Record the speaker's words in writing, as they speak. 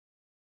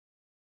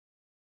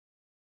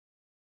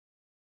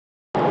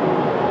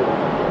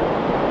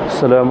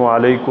السلام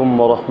عليكم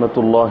ورحمة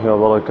الله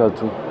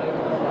وبركاته.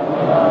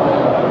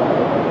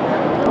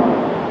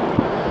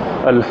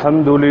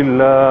 الحمد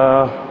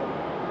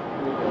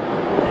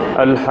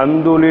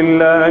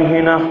لله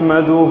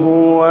نحمده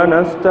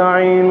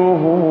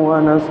ونستعينه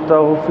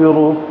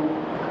ونستغفره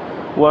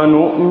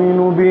ونؤمن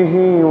به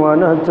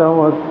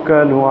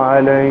ونتوكل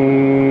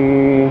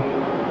عليه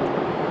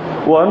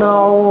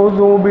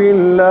ونعوذ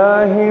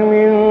بالله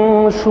من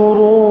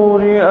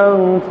شرور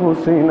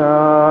أنفسنا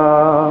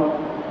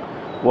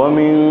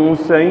ومن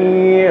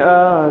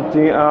سيئات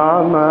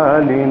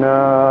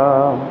أعمالنا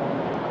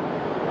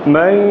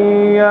من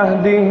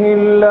يهده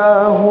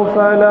الله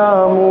فلا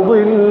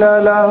مضل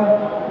له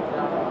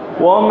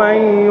ومن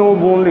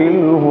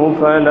يضلله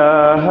فلا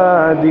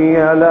هادي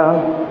له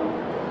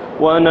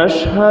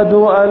ونشهد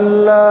أن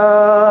لا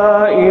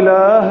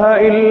إله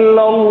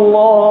إلا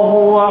الله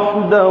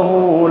وحده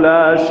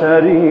لا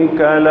شريك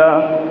له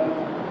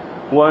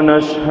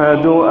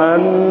ونشهد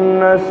أن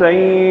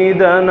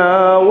سيدنا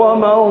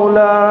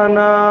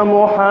ومولانا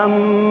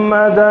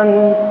محمدًا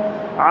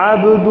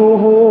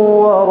عبده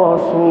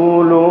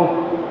ورسوله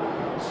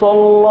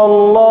صلى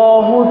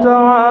الله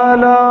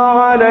تعالى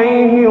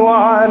عليه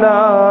وعلى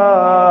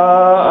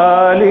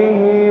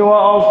آله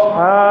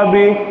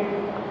وأصحابه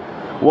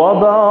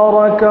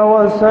وبارك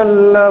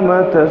وسلم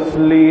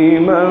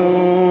تسليما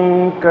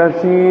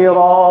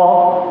كثيرا.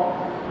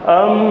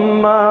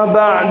 أما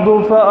بعد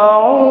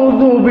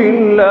فأعوذ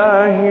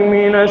بالله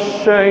من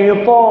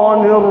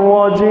الشيطان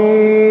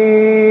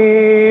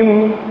الرجيم.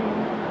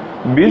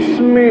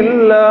 بسم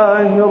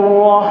الله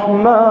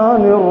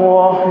الرحمن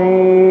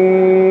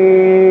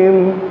الرحيم.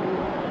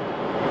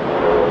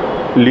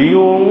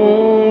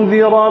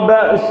 لينذر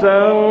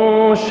بأسا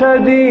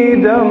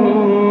شديدا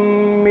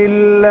من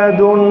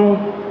لدنه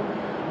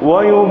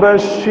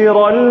ويبشر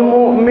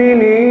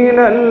المؤمنين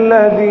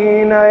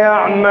الذين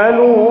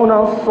يعملون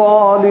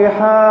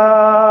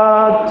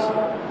الصالحات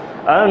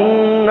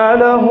أن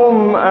لهم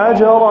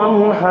أجرا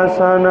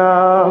حسنا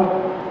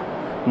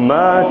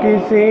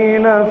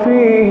ماكثين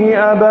فيه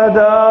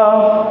أبدا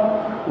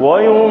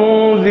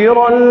وينذر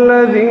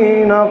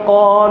الذين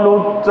قالوا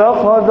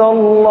اتخذ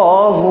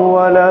الله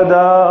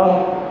ولدا.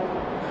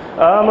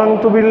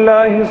 آمنت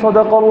بالله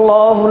صدق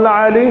الله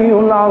العلي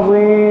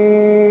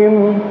العظيم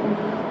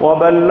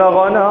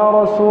وبلغنا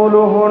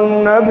رسوله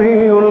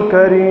النبي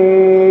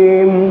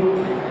الكريم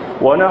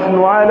ونحن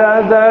على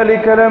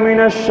ذلك لمن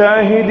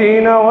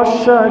الشاهدين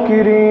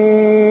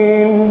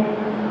والشاكرين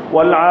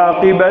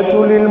والعاقبة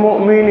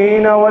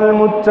للمؤمنين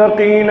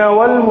والمتقين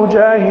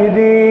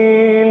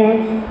والمجاهدين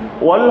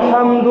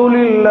والحمد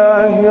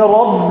لله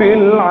رب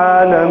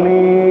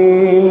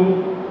العالمين.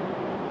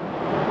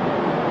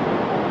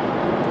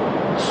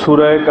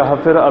 সূরা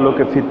কাহফের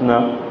আলোকে ফিতনা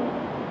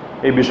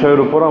এই বিষয়ের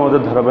উপর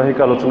আমাদের ধারাবাহিক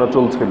আলোচনা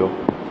চলছিল।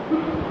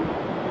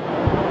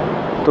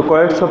 তো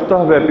কয়েক সপ্তাহ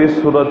ব্যাপী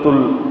সূরাতুল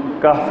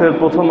কাহফের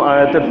প্রথম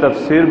আয়াতের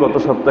তাফসীর গত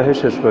সপ্তাহে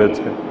শেষ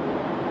হয়েছে।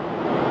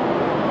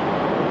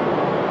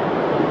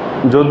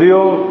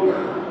 যদিও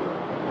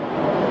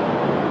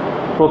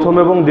প্রথম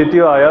এবং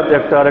দ্বিতীয় আয়াত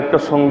একটা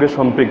আরেকটার সঙ্গে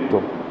সম্পৃক্ত।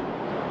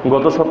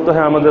 গত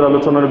সপ্তাহে আমাদের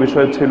আলোচনার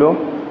বিষয় ছিল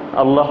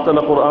আল্লাহ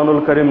তাআলা কোরআনুল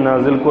কারীম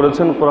নাজিল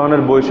করেছেন,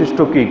 কোরআনের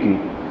বৈশিষ্ট্য কি কি।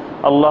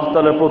 আল্লাহ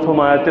তাআলা প্রথম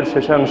আয়াতের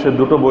শেষাংশে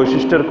দুটো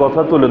বৈশিষ্ট্যের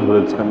কথা তুলে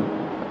ধরেছেন।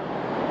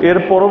 এর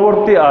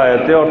পরবর্তী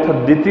আয়াতে অর্থাৎ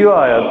দ্বিতীয়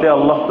আয়াতে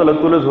আল্লাহ তাআলা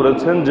তুলে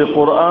ধরেছেন যে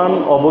কোরআন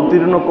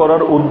অবতীর্ণ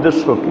করার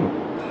উদ্দেশ্য কি।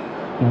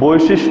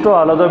 বৈশিষ্ট্য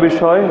আলাদা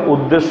বিষয়,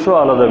 উদ্দেশ্য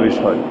আলাদা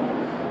বিষয়।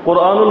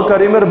 কোরআনুল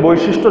কারীমের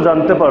বৈশিষ্ট্য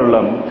জানতে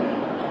পারলাম,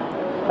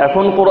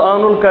 এখন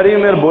কোরআনুল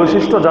কারীমের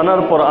বৈশিষ্ট্য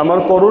জানার পর আমার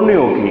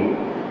করণীয় কি,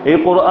 এই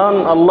কোরআন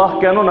আল্লাহ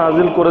কেন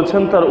নাজিল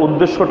করেছেন, তার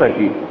উদ্দেশ্যটা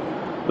কি।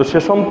 তো সে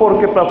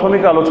সম্পর্কে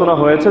প্রাথমিক আলোচনা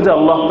হয়েছে যে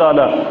আল্লাহ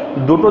তাআলা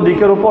দুটো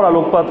দিকের উপর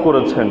আলোকপাত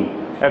করেছেন।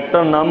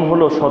 একটার নাম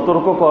হলো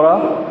সতর্ক করা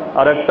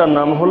আর একটার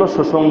নাম হলো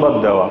সুসংবাদ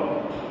দেওয়া।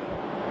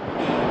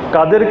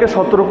 কাদেরকে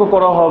সতর্ক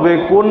করা হবে,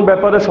 কোন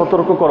ব্যাপারে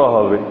সতর্ক করা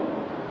হবে,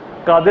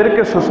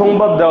 কাদেরকে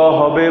সুসংবাদ দেওয়া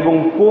হবে এবং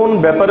কোন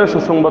ব্যাপারে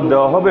সুসংবাদ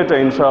দেওয়া হবে, এটা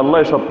ইনশাআল্লাহ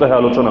এই সপ্তাহে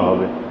আলোচনা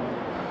হবে।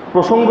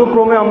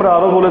 প্রসঙ্গক্রমে আমরা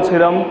আরও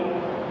বলেছিলাম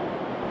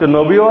যে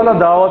নবীওয়ালা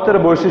দাওয়াতের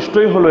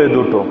বৈশিষ্ট্যই হলো এই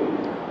দুটো।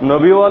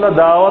 নবীওয়ালা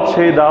দাওয়াত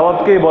সেই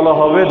দাওয়াতকেই বলা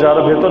হবে যার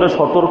ভেতরে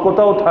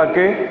সতর্কতাও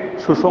থাকে,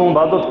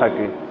 সুসংবাদও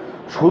থাকে।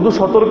 শুধু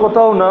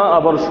সতর্কতাও না,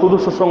 আবার শুধু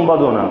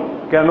সুসংবাদও না।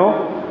 কেন?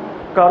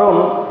 কারণ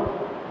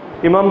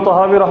ইমাম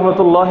তাহাবী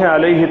রহমতুল্লাহি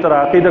আলাইহি তার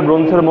আকীদা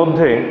গ্রন্থের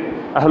মধ্যে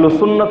আহলুস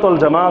সুন্নাত ওয়াল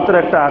জামাআতের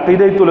একটা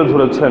আকীদাই তুলে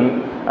ধরেছেন,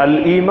 আল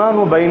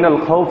ঈমানু বাইনাল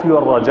খাউফি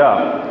ওয়ার রাজা।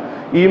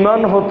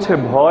 ঈমান হচ্ছে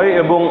ভয়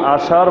এবং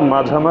আশার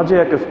মাঝামাঝি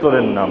এক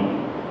স্তরের নাম।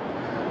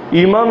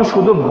 ঈমান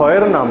শুধু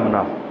ভয়ের নাম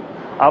না,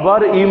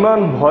 আবার ঈমান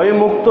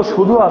ভয়মুক্ত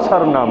শুধু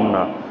আশার নাম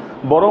না,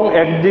 বরং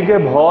একদিকে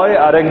ভয়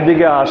আর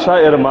একদিকে আশা,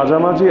 এর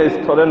মাঝামাঝি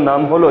স্তরের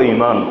নাম হলো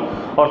ঈমান।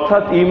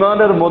 অর্থাৎ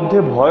ঈমানের মধ্যে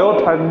ভয়ও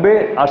থাকবে,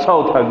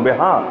 আশাও থাকবে।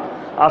 হ্যাঁ,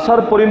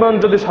 আশার পরিমাণ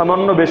যদি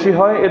সামান্য বেশি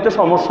হয় এতে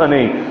সমস্যা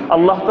নেই।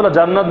 আল্লাহ তাআলা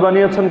জান্নাত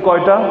বানিয়েছেন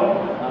কয়টা?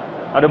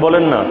 আরে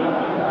বলেন না।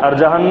 আর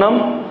জাহান্নাম,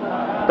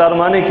 তার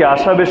মানে কি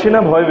আশা বেশি না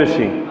ভয়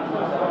বেশি?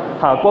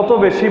 হ্যাঁ, কত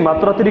বেশি,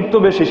 মাত্রাতিরিক্ত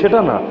বেশি সেটা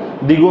না,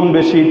 দ্বিগুণ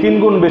বেশি,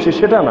 তিনগুণ বেশি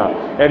সেটা না,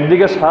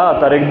 একদিকে 7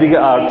 আর একদিকে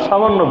 8,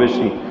 সামান্য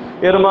বেশি।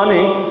 এর মানে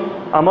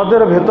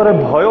আমাদের ভেতরে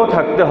ভয়ও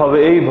থাকতে হবে।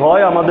 এই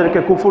ভয় আমাদেরকে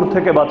কুফুর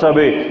থেকে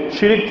বাঁচাবে,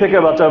 শিরিক থেকে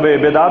বাঁচাবে,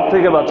 বেদাত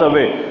থেকে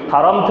বাঁচাবে,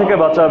 হারাম থেকে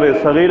বাঁচাবে,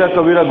 সগীরা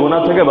কবিরা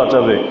গুনাহ থেকে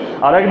বাঁচাবে।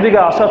 আর একদিকে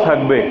আশা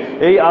থাকবে,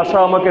 এই আশা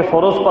আমাকে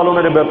ফরজ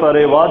পালনের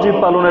ব্যাপারে, ওয়াজিব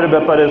পালনের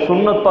ব্যাপারে,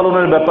 সুন্নত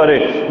পালনের ব্যাপারে,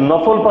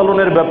 নফল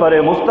পালনের ব্যাপারে,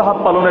 মুস্তাহাব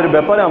পালনের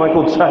ব্যাপারে আমাকে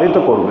উৎসাহিত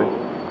করবে।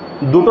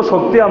 দুটো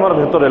শক্তি আমার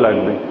ভেতরে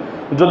লাগবে।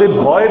 যদি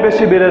ভয়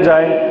বেশি বেড়ে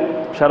যায়,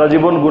 সারা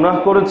জীবন গুনাহ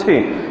করেছি,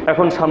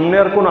 এখন সামনে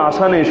আর কোনো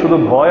আশা নেই, শুধু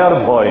ভয় আর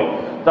ভয়,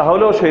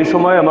 তাহলেও সেই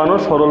সময়ে মানুষ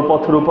সরল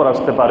পথের উপর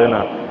আসতে পারে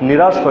না,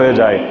 নিরাশ হয়ে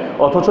যায়।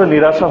 অথচ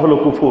নিরাশা হলো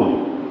কুফুর।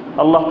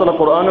 আল্লাহ তাআলা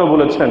কোরআনেও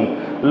বলেছেন,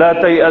 লা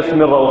তাইআস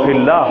মির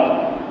রাউহিল্লাহ,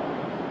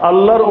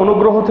 আল্লাহর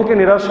অনুগ্রহ থেকে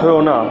নিরাশ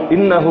হয়েও না।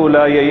 ইন্নাহু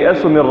লা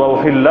ইয়াইআসু মির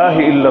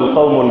রাউহিল্লাহি ইল্লাল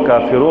কওমুল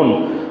কাফিরুন,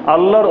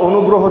 আল্লাহর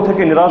অনুগ্রহ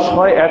থেকে নিরাশ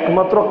হয়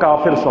একমাত্র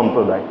কাফের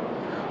সম্প্রদায়।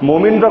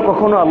 মুমিনরা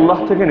কখনো আল্লাহ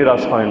থেকে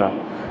নিরাশ হয় না।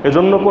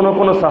 এজন্য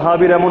কোনো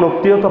সাহাবীর এমন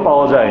উক্তিও তো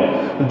পাওয়া যায়,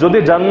 যদি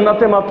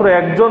জান্নাতে মাত্র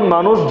একজন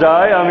মানুষ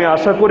যায়, আমি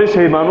আশা করি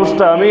সেই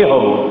মানুষটা আমিই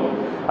হব।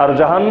 আর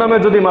জাহান্নামে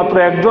যদি মাত্র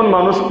একজন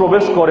মানুষ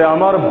প্রবেশ করে,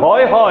 আমার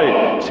ভয় হয়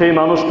সেই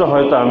মানুষটা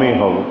হয়তো আমিই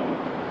হব।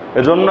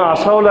 এজন্য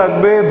আশাও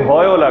লাগবে,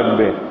 ভয়ও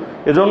লাগবে।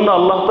 এজন্য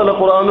আল্লাহ তাআলা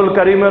কোরআনুল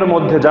কারীমের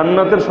মধ্যে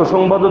জান্নাতের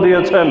সুসংবাদও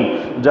দিয়েছেন,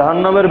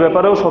 জাহান্নামের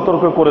ব্যাপারেও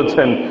সতর্ক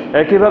করেছেন।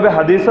 একইভাবে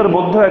হাদিসের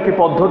মধ্যে একই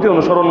পদ্ধতি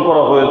অনুসরণ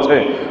করা হয়েছে।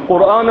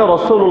 কোরআনে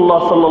রাসূলুল্লাহ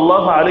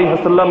সাল্লাল্লাহু আলাইহি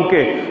ওয়াসাল্লামকে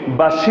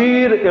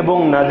বাশীর এবং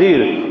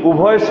নাযীর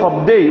উভয়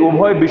শব্দেই,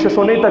 উভয়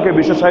বিশেষণেই তাকে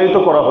বিশেষায়িত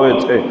করা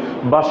হয়েছে।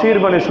 বাশীর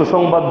মানে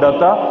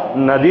সুসংবাদদাতা,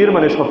 নাযীর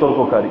মানে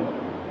সতর্ককারী।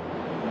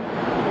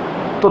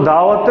 তো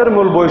দাওয়াতের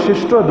মূল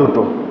বৈশিষ্ট্য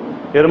দুটো,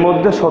 এর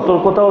মধ্যে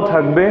সতর্কতাও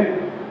থাকবে,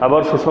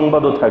 আবার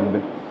সুসংবাদও থাকবে।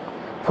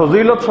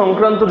 ফজিলত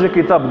সংক্রান্ত যে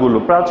কিতাবগুলো,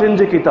 প্রাচীন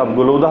যে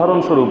কিতাবগুলো,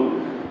 উদাহরণস্বরূপ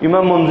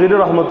ইমাম মনজির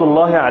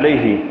রহমতুল্লাহ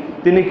আলাইহি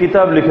তিনি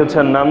কিতাব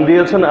লিখেছেন, নাম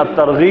দিয়েছেন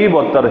আত-তারগীব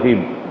ওয়াত তারহিব।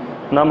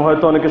 নাম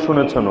হয়তো অনেকে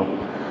শুনেছেনও।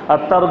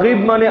 আত-তারগীব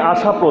মানে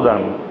আশা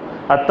প্রদান,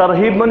 আর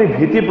তারহিব মানে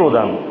ভীতি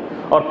প্রদান।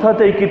 অর্থাৎ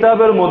এই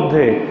কিতাবের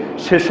মধ্যে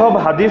সেসব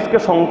হাদিসকে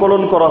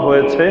সংকলন করা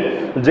হয়েছে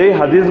যেই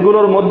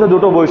হাদিসগুলোর মধ্যে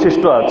দুটো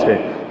বৈশিষ্ট্য আছে।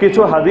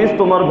 কিছু হাদিস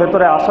তোমার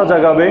ভেতরে আশা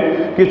জাগাবে,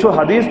 কিছু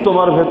হাদিস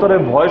তোমার ভেতরে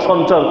ভয়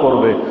সঞ্চার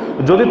করবে।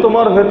 যদি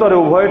তোমার ভেতরে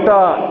উভয়টা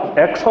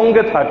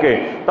একসঙ্গে থাকে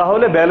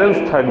তাহলে ব্যালেন্স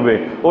থাকবে,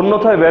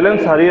 অন্যথায়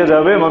ব্যালেন্স হারিয়ে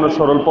যাবে, মানুষ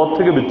সরল পথ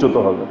থেকে বিচ্যুত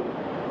হবে।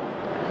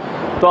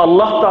 তো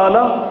আল্লাহ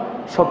তাআলা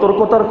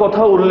সতর্কতার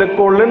কথা উল্লেখ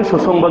করলেন,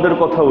 সুসংবাদের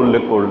কথা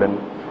উল্লেখ করলেন।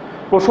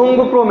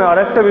 প্রসঙ্গক্রমে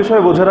আরেকটা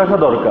বিষয় বুঝে রাখা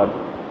দরকার,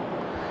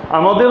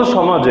 আমাদের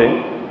সমাজে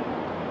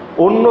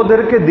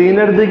অন্যদেরকে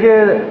দ্বীনের দিকে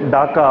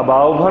ডাকা বা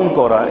আহ্বান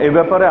করা, এ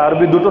ব্যাপারে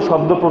আরবি দুটো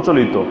শব্দ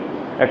প্রচলিত,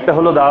 একটা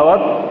হলো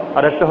দাওয়াত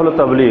আর একটা হলো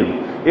তাবলীগ।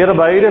 এর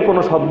বাইরে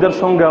কোনো শব্দের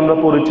সঙ্গে আমরা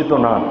পরিচিত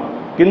না।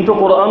 কিন্তু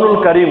কোরআনুল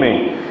কারীমে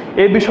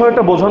এই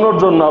বিষয়টা বোঝানোর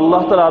জন্য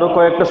আল্লাহ তাআলা আরও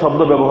কয়েকটা শব্দ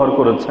ব্যবহার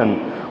করেছেন।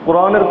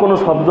 কোরআনের কোনো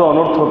শব্দ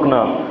অনর্থক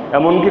না,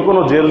 এমনকি কোনো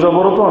জের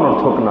জবরও তো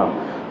অনর্থক না।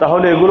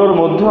 তাহলে এগুলোর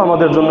মধ্যেও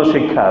আমাদের জন্য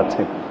শিক্ষা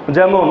আছে।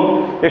 যেমন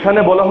এখানে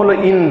বলা হলো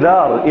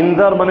ইনজার,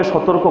 ইনজার মানে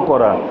সতর্ক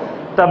করা,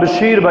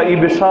 তাবশীর বা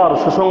ইবশার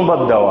সুসংবাদ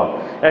দেওয়া।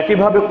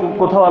 একইভাবে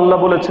কোথাও আল্লাহ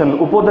বলেছেন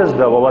উপদেশ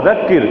দেওয়া,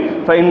 ওয়াযাক্কির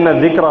ফাইন্না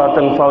যিকরা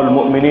তানফাউল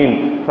মুমিনিন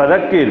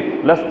ফাযাক্কির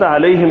লাস্তা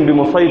আলাইহিম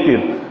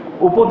বিমুসাইতির,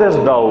 উপদেশ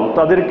দাও,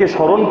 তাদেরকে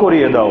স্মরণ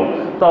করিয়ে দাও।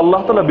 তো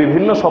আল্লাহ তাআলা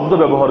বিভিন্ন শব্দ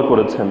ব্যবহার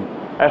করেছেন।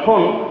 এখন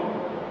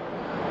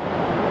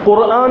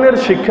কোরআনের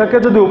শিক্ষাকে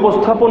যদি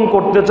উপস্থাপন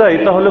করতে চাই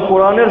তাহলে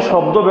কোরআনের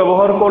শব্দ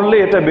ব্যবহার করলে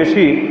এটা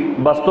বেশি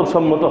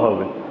বাস্তবসম্মত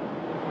হবে।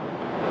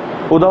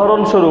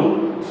 উদাহরণস্বরূপ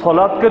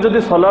সলাৎকে যদি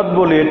সলাৎ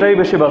বলি এটাই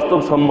বেশি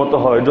বাস্তবসম্মত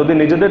হয়। যদি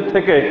নিজেদের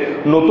থেকে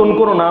নতুন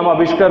কোনো নাম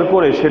আবিষ্কার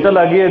করে সেটা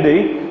লাগিয়ে দেই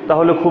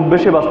তাহলে খুব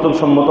বেশি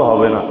বাস্তবসম্মত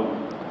হবে না।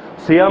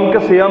 সিয়ামকে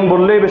সিয়াম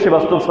বললেই বেশি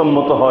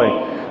বাস্তবসম্মত হয়।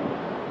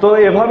 তো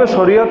এভাবে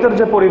শরীয়তের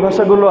যে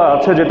পরিভাষাগুলো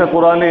আছে, যেটা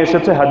কোরআনে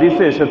এসেছে,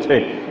 হাদিসে এসেছে,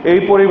 এই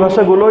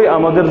পরিভাষাগুলোই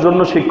আমাদের জন্য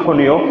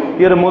শিক্ষণীয়।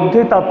 এর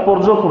মধ্যেই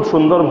তাৎপর্য খুব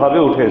সুন্দরভাবে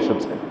উঠে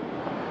এসেছে।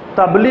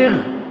 তাবলীগ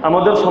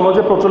আমাদের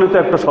সমাজে প্রচলিত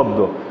একটা শব্দ,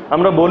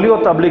 আমরা বলিও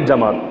তাবলীগ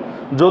জামাত।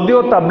 যদিও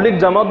তাবলীগ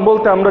জামাত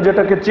বলতে আমরা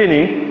যেটাকে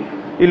চিনি,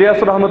 ইলিয়াস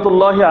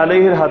রহমতুল্লাহ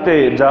আলাইহির হাতে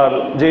যার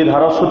যেই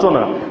ধারার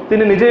সূচনা,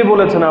 তিনি নিজেই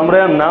বলেছেন আমরা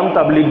এর নাম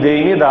তাবলীগ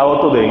দেইনি,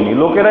 দাওয়াতও দেইনি।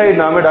 লোকেরা এই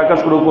নামে ডাকা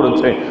শুরু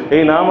করেছে,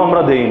 এই নাম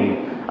আমরা দেইনি।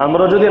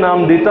 আমরা যদি নাম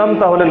দিতাম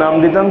তাহলে নাম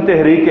দিতাম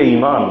তেহরিকে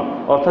ঈমান,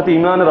 অর্থাৎ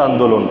ঈমানের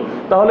আন্দোলন।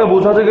 তাহলে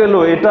বোঝা গেল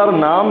এটার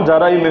নাম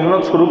যারা এই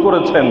মেহনত শুরু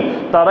করেছেন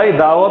তারাই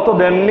দাওয়াতও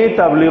দেননি,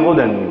 তাবলীগও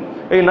দেননি।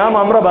 এই নাম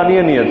আমরা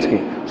বানিয়ে নিয়েছি,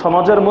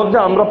 সমাজের মধ্যে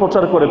আমরা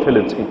প্রচার করে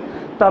ফেলেছি।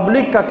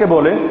 তাবলীগ কাকে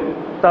বলে?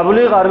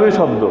 তাবলীগ আরবি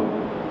শব্দ,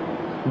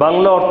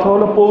 বাংলা অর্থ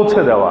হলো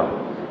পৌঁছে দেওয়া।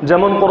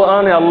 যেমন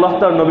কোরআনে আল্লাহ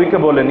তার নবীকে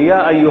বলেন, ইয়া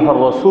আইয়ুহার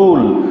রাসূল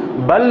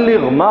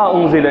বাল্লিগ মা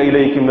উনজিলা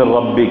ইলাইকা মির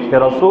রাব্বিক, হে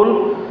রাসূল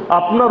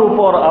আপনার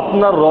উপর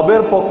আপনার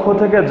রবের পক্ষ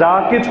থেকে যা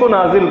কিছু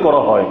নাজিল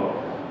করা হয়,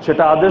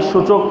 সেটা আদেশ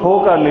সূচক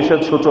হোক আর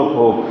নিষেধ সূচক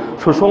হোক,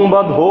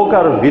 সুসংবাদ হোক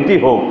আর ভীতি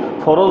হোক,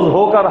 ফরজ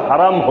হোক আর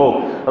হারাম হোক,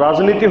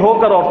 রাজনীতি হোক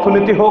আর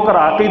অর্থনীতি হোক আর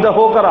আকীদা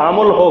হোক আর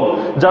আমল হোক,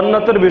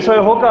 জান্নাতের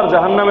বিষয় হোক আর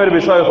জাহান্নামের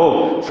বিষয় হোক,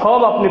 সব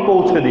আপনি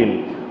পৌঁছে দিন।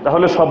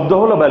 তাহলে শব্দ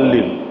হলো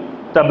বাল্লিগ,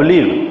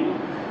 তাবলিগ।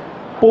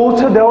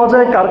 পৌঁছে দেওয়া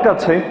যায় কার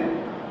কাছে?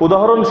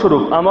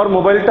 উদাহরণস্বরূপ, আমার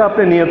মোবাইলটা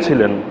আপনি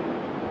নিয়েছিলেন,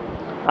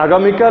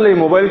 আগামীকাল এই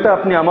মোবাইলটা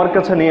আপনি আমার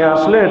কাছে নিয়ে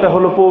আসলে, এটা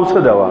হলো পৌঁছে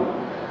দেওয়া।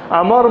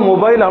 আমার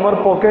মোবাইল আমার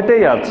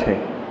পকেটেই আছে,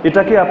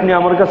 এটা কি আপনি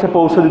আমার কাছে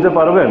পৌঁছে দিতে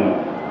পারবেন?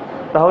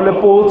 তাহলে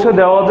পৌঁছে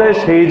দেওয়া যায়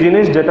সেই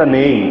জিনিস যেটা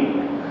নেই,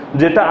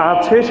 যেটা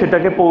আছে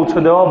সেটাকে পৌঁছে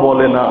দেওয়া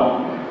বলে না।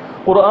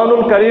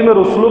 কোরআনুল কারীমের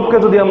উসলুবকে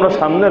যদি আমরা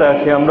সামনে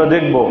রাখি, আমরা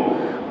দেখব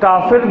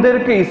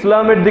কাফেরদেরকে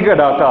ইসলামের দিকে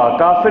ডাকা,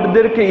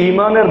 কাফেরদেরকে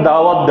ঈমানের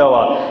দাওয়াত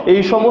দেওয়া,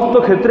 এই সমস্ত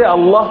ক্ষেত্রে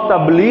আল্লাহ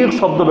তাবলীগ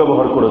শব্দ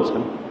ব্যবহার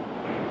করেছেন।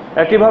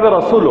 একইভাবে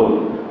রাসূলও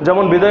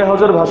যেমন বিদায়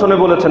হজের ভাষণে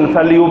বলেছেন,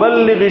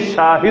 ফালিউবাল্লিগিশ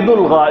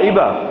শাহিদুল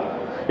গায়বা,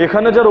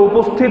 এখানে যারা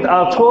উপস্থিত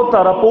আছো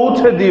তারা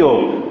পৌঁছে দিও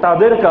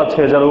তাদের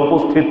কাছে যারা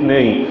উপস্থিত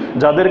নেই,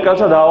 যাদের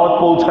কাছে দাওয়াত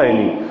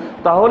পৌঁছায়নি।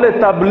 তাহলে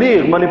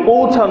তাবলীগ মানে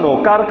পৌঁছানো।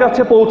 কার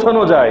কাছে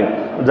পৌঁছানো যায়?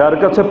 যার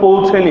কাছে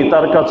পৌঁছেনি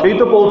তার কাছেই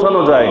তো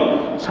পৌঁছানো যায়।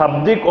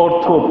 শাব্দিক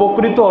অর্থ,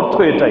 প্রকৃত অর্থ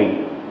এটাই।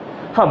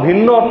 হ্যাঁ,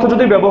 ভিন্ন অর্থ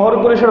যদি ব্যবহার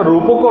করে সেটা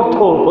রূপক অর্থ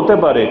হতে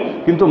পারে,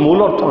 কিন্তু মূল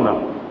অর্থ না।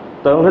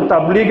 তাহলে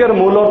তাবলীগের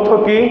মূল অর্থ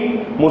কি?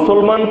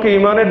 মুসলমানকে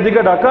ইমানের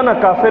দিকে ডাকা না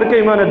কাফেরকে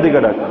ইমানের দিকে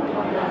ডাকা?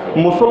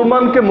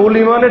 মুসলমানকে মূল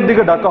ইমানের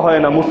দিকে ডাকা হয়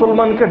না,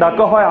 মুসলমানকে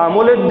ডাকা হয়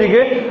আমলের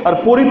দিকে আর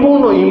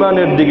পরিপূর্ণ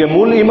ইমানের দিকে।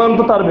 মূল ইমান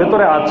তো তার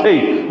ভেতরে আছেই,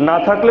 না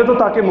থাকলে তো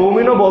তাকে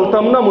মুমিনও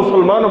বলতাম না,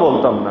 মুসলমানও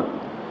বলতাম না।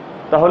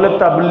 তাহলে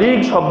তাবলীগ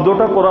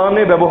শব্দটা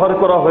কোরআনে ব্যবহার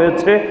করা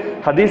হয়েছে,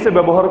 হাদিসে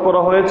ব্যবহার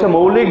করা হয়েছে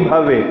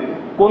মৌলিকভাবে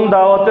কোন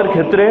দাওয়াতের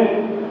ক্ষেত্রে?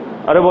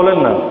 আরে বলেন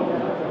না,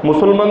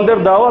 মুসলমানদের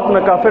দাওয়াত না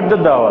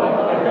কাফেরদের দাওয়াত?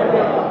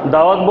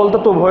 দাওয়াত বলতে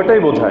তো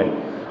উভয়টাই বোঝায়।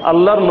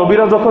 আল্লাহর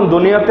নবীরা যখন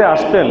দুনিয়াতে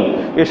আসতেন,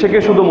 এসে কি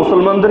শুধু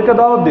মুসলমানদেরকে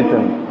দাওয়াত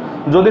দিতেন?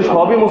 যদি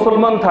সবই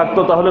মুসলমান থাকতো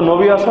তাহলে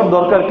নবী আসার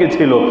দরকার কি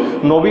ছিল?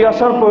 নবী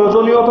আসার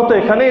প্রয়োজনীয়তা তো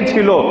এখানেই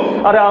ছিল।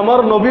 আরে আমার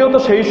নবীও তো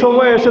সেই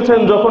সময় এসেছেন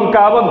যখন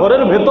কাবা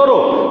ঘরের ভেতরও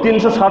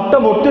 360টা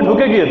মূর্তি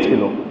ঢুকে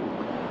গিয়েছিল।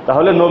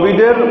 তাহলে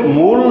নবীদের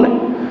মূল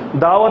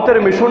দাওয়াতের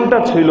মিশনটা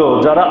ছিল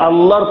যারা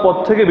আল্লাহর পথ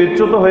থেকে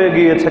বিচ্যুত হয়ে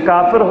গিয়েছে,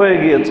 কাফের হয়ে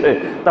গিয়েছে,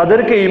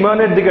 তাদেরকে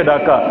ইমানের দিকে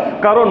ডাকা।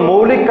 কারণ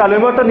মৌলিক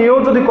কালেমাটা নিয়েও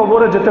যদি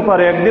কবরে যেতে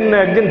পারে, একদিন না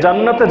একদিন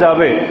জান্নাতে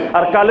যাবে।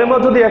 আর কালেমা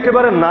যদি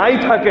একেবারে নাই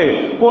থাকে,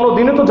 কোনো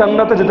দিনে তো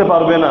জান্নাতে যেতে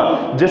পারবে না।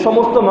 যে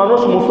সমস্ত মানুষ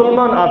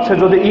মুসলমান আছে,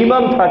 যদি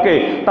ঈমান থাকে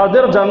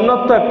তাদের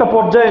জান্নাত তো একটা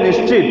পর্যায়ে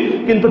নিশ্চিত।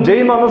 কিন্তু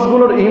যেই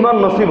মানুষগুলোর ঈমান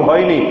নসিব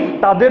হয়নি,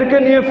 তাদেরকে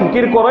নিয়ে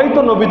ফিকির করাই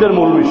তো নবীদের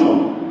মূল মিশন।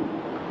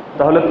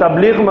 তাহলে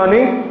তাবলীগ মানে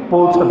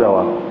পৌঁছে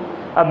দেওয়া।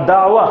 আর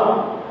দাওয়া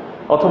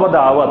অথবা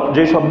দাওয়াত,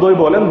 যে শব্দই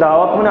বলেন,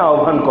 দাওয়াত মানে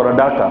আহ্বান করা,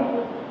 ডাকা।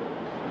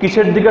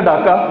 কিসের দিকে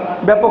ডাকা?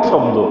 ব্যাপক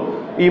শব্দ।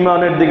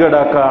 ইমানের দিকে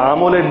ডাকা,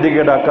 আমলের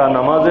দিকে ডাকা,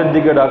 নামাজের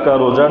দিকে ডাকা,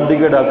 রোজার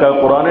দিকে ডাকা,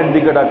 কোরআনের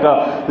দিকে ডাকা,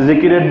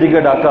 জিকিরের দিকে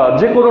ডাকা,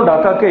 যে কোনো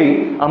ডাকাকেই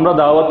আমরা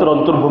দাওয়াতের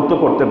অন্তর্ভুক্ত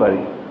করতে পারি।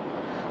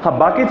 হ্যাঁ,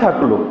 বাকি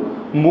থাকলো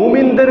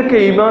মুমিনদেরকে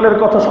ইমানের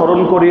কথা স্মরণ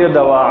করিয়ে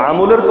দেওয়া,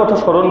 আমলের কথা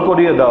স্মরণ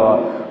করিয়ে দেওয়া।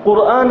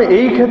 কোরআন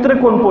এই ক্ষেত্রে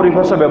কোন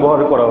পরিভাষা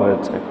ব্যবহার করা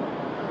হয়েছে?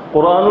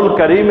 কোরআনুল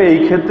কারীমে এই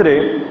ক্ষেত্রে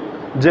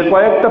যে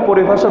কয়েকটা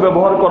পরিভাষা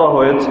ব্যবহার করা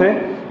হয়েছে,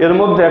 এর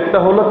মধ্যে একটা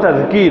হলো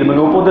তাযকির,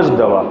 মানে উপদেশ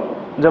দেওয়া।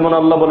 যেমন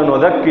আল্লাহ বলেন,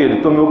 ওয়াযাক্কির,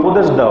 তুমি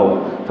উপদেশ দাও,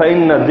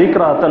 ফাইন্না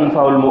যিকরা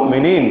তানফাউল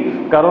মুমিনিন,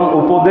 কারণ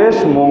উপদেশ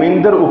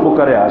মুমিনদের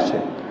উপকারে আসে।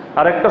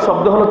 আর একটা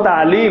শব্দ হলো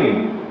তালিম।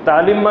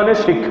 তালিম মানে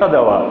শিক্ষা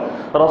দেওয়া।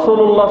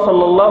 রাসূলুল্লাহ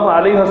সাল্লাল্লাহু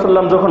আলাইহি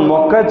ওয়াসাল্লাম যখন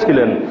মক্কায়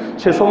ছিলেন,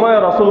 সে সময়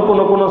রাসূল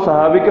কোনো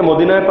সাহাবীকে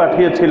মদিনায়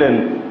পাঠিয়েছিলেন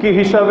কি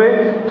হিসাবে?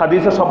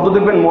 হাদিসে শব্দ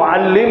দেখবেন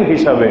মুআল্লিম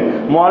হিসাবে।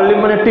 মুআল্লিম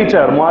মানে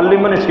টিচার, মুআল্লিম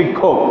মানে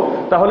শিক্ষক।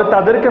 তাহলে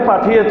তাদেরকে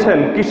পাঠিয়েছেন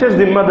কিসের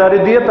জিম্মাদারি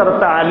দিয়ে? তারা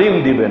তালিম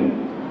দিবেন।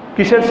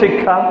 কিসের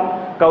শিক্ষা?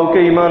 কাউকে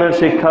ইমানের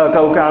শিক্ষা,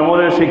 কাউকে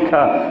আমলের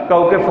শিক্ষা,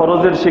 কাউকে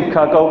ফরজের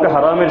শিক্ষা, কাউকে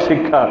হারামের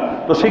শিক্ষা।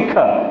 তো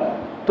শিক্ষা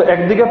তো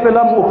একদিকে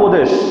পেলাম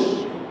উপদেশ,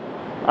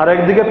 আর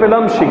একদিকে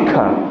পেলাম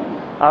শিক্ষা।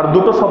 আর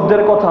দুটো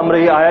শব্দের কথা আমরা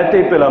এই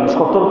আয়াতেই পেলাম,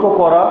 সতর্ক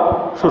করা,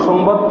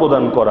 সুসংবাদ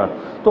প্রদান করা।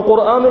 তো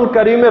কোরআনুল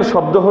কারীমের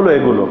শব্দ হলো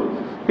এগুলো।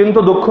 কিন্তু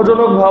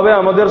দুঃখজনকভাবে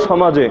আমাদের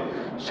সমাজে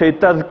সেই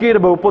তাযকির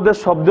বা উপদেশ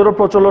শব্দেরও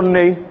প্রচলন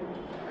নেই।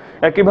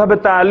 একইভাবে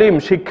তালিম,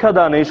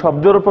 শিক্ষাদান, এই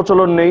শব্দেরও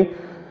প্রচলন নেই।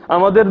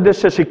 আমাদের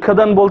দেশে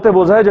শিক্ষাদান বলতে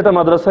বোঝায় যেটা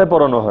মাদ্রাসায়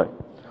পড়ানো হয়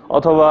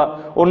অথবা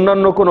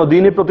অন্যান্য কোনো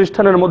দ্বীনি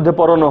প্রতিষ্ঠানের মধ্যে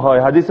পড়ানো হয়,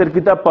 হাদিসের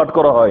কিতাব পাঠ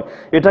করা হয়,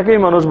 এটাকেই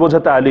মানুষ বোঝে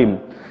তালিম।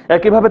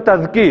 একইভাবে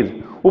তাযকির,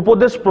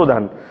 উপদেশ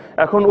প্রদান।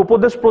 এখন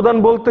উপদেশ প্রদান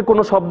বলতে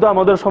কোনো শব্দ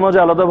আমাদের সমাজে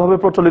আলাদাভাবে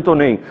প্রচলিত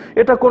নেই।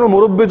 এটা কোনো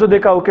মুরব্বী যদি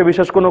কাউকে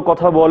বিশেষ কোনো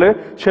কথা বলে,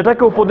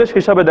 সেটাকে উপদেশ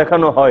হিসাবে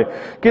দেখানো হয়।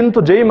 কিন্তু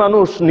যেই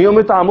মানুষ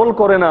নিয়মিত আমল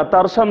করে না,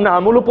 তার সামনে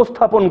আমল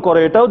উপস্থাপন করে,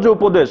 এটাও যে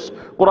উপদেশ,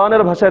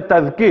 কোরআনের ভাষায়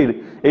তাযকির,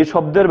 এই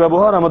শব্দের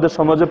ব্যবহার আমাদের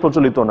সমাজে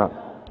প্রচলিত না।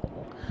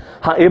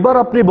 হ্যাঁ, এবার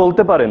আপনি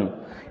বলতে পারেন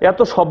এত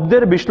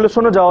শব্দের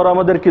বিশ্লেষণে যাওয়ার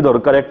আমাদের কি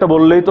দরকার? একটা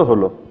বললেই তো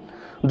হলো।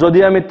 যদি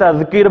আমি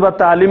তাযকির বা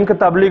তালিমকে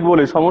তাবলীগ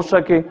বলি, সমস্যা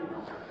কি?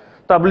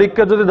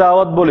 তাবলীগকে যদি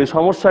দাওয়াত বলি,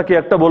 সমস্যা কি?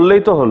 একটা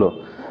বললেই তো হলো।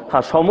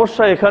 হ্যাঁ,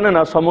 সমস্যা এখানে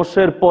না,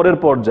 সমস্যার পরের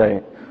পর্যায়ে।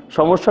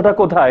 সমস্যাটা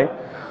কোথায়?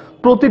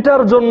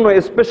 প্রতিটার জন্য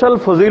স্পেশাল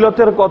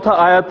ফজিলতের কথা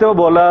আয়াতেও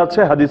বলা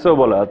আছে, হাদিসেও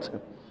বলা আছে।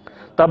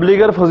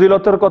 তাবলীগের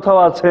ফজিলতের কথাও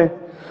আছে,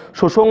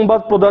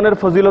 সুসংবাদ প্রদানের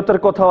ফজিলতের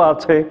কথাও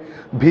আছে,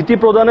 ভীতি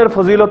প্রদানের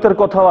ফজিলতের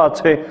কথাও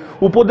আছে,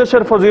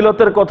 উপদেশের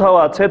ফজিলতের কথাও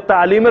আছে,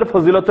 তালিমের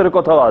ফজিলতের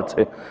কথাও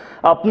আছে।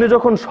 আপনি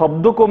যখন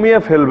শব্দ কমিয়ে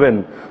ফেলবেন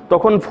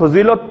তখন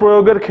ফজিলত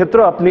প্রয়োগের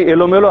ক্ষেত্রে আপনি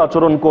এলোমেলো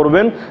আচরণ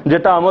করবেন,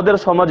 যেটা আমাদের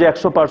সমাজে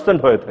 100%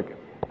 হয়ে থাকে।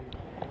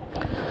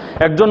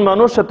 একজন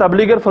মানুষ সে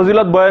তাবলীগের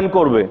ফজিলত বয়ান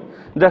করবে,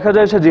 দেখা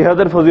যায় সে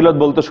জিহাদের ফজিলত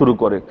বলতে শুরু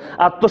করে,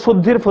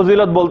 আত্মশুদ্ধির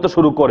ফজিলত বলতে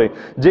শুরু করে,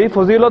 যেই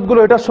ফজিলতগুলো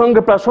এটার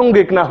সঙ্গে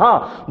প্রাসঙ্গিক না। হ্যাঁ,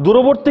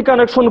 দূরবর্তী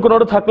কানেকশন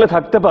কোনোটা থাকলে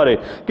থাকতে পারে,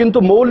 কিন্তু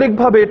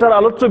মৌলিকভাবে এটার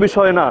আলোচ্য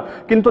বিষয় না।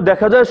 কিন্তু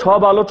দেখা যায়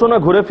সব আলোচনা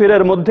ঘুরে ফিরে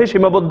এর মধ্যেই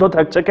সীমাবদ্ধ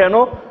থাকছে। কেন?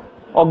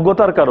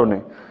 অজ্ঞতার কারণে।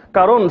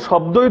 কারণ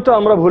শব্দই তো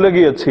আমরা ভুলে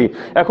গিয়েছি।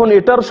 এখন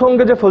এটার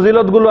সঙ্গে যে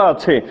ফজিলতগুলো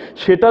আছে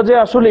সেটা যে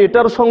আসলে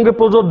এটার সঙ্গে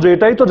প্রযোজ্য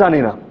এটাই তো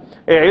জানি না,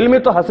 ইলমি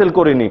তো হাসিল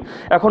করিনি।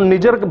 এখন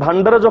নিজের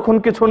ভান্ডারে যখন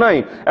কিছু নাই,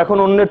 এখন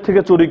অন্যের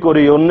থেকে চুরি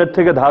করি, অন্যের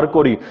থেকে ধার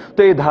করি। তো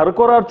এই ধার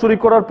করার চুরি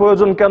করার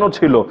প্রয়োজন কেন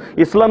ছিল?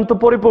 ইসলাম তো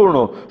পরিপূর্ণ,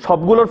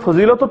 সবগুলোর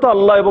ফজিলত তো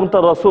আল্লাহ এবং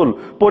তার রাসূল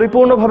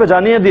পরিপূর্ণভাবে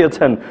জানিয়ে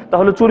দিয়েছেন,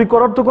 তাহলে চুরি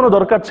করার তো কোনো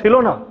দরকার ছিল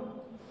না।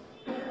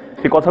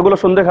 এই কথাগুলো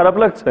শুনতে খারাপ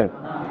লাগছে?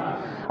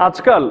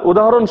 আজকাল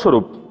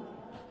উদাহরণস্বরূপ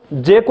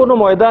যে কোনো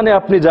ময়দানে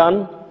আপনি যান,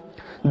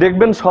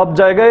 দেখবেন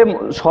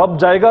সব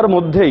জায়গার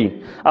মধ্যেই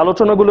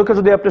আলোচনাগুলোকে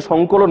যদি আপনি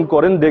সংকলন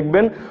করেন,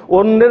 দেখবেন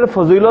অন্যের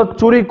ফজিলত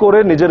চুরি করে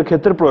নিজের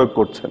ক্ষেত্রে প্রয়োগ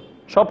করছেন।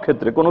 সব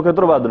ক্ষেত্রে, কোনো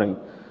ক্ষেত্র বাদ নেই।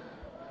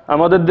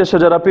 আমাদের দেশে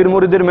যারা পীর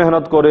মুরিদের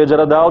মেহনত করে,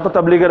 যারা দাওয়াত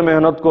তাবলীগের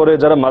মেহনত করে,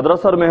 যারা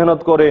মাদ্রাসার মেহনত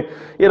করে,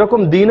 এরকম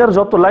দ্বীনের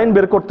যত লাইন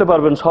বের করতে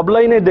পারবেন সব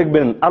লাইনেই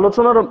দেখবেন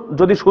আলোচনার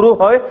যদি শুরু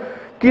হয়,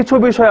 কিছু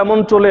বিষয় এমন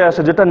চলে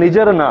আসে যেটা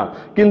নিজের না,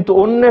 কিন্তু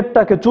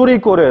অন্যেরটাকে চুরি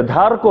করে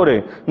ধার করে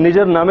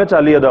নিজের নামে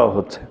চালিয়ে দেওয়া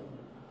হচ্ছে।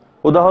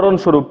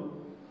 উদাহরণস্বরূপ,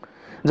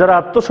 যারা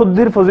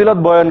আত্মশুদ্ধির ফজিলত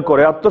বয়ান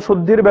করে,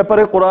 আত্মশুদ্ধির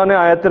ব্যাপারে কোরআনে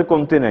আয়াতের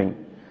কমতি নেই,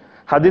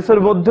 হাদিসের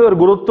মধ্যে এর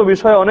গুরুত্ব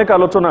বিষয়ে অনেক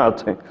আলোচনা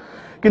আছে,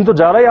 কিন্তু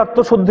যারাই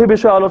আত্মশুদ্ধি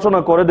বিষয়ে আলোচনা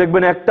করে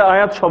দেখবেন একটা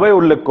আয়াত সবাই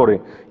উল্লেখ করে,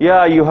 ইয়া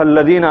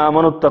আইয়ুহাল্লাযীনা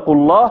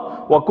আমানুত্তাকুল্লাহ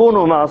ওয়া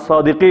কুনু মা'আস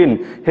সাদিকিন,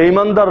 হে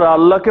ঈমানদাররা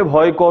আল্লাহকে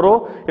ভয় করো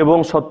এবং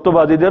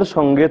সত্যবাদীদের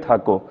সঙ্গে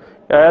থাকো।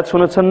 আয়াত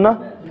শুনেছেন না?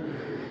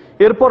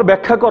 এরপর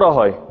ব্যাখ্যা করা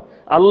হয়,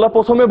 আল্লাহ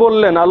প্রথমে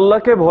বললেন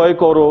আল্লাহকে ভয়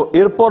করো,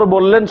 এরপর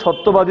বললেন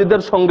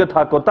সত্যবাদীদের সঙ্গে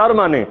থাকো। তার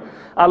মানে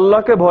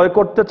আল্লাহকে ভয়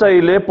করতে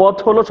চাইলে পথ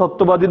হলো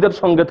সত্যবাদীদের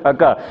সঙ্গে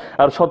থাকা,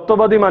 আর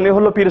সত্যবাদী মানে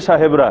হলো পীর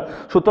সাহেবরা।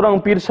 সুতরাং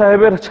পীর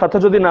সাহেবের সাথে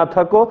যদি না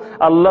থাকো,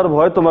 আল্লাহর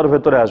ভয় তোমার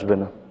ভেতরে আসবে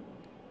না।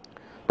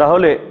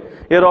 তাহলে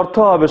এর অর্থ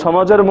হবে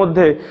সমাজের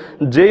মধ্যে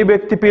যেই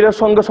ব্যক্তি পীরের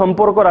সঙ্গে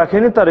সম্পর্ক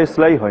রাখেনি তার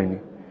ইসলাহই হয়নি।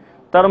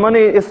 তার মানে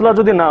ইসলাহ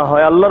যদি না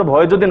হয়, আল্লাহর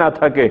ভয় যদি না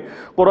থাকে,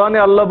 কোরআনে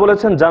আল্লাহ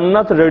বলেছেন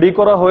জান্নাত রেডি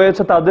করা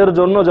হয়েছে তাদের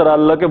জন্য যারা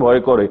আল্লাহকে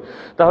ভয় করে।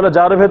 তাহলে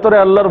যার ভেতরে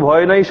আল্লাহর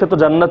ভয় নাই সে তো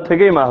জান্নাত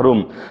থেকেই মাহরুম।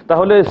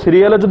 তাহলে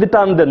সিরিয়ালে যদি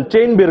টান দেন,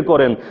 চেইন বের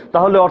করেন,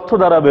 তাহলে অর্থ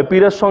দাঁড়াবে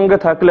পীরের সঙ্গে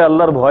থাকলে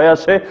আল্লাহর ভয়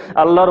আসে,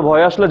 আল্লাহর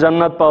ভয় আসলে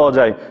জান্নাত পাওয়া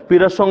যায়।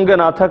 পীরের সঙ্গে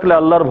না থাকলে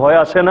আল্লাহর ভয়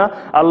আসে না,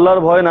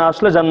 আল্লাহর ভয় না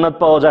আসলে জান্নাত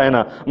পাওয়া যায়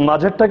না।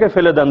 মাঝেরটাকে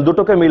ফেলে দেন,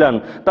 দুটোকে মিলান।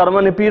 তার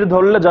মানে পীর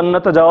ধরলে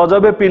জান্নাতে যাওয়া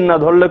যাবে, পীর না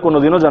ধরলে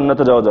কোনোদিনও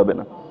জান্নাতে যাওয়া যাবে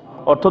না।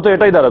 অর্থ তো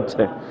এটাই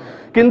দাঁড়াচ্ছে।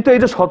 কিন্তু এই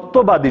যে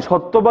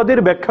সত্যবাদীর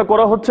ব্যাখ্যা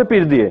করা হচ্ছে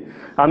পীর দিয়ে।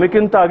 আমি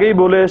কিন্তু আগেই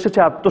বলে এসেছি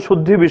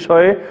আত্মশুদ্ধি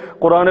বিষয়ে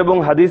কোরআন এবং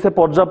হাদিসে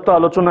পর্যাপ্ত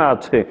আলোচনা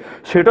আছে,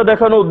 সেটা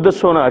দেখানোর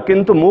উদ্দেশ্য না,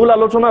 কিন্তু মূল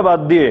আলোচনা বাদ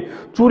দিয়ে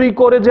চুরি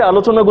করে যে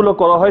আলোচনাগুলো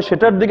করা হয়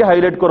সেটার দিকে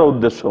হাইলাইট করা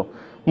উদ্দেশ্য।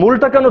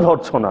 মূলটা কেন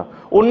ধরছো না?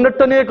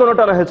 অন্যেরটা নিয়ে কেন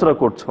টানাহেচড়া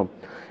করছো?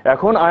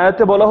 এখন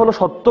আয়াতে বলা হলো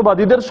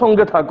সত্যবাদীদের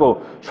সঙ্গে থাকো।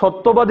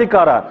 সত্যবাদী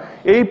কারা?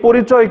 এই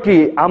পরিচয় কি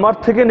আমার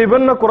থেকে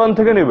নেবেন না কোরআন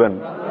থেকে নেবেন?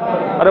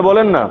 আরে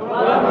বলেন না।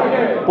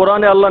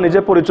 কোরআনে আল্লাহ নিজে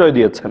পরিচয়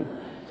দিয়েছেন,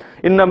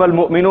 ইন্নামাল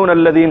মুমিনুনা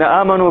আল্লাযীনা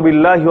আমানু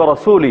বিল্লাহি ওয়া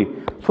রাসূলিহি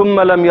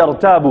সুম্মা লাম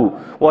ইয়ারতাবু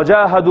ওয়া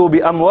জাহাদু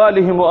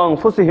বিআমওয়ালিহিম ওয়া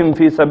আনফুসিহিম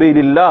ফি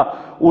সাবিলিল্লাহ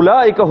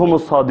উলাইকা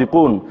হুমুস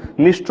সাদিকুন।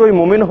 নিশ্চয়ই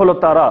মুমিন হলো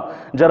তারা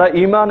যারা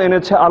ঈমান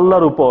এনেছে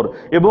আল্লাহর উপর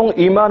এবং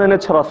ঈমান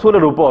এনেছে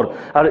রাসূলের উপর,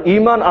 আর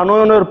ঈমান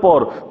আনয়নের পর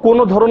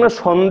কোনো ধরনের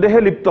সন্দেহে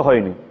লিপ্ত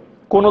হয়নি,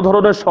 কোনো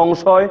ধরনের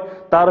সংশয়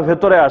তার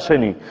ভেতরে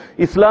আসেনি।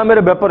 ইসলামের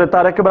ব্যাপারে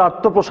তার একেবারে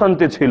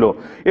আত্মপ্রশান্তি ছিল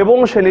এবং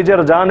সে নিজের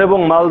জান এবং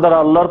মাল দ্বারা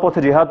আল্লাহর পথে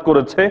জিহাদ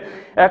করেছে।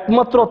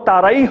 একমাত্র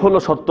তারাই হলো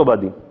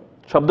সত্যবাদী।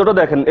 শব্দটা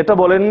দেখেন, এটা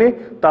বলেননি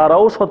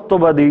তারাও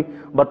সত্যবাদী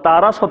বা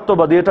তারা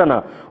সত্যবাদী, এটা না।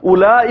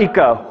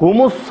 উলাইকা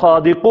হুমুস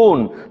সাদিকুন,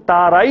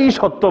 তারাই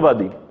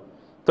সত্যবাদী।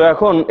 তো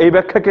এখন এই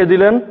ব্যাখ্যা কে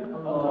দিলেন?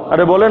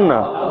 আরে বলেন না।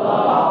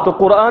 তো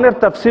কোরআনের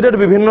তাফসিরের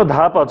বিভিন্ন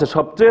ধাপ আছে।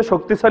 সবচেয়ে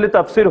শক্তিশালী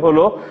তাফসির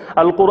হলো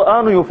আল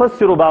কোরআন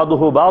ইউফাসসিরু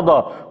বাদুহু বাদা,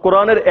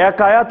 কোরআনের এক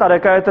আয়াত আর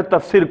এক আয়াতের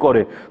তাফসির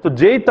করে। তো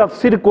যেই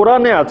তাফসির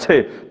কোরআনে আছে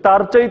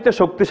তার চাইতে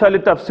শক্তিশালী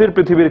তাফসির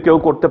পৃথিবীর কেউ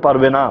করতে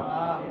পারবে না।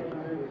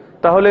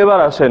 তাহলে এবার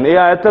আসেন, এই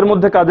আয়াতের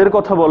মধ্যে কাদের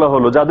কথা বলা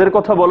হলো? যাদের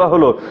কথা বলা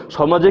হলো,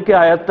 সমাজে কি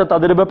আয়াতটা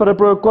তাদের ব্যাপারে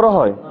প্রয়োগ করা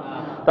হয়?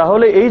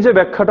 তাহলে এই যে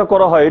ব্যাখ্যাটা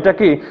করা হয় এটা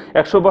কি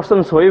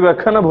 100% সহি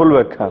ব্যাখ্যা না ভুল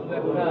ব্যাখ্যা?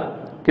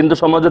 কিন্তু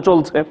সমাজে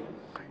চলছে।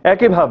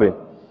 একইভাবে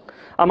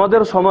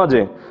আমাদের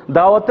সমাজে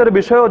দাওয়াতের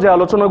বিষয়েও যে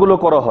আলোচনাগুলো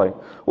করা হয়,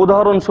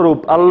 উদাহরণস্বরূপ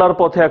আল্লাহর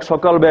পথে এক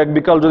সকাল বা এক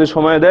বিকাল যদি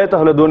সময় দেয়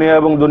তাহলে দুনিয়া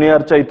এবং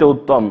দুনিয়ার চাইতে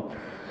উত্তম।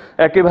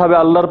 একইভাবে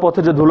আল্লাহর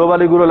পথে যে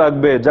ধুলোবালিগুলো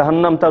লাগবে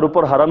জাহান্নাম তার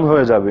উপর হারাম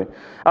হয়ে যাবে।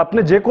 আপনি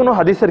যে কোনো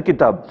হাদিসের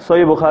কিতাব,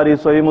 সহিহ বুখারী,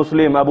 সহিহ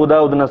মুসলিম, আবু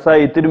দাউদ,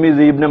 নাসাই,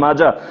 তিরমিজি, ইবনে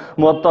মাজাহ,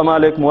 মুওয়াত্তা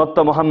মালিক,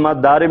 মুওয়াত্তা মুহাম্মদ,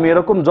 দারিমি,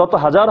 এরকম যত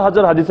হাজার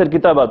হাজার হাদিসের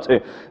কিতাব আছে,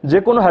 যে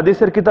কোনো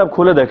হাদিসের কিতাব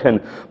খুলে দেখেন,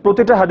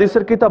 প্রতিটা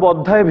হাদিসের কিতাব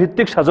অধ্যায়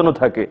ভিত্তিক সাজানো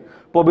থাকে।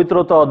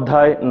 পবিত্রতা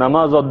অধ্যায়,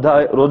 নামাজ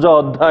অধ্যায়, রোজা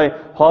অধ্যায়,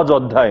 হজ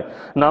অধ্যায়।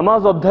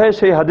 নামাজ অধ্যায়ে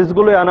সেই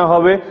হাদিসগুলোই আনা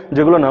হবে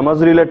যেগুলো নামাজ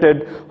রিলেটেড,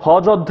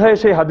 হজ অধ্যায়ে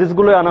সেই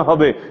হাদিসগুলোই আনা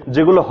হবে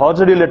যেগুলো হজ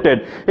রিলেটেড।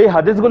 এই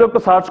হাদিসগুলো একটু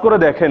সার্চ করে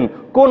দেখেন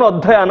কোন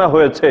অধ্যায় আনা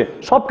হয়েছে,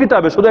 সব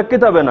কিতাবে, শুধু এক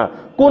কিতাবে না,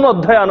 কোন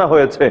অধ্যায় আনা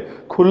হয়েছে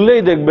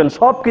খুললেই দেখবেন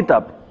সব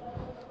কিতাব।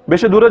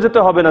 বেশি দূরে যেতে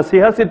হবে না,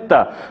 সিহা সিত্তা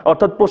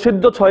অর্থাৎ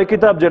প্রসিদ্ধ 6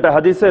 কিতাব, যেটা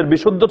হাদিসের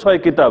বিশুদ্ধ 6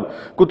 কিতাব,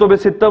 কুতুবে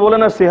সিত্তা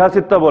বলেন আর সিহা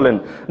সিত্তা বলেন,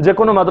 যে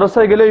কোনো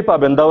মাদ্রাসায় গেলেই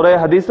পাবেন।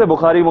 দাওরায়ে হাদিসে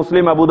বুখারী,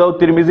 মুসলিম, আবু দাউদ,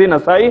 তিরমিজি,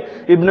 নাসাই,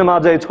 ইবনে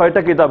মাজাহ, এই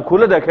 6টা কিতাব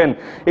খুলে দেখেন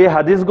এই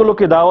হাদিসগুলো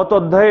কি দাওয়াত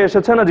অধ্যায়ে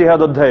এসেছে না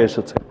জিহাদ অধ্যায়ে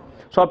এসেছে।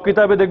 সব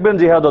কিতাবে দেখবেন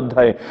জিহাদ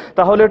অধ্যায়ে।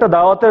 তাহলে এটা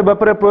দাওয়াতের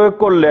ব্যাপারে প্রয়োগ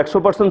করলে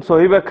 100%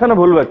 সহি ব্যাখ্যা না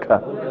ভুল ব্যাখ্যা?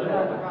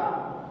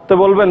 তো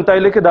বলবেন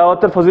তাইলে কি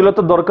দাওয়াতের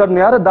ফজিলতের দরকার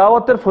নেই? আরে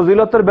দাওয়াতের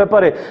ফজিলতের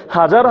ব্যাপারে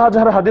হাজার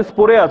হাজার হাদিস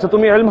পড়ে আছে,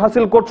 তুমি ইলম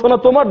হাসিল করছো না,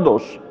 তোমার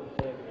দোষ।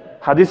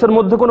 হাদিসের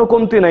মধ্যে কোনো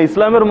কমতি নাই,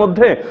 ইসলামের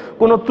মধ্যে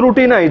কোনো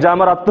ত্রুটি নাই যে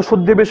আমার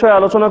আত্মশুদ্ধি বিষয়ে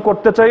আলোচনা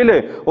করতে চাইলে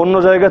অন্য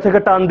জায়গা থেকে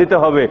টান দিতে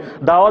হবে,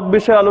 দাওয়াত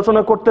বিষয়ে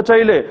আলোচনা করতে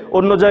চাইলে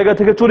অন্য জায়গা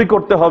থেকে চুরি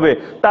করতে হবে,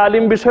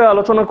 তালিম বিষয়ে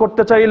আলোচনা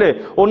করতে চাইলে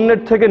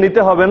অন্যের থেকে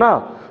নিতে হবে না।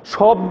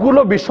 সবগুলো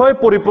বিষয়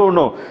পরিপূর্ণ।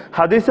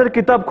 হাদিসের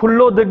কিতাব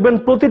খুললেও দেখবেন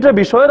প্রতিটা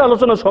বিষয়ের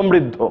আলোচনা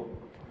সমৃদ্ধ।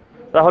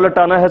 তাহলে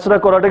টানা হেঁচড়া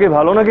করাটা কি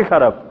ভালো নাকি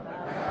খারাপ?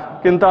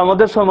 কিন্তু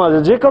আমাদের সমাজে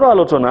যে কারো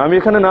আলোচনা, আমি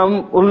এখানে নাম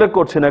উল্লেখ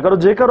করছি না, কারণ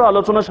যে কারো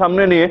আলোচনা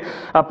সামনে নিয়ে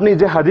আপনি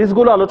যে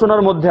হাদিসগুলো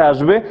আলোচনার মধ্যে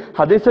আসবে,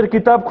 হাদিসের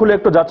কিতাব খুলে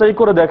একটু যাচাই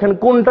করে দেখেন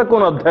কোনটা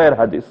কোন অধ্যায়ের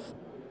হাদিস।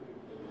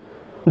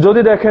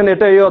 যদি দেখেন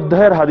এটা এই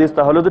অধ্যায়ের হাদিস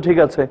তাহলে তো ঠিক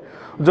আছে,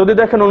 যদি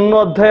দেখেন অন্য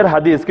অধ্যায়ের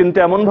হাদিস কিন্তু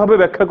এমন ভাবে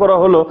ব্যাখ্যা করা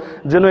হলো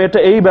যেন এটা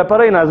এই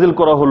ব্যাপারেই নাজিল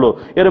করা হলো,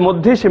 এর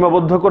মধ্যেই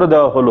সীমাবদ্ধ করে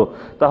দেওয়া হলো,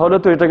 তাহলে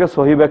তো এটাকে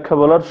সহি ব্যাখ্যা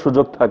বলার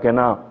সুযোগ থাকে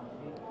না।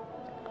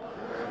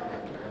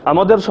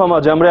 আমাদের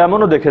সমাজে আমরা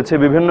এমনও দেখেছি,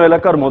 বিভিন্ন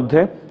এলাকার মধ্যে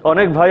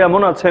অনেক ভাই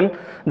এমন আছেন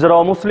যারা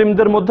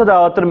অমুসলিমদের মধ্যে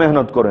দাওয়াতের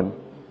মেহনত করেন।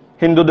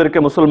 হিন্দুদেরকে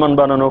মুসলমান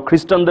বানানো,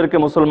 খ্রিস্টানদেরকে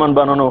মুসলমান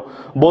বানানো,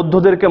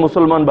 বৌদ্ধদেরকে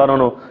মুসলমান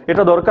বানানো,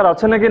 এটা দরকার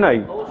আছে নাকি নাই?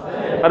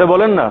 আরে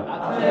বলেন না।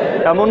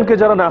 এমনকি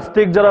যারা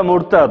নাস্তিক, যারা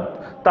মুরতাদ,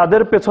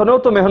 তাদের পেছনেও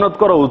তো মেহনত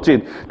করা উচিত।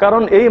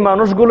 কারণ এই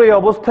মানুষগুলো এই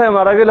অবস্থায়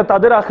মারা গেলে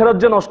তাদের আখিরাত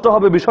যে নষ্ট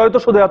হবে, বিষয় তো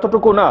শুধু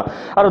এতটুকু না,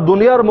 আর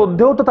দুনিয়ার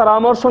মধ্যেও তো তারা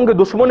আমার সঙ্গে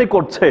দুশ্মনী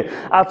করছে।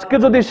 আজকে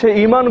যদি সে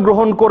ঈমান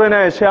গ্রহণ করে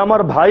নেয়, সে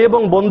আমার ভাই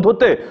এবং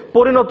বন্ধুতে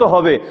পরিণত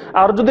হবে।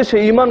 আর যদি সে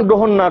ঈমান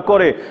গ্রহণ না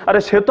করে, আরে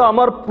সে তো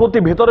আমার প্রতি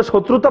ভিতরে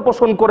শত্রুতা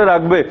পোষণ করে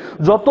রাখবে।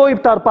 যতই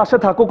তার পাশে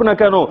থাকুক না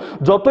কেন,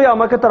 যতই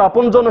আমাকে তার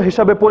আপনজন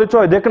হিসাবে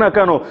পরিচয় দেখ না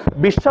কেন,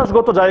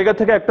 বিশ্বাসগত জায়গা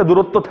থেকে একটা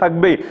দূরত্ব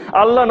থাকবেই।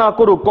 আল্লাহ না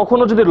করুক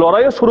কখনো যদি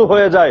লড়াইও শুরু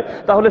হয়ে যায়,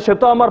 তাহলে সে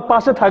তো আমার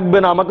পাশে থাকবে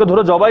না, আমাকে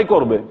ধরে জবাই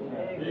করবে।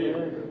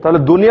 তাহলে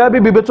দুনিয়াবি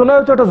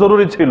বিবেচনায় তো এটা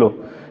জরুরি ছিল।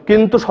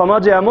 কিন্তু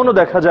সমাজে এমনও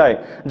দেখা যায়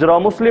যারা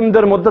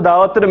অমুসলিমদের মধ্যে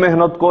দাওয়াতের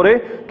মেহনত করে,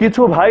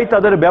 কিছু ভাই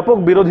তাদের ব্যাপক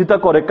বিরোধিতা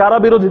করে। কারা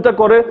বিরোধিতা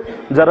করে?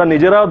 যারা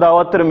নিজেরাও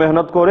দাওয়াতের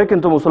মেহনত করে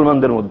কিন্তু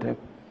মুসলমানদের মধ্যে।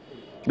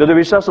 যদি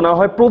বিশ্বাস না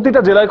হয়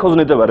প্রতিটা জেলায় খোঁজ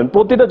নিতে পারেন,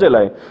 প্রতিটা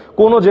জেলায়,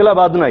 কোনো জেলা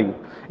বাদ নাই।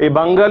 এই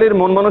বাঙালির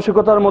মন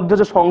মানসিকতার মধ্যে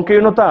যে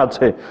সংকীর্ণতা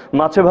আছে,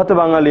 মাছে ভাতে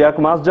বাঙালি, এক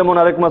মাছ যেমন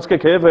আরেক মাছকে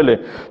খেয়ে ফেলে,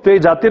 তো এই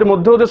জাতির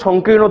মধ্যেও যে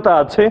সংকীর্ণতা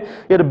আছে,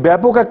 এর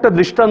ব্যাপক একটা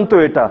দৃষ্টান্ত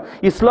এটা।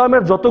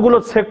 ইসলামের যতগুলো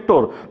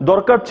সেক্টর,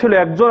 দরকার ছিল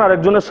একজন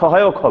আরেকজনের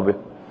সহায়ক হবে।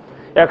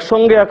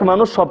 একসঙ্গে এক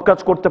মানুষ সব কাজ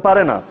করতে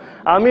পারে না।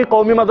 আমি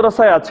কওমি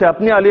মাদ্রাসায় আছি,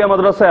 আপনি আলিয়া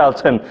মাদ্রাসায়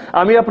আছেন,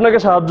 আমি আপনাকে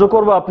সাহায্য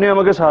করব, আপনি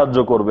আমাকে সাহায্য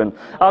করবেন।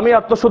 আমি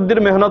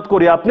আত্মশুদ্ধির মেহনত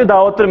করি, আপনি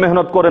দাওয়াতের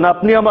মেহনত করেন,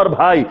 আপনি আমার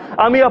ভাই,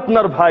 আমি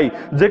আপনার ভাই।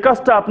 যে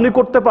কাজটা আপনি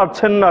করতে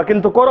পারছেন না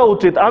কিন্তু করা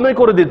উচিত, আমি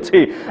করে দিচ্ছি।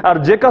 আর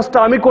যে কাজটা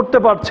আমি করতে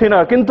পারছি না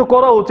কিন্তু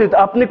করা উচিত,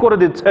 আপনি করে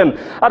দিচ্ছেন।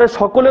 আরে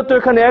সকলে তো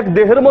এখানে এক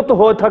দেহের মতো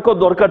হয়ে থাকা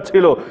দরকার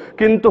ছিল,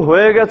 কিন্তু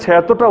হয়ে গেছে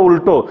এতটা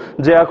উল্টো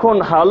যে এখন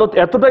হালত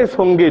এতটাই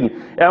সঙ্গীন,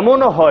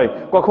 এমনও হয়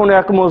কখনো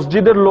এক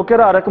মসজিদের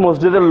লোকেরা আর এক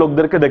মসজিদের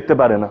লোকদেরকে দেখতে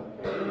পারে না,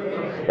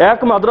 এক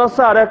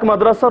মাদ্রাসা আর এক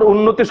মাদ্রাসার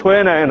উন্নতি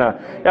সয়ে নেয় না।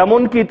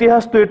 এমনকি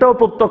ইতিহাস তো এটাও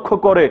প্রত্যক্ষ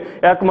করে,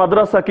 এক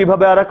মাদ্রাসা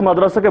কিভাবে আর এক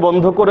মাদ্রাসাকে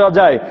বন্ধ করা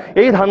যায়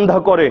এই ধান্দা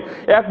করে,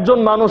 একজন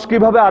মানুষ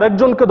কিভাবে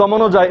আরেকজনকে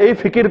দমানো যায় এই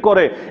ফিকির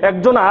করে,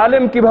 একজন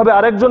আলেম কিভাবে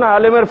আরেকজন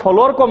আলেমের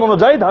ফলোয়ার কমানো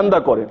যায় ধান্দা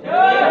করে।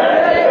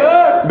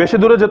 বেশি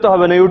দূরে যেতে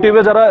হবে না,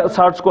 ইউটিউবে যারা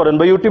সার্চ করেন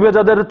বা ইউটিউবে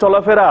যাদের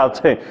চলাফেরা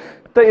আছে,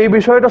 তো এই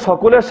বিষয়টা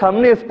সকলের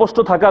সামনে স্পষ্ট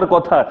থাকার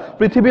কথা।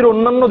 পৃথিবীর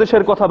অন্যান্য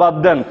দেশের কথা বাদ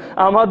দেন,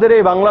 আমাদের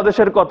এই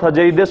বাংলাদেশের কথা,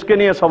 যেই দেশকে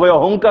নিয়ে সবাই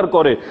অহংকার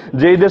করে,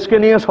 যেই দেশকে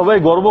নিয়ে সবাই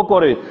গর্ব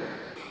করে,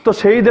 তো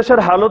সেই দেশের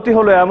হালতই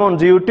হলো এমন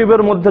যে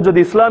ইউটিউবের মধ্যে যদি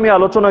ইসলামী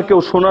আলোচনা কেউ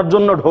শোনার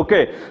জন্য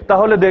ঢোকে,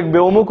 তাহলে দেখবে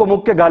অমুক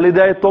অমুককে গালি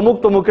দেয়, তমুক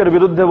তমুকের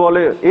বিরুদ্ধে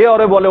বলে, এ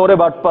ওরে বলে ওরে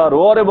বাটপার,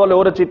 ও ওরে বলে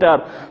ওরে চিটার।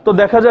 তো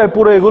দেখা যায়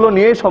পুরো এগুলো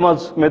নিয়েই সমাজ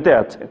মেতে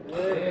আছে।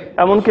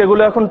 এমনকি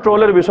এগুলো এখন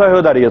ট্রোলের বিষয়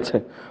হয়ে দাঁড়িয়েছে।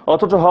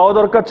 অথচ হওয়া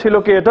দরকার ছিল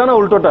কি এটা না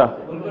উল্টোটা?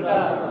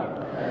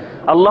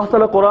 আল্লাহ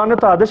তাআলা কোরআনে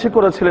তো আদেশই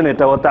করেছিলেন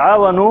এটা, ওয়া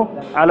তাআওয়ানু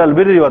আলাল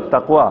বিররি ওয়াত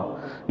তাকওয়া,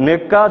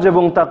 নেক কাজ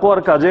এবং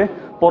তাকওয়ার কাজে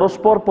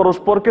পরস্পর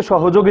পরস্পরকে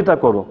সহযোগিতা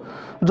করো।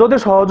 যদি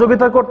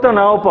সহযোগিতা করতে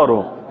নাও পারো,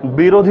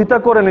 বিরোধিতা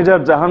করে নিজের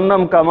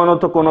জাহান্নাম কামানো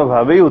তো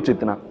কোনোভাবেই উচিত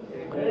না।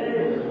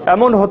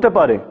 এমন হতে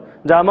পারে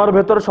যে আমার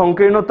ভেতর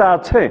সংকীর্ণতা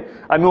আছে,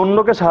 আমি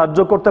অন্যকে সাহায্য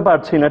করতে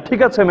পারছি না, ঠিক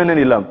আছে মেনে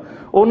নিলাম,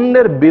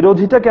 অন্যের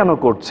বিরোধিতা কেন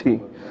করছি?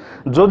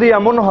 যদি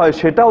এমন হয়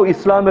সেটাও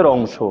ইসলামের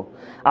অংশ,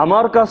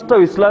 আমার কাজটাও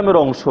ইসলামের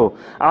অংশ,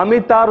 আমি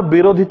তার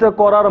বিরোধিতা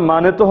করার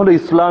মানে তো হলো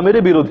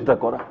ইসলামেরই বিরোধিতা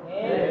করা।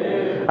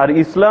 আর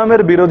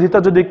ইসলামের বিরোধিতা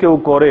যদি কেউ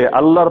করে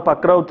আল্লাহর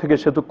পাকড়াও থেকে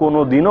সে তো কোনো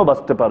দিনও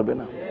বাঁচতে পারবে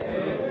না।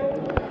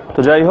 তো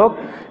যাই হোক,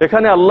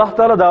 এখানে আল্লাহ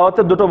তাআলা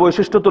দাওয়াতের দুটো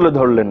বৈশিষ্ট্য তুলে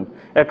ধরলেন।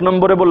 এক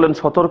নম্বরে বললেন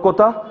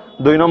সতর্কতা,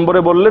 দুই নম্বরে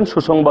বললেন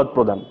সুসংবাদ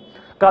প্রদান।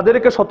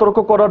 কাদেরকে সতর্ক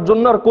করার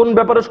জন্য আর কোন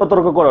ব্যাপারে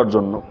সতর্ক করার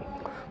জন্য?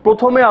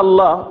 প্রথমে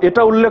আল্লাহ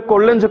এটা উল্লেখ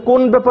করলেন যে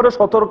কোন ব্যাপারে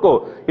সতর্ক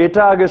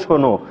এটা আগে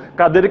শোনো,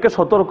 কাদেরকে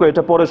সতর্ক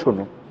এটা পরে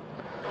শোনো।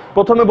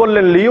 প্রথমে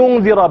বললেন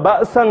লিয়ুনযিরা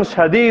বা'সান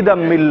শাদীদাম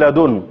মিন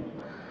লাদুন,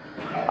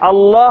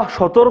 আল্লাহ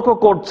সতর্ক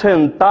করছেন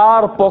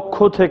তার পক্ষ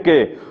থেকে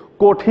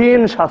কঠিন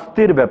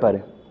শাস্তির ব্যাপারে।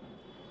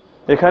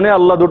 এখানে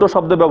আল্লাহ দুটো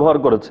শব্দ ব্যবহার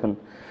করেছেন।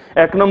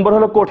 এক নম্বর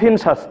হলো কঠিন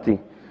শাস্তি।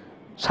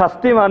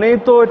 শাস্তি মানেই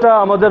তো এটা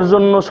আমাদের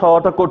জন্য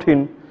সওয়াটা কঠিন,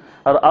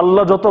 আর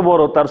আল্লাহ যত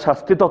বড় তার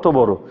শাস্তি তত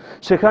বড়।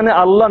 সেখানে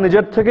আল্লাহ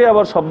নিজের থেকে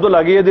আবার শব্দ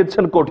লাগিয়ে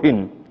দিচ্ছেন কঠিন।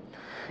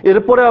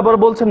 এরপরে আবার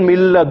বলছেন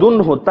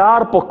মিল্লাদুনহু,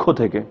 তার পক্ষ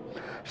থেকে।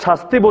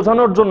 শাস্তি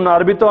বোঝানোর জন্য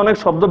আরবিতে অনেক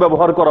শব্দ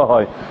ব্যবহার করা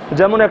হয়।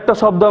 যেমন একটা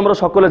শব্দ আমরা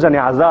সকলে জানি,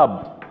 আযাব।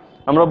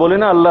 আমরা বলি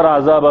না আল্লাহর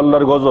আযাব,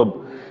 আল্লাহর গজব।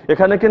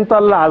 এখানে কিন্তু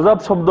আল্লাহ আযাব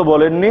শব্দ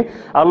বলেননি,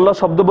 আল্লাহ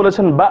শব্দ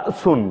বলেছেন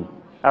বা'সুন।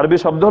 আরবি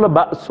শব্দ হলো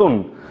বা'সুন।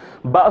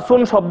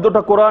 বা'সুন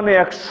শব্দটা কোরআনে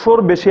 100-র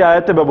বেশি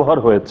আয়াতে ব্যবহার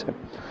হয়েছে,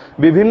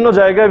 বিভিন্ন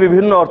জায়গায়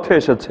বিভিন্ন অর্থে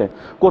এসেছে।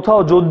 কোথাও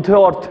যুদ্ধে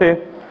অর্থে,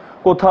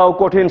 কোথাও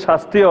কঠিন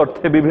শাস্তি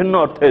অর্থে, বিভিন্ন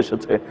অর্থে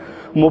এসেছে।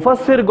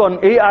 মুফাসসিরগণ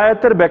এই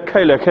আয়াতের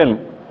ব্যাখ্যায় লেখেন,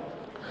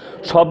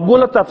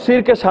 সবগুলো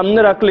তাফসীরকে সামনে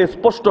রাখলে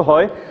স্পষ্ট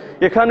হয়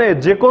এখানে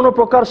যে কোনো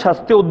প্রকার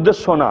শাস্তি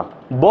উদ্দেশ্য না,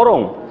 বরং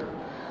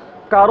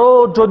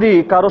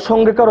কারো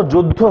সঙ্গে কারো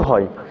যুদ্ধ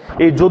হয়,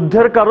 এই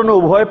যুদ্ধের কারণে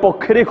উভয়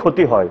পক্ষেরই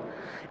ক্ষতি হয়।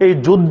 এই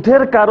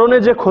যুদ্ধের কারণে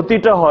যে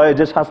ক্ষতিটা হয়,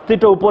 যে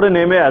শাস্তিটা উপরে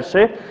নেমে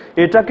আসে,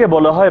 এটাকে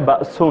বলা হয়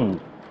বা'সুন।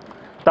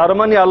 তার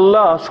মানে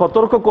আল্লাহ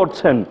সতর্ক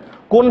করছেন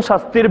কোন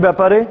শাস্তির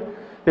ব্যাপারে?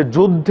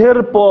 যুদ্ধের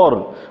পর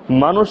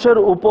মানুষের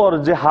উপর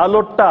যে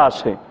হালতটা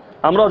আসে,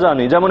 আমরা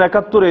জানি যেমন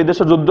 ৭১ এই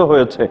দেশে যুদ্ধ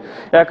হয়েছে,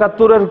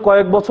 ৭১-এর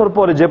কয়েক বছর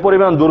পরে যে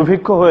পরিমাণ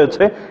দুর্ভিক্ষ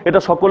হয়েছে এটা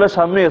সকলের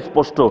সামনে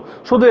স্পষ্ট।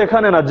 শুধু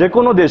এখানে না, যে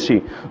কোনো দেশই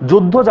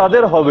যুদ্ধ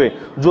যাদের হবে,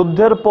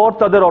 যুদ্ধের পর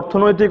তাদের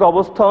অর্থনৈতিক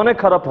অবস্থা অনেক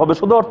খারাপ হবে।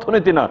 শুধু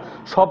অর্থনীতি না,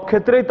 সব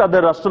ক্ষেত্রেই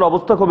তাদের রাষ্ট্রের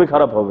অবস্থা খুবই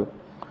খারাপ হবে।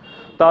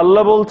 তা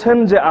আল্লাহ বলছেন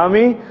যে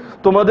আমি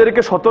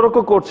তোমাদেরকে সতর্ক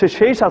করছি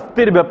সেই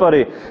শাস্তির ব্যাপারে,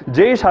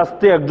 যেই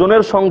শাস্তি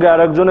একজনের সঙ্গে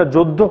আরেকজনের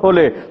যুদ্ধ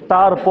হলে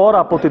তারপর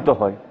আপতিত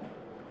হয়।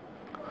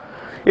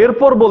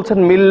 এরপর বলছেন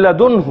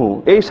মিল্লাদুনহু,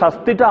 এই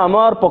শাস্তিটা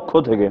আমার পক্ষ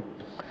থেকে।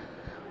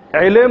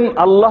 ইলম,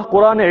 আল্লাহ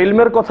কোরআনে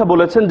ইলমের কথা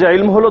বলেছেন যে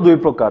ইলম হলো দুই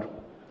প্রকার।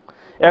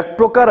 এক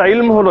প্রকার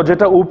ইলম হলো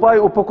যেটা উপায়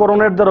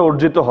উপকরণের দ্বারা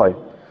অর্জিত হয়,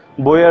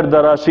 বইয়ের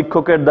দ্বারা,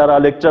 শিক্ষকের দ্বারা,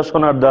 লেকচার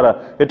শোনার দ্বারা,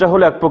 এটা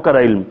হলো এক প্রকার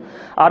ইলম।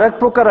 আর এক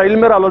প্রকার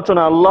ইলমের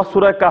আলোচনা আল্লাহ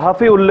সূরা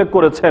কাহাফে উল্লেখ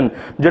করেছেন,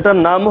 যেটার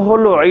নাম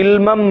হলো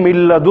ইলমাম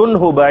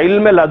মিল্লাদুনহু বা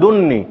ইলমে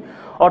লাদুন্নি।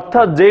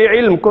 অর্থাৎ যে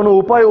ইলম কোনো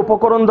উপায়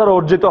উপকরণ দ্বারা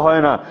অর্জিত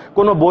হয় না,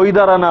 কোনো বই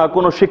দ্বারা না,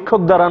 কোনো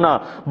শিক্ষক দ্বারা না,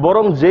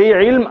 বরং যেই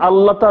ইলম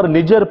আল্লাহ তার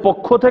নিজের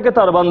পক্ষ থেকে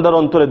তার বান্দার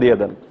অন্তরে দিয়ে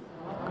দেন।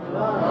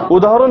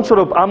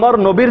 উদাহরণস্বরূপ আমার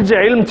নবীর যে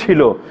ইলম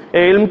ছিল,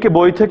 এই ইলম কি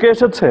বই থেকে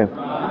এসেছে,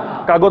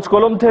 কাগজ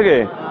কলম থেকে,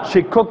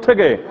 শিক্ষক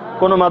থেকে,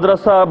 কোনো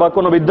মাদ্রাসা বা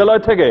কোনো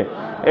বিদ্যালয় থেকে?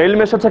 ইলম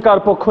এসেছে কার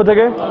পক্ষ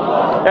থেকে?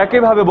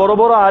 একইভাবে বড়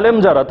বড় আলেম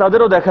যারা,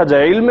 তাদেরও দেখা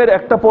যায় ইলমের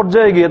একটা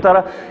পর্যায়ে গিয়ে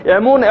তারা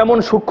এমন এমন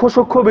সূক্ষ্ম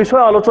সূক্ষ্ম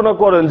বিষয় আলোচনা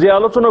করেন যে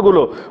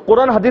আলোচনাগুলো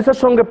কোরআন হাদিসের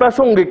সঙ্গে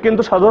প্রাসঙ্গিক,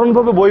 কিন্তু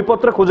সাধারণভাবে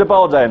বইপত্রে খুঁজে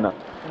পাওয়া যায় না।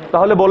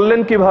 তাহলে বললেন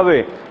কিভাবে?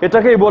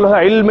 এটাকেই বলা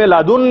হয় ইলমে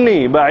লাদুন্নি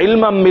বা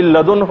ইলমাম মিন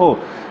লাদুনহু,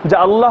 যে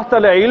আল্লাহ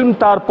তাআলা ইলম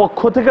তার পক্ষ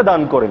থেকে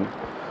দান করেন।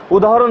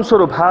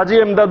 উদাহরণস্বরূপ হাজী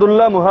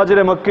ইমদাদুল্লাহ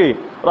মুহাজিরে মক্কি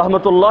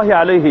রহমতুল্লাহি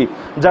আলাইহি,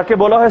 যাকে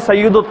বলা হয়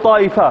সাইয়্যিদুত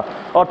তাইফা,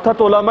 অর্থাৎ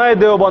ওলামায়ে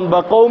দেওবন্দ বা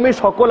কওমি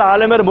সকল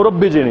আলেমের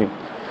মুরব্বী যিনি,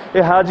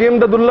 এই হাজী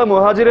ইমদাদুল্লাহ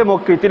মুহাজিরে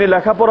মক্কি, তিনি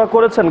লেখাপড়া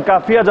করেছেন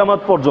কাফিয়া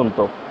জামাত পর্যন্ত,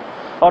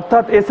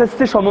 অর্থাৎ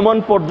এসএসসি সমমান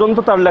পর্যন্ত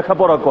তার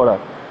লেখাপড়া করা।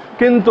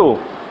 কিন্তু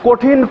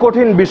কঠিন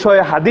কঠিন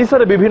বিষয়ে,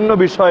 হাদিসের বিভিন্ন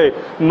বিষয়ে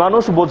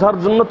মানুষ বোঝার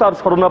জন্য তার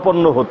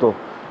শরণাপন্ন হতো,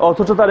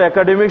 অথচ তার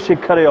একাডেমিক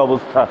শিক্ষার এই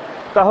অবস্থা।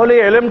 তাহলে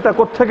এই ইলমটা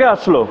কোত্থেকে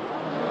আসলো?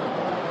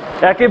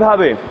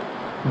 একইভাবে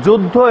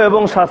যুদ্ধ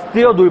এবং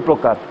শাস্তিও দুই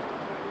প্রকার।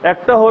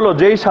 একটা হলো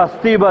যেই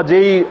শাস্তি বা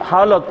যেই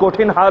হালত,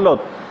 কঠিন হালত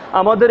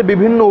আমাদের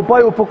বিভিন্ন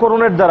উপায়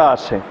উপকরণের দ্বারা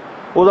আসে।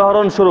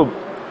 উদাহরণস্বরূপ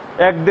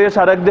এক দেশ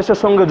আরেক দেশের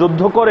সঙ্গে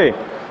যুদ্ধ করে,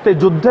 তো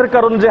যুদ্ধের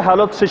কারণে যে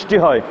হালত সৃষ্টি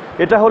হয়,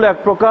 এটা হলো এক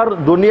প্রকার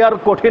দুনিয়ার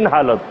কঠিন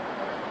হালত।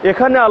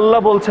 এখানে আল্লাহ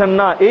বলছেন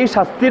না, এই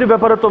শাস্তির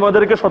ব্যাপারে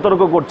তোমাদেরকে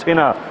সতর্ক করছি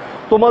না,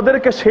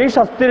 তোমাদেরকে সেই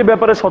শাস্তির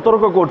ব্যাপারে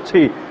সতর্ক করছি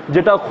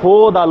যেটা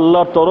খোদ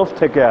আল্লাহর তরফ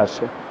থেকে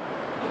আসে।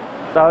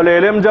 তাহলে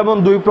ইলম যেমন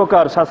দুই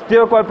প্রকার,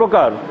 শাস্তিও কয়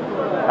প্রকার?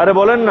 আরে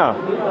বলেন না।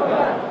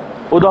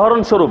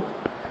 উদাহরণস্বরূপ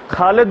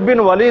খালিদ বিন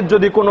ওয়ালিদ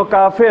যদি কোনো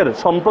কাফের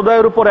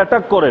সম্প্রদায়ের উপর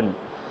অ্যাটাক করেন,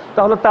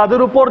 তাহলে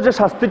তাদের উপর যে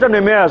শাস্তিটা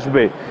নেমে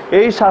আসবে,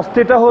 এই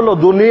শাস্তিটা হলো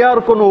দুনিয়ার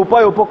কোনো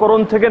উপায়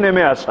উপকরণ থেকে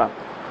নেমে আসা।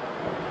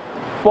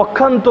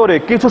 পক্ষান্তরে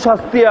কিছু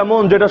শাস্তি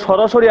এমন যেটা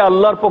সরাসরি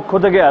আল্লাহর পক্ষ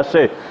থেকে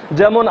আসে,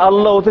 যেমন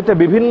আল্লাহ অতীতে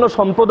বিভিন্ন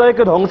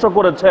সম্প্রদায়কে ধ্বংস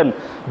করেছেন।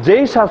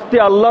 যেই শাস্তি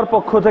আল্লাহর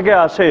পক্ষ থেকে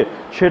আসে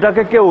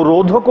সেটাকে কেউ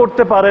রোধও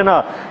করতে পারে না,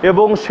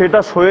 এবং সেটা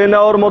সয়ে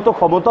নেওয়ার মতো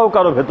ক্ষমতাও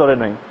কারো ভেতরে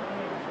নাই।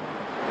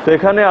 তো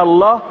এখানে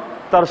আল্লাহ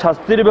তার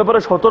শাস্তির ব্যাপারে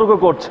সতর্ক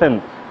করছেন,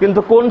 কিন্তু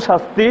কোন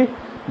শাস্তি?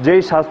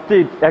 যেই শাস্তি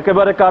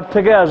একেবারে কার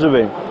থেকে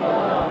আসবে।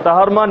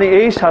 তাহার মানে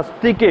এই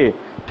শাস্তিকে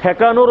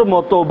ঠেকানোর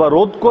মতো বা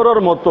রোধ করার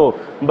মতো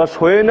বা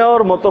সয়ে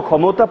নেওয়ার মতো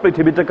ক্ষমতা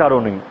পৃথিবীতে কারো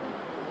নেই।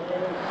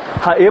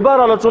 হ্যাঁ, এবার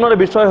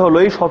আলোচনার বিষয় হলো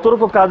এই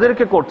সতর্ক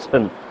কাদেরকে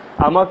করছেন,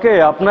 আমাকে,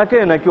 আপনাকে,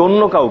 নাকি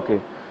অন্য কাউকে?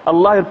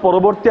 আল্লাহ এর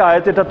পরবর্তী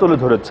আয়াতে এটা তুলে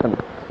ধরেছেন।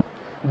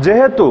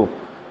 যেহেতু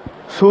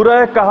সূরা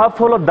কাহাফ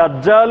হলো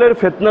দাজ্জালের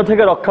ফিতনা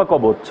থেকে রক্ষা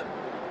কবচ,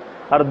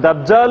 আর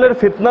দাজ্জালের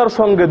ফিতনার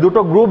সঙ্গে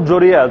দুটো গ্রুপ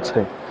জড়িয়ে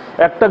আছে।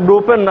 একটা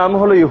গ্রুপের নাম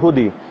হলো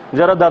ইহুদি,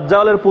 যারা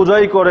দাজ্জালের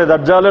পূজাই করে,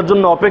 দাজ্জালের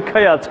জন্য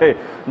অপেক্ষায় আছে,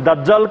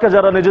 দাজ্জালকে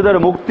যারা নিজেদের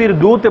মুক্তির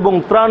দূত এবং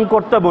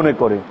ত্রাণকর্তা মনে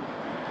করে।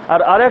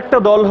 আর আরেকটা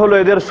দল হলো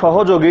এদের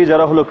সহযোগী,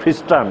 যারা হলো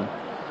খ্রিস্টান।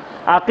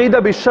 আকীদা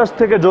বিশ্বাস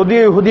থেকে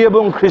যদিও ইহুদি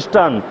এবং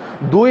খ্রিস্টান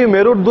দুই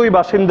মেরুর দুই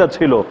বাসিন্দা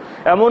ছিল,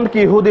 এমনকি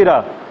ইহুদিরা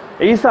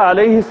ঈসা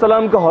আলাইহিস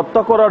সালামকে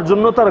হত্যা করার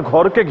জন্য তার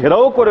ঘরকে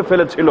ঘেরাও করে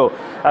ফেলেছিল,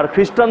 আর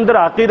খ্রিস্টানদের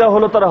আকীদা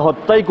হলো তারা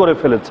হত্যাই করে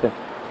ফেলেছে।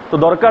 তো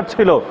দরকার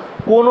ছিল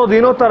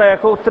কোনোদিনও তারা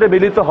একত্রে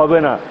মিলিত হবে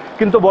না।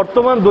 কিন্তু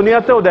বর্তমান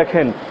দুনিয়াতেও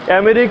দেখেন,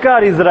 আমেরিকা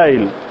আর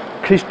ইসরায়েল,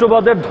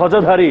 খ্রিস্টবাদের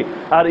ধ্বজাধারী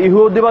আর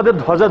ইহুদিবাদের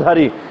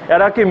ধ্বজাধারী,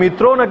 এরা কি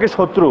মিত্র নাকি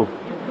শত্রু?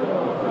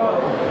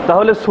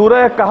 তাহলে সূরা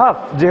কাহাফ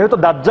যেহেতু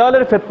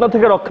দাজ্জালের ফিতনা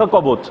থেকে রক্ষা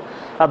কবচ,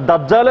 আর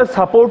দাজ্জালের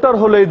সাপোর্টার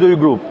হলো এই দুই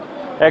গ্রুপ,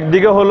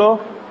 একদিকে হলো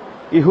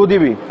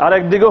ইহুদিবি আর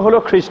একদিকে হলো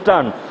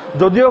খ্রিস্টান।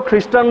 যদিও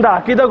খ্রিস্টানরা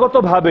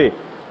আকীদাগতভাবে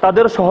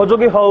তাদের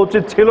সহযোগী হওয়া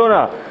উচিত ছিল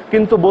না,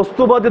 কিন্তু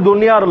বস্তুবাদী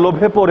দুনিয়ার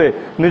লোভে পড়ে,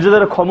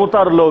 নিজেদের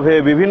ক্ষমতার লোভে,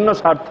 বিভিন্ন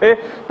স্বার্থে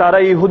তারা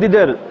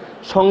ইহুদিদের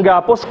সঙ্গে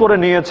আপোষ করে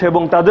নিয়েছে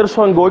এবং তাদের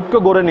সঙ্গে ঐক্য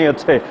গড়ে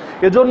নিয়েছে।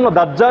 এজন্য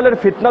দাজ্জালের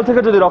ফিতনা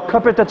থেকে যদি রক্ষা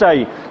পেতে চাই,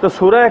 তো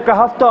সূরা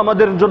কাহাফ তো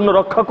আমাদের জন্য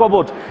রক্ষা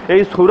কবচ।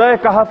 এই সূরা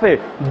কাহাফে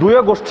দুই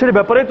গোষ্ঠীর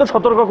ব্যাপারেই তো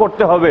সতর্ক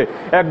করতে হবে।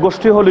 এক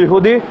গোষ্ঠী হলো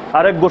ইহুদি,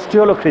 আর এক গোষ্ঠী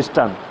হলো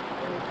খ্রিস্টান।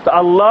 তো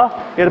আল্লাহ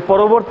এর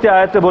পরবর্তী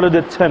আয়াতে বলে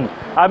দিচ্ছেন,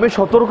 আমি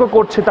সতর্ক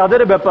করছি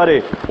তাদের ব্যাপারে,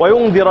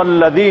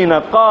 ওয়ায়ুনদিরাল্লাযীনা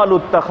ক্বালু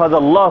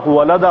ইত্তাখাযাল্লাহু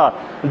ওয়ালাদা,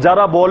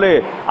 যারা বলে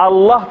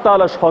আল্লাহ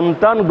তাআলা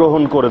সন্তান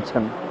গ্রহণ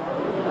করেছেন।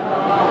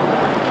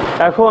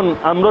 এখন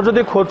আমরা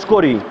যদি খোঁজ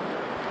করি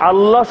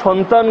আল্লাহ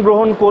সন্তান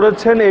গ্রহণ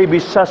করেছেন এই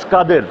বিশ্বাস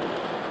কাদের,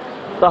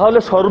 তাহলে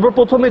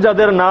সর্বপ্রথমে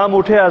যাদের নাম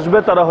উঠে আসবে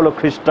তারা হলো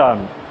খ্রিস্টান।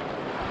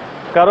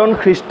 কারণ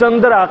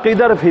খ্রিস্টানদের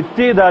আকীদার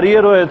ভিত্তি দাঁড়িয়ে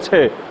রয়েছে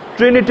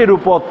ট্রিনিটির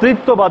উপর,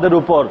 ত্রিত্ববাদের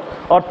উপর,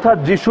 অর্থাৎ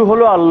যিশু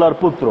হলো আল্লাহর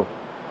পুত্র।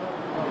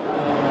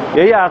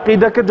 এই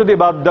আকীদাকে যদি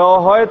বাদ দেওয়া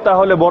হয়,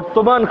 তাহলে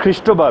বর্তমান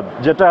খ্রিস্টবাদ,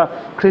 যেটা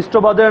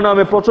খ্রিস্টবাদের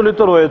নামে প্রচলিত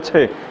রয়েছে,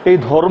 এই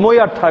ধর্মই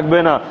আর থাকবে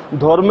না।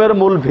 ধর্মের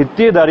মূল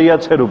ভিত্তি দাঁড়িয়ে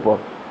আছে এর উপর।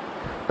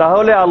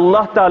 তাহলে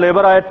আল্লাহ তাআলা,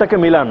 এবার আয়াতটাকে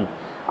মিলান,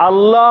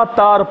 আল্লাহ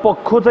তার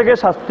পক্ষ থেকে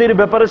শাস্তির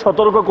ব্যাপারে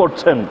সতর্ক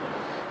করছেন।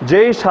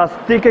 যেই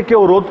শাস্তিকে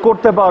কেউ রোধ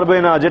করতে পারবে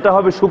না, যেটা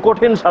হবে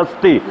সুকঠিন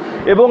শাস্তি,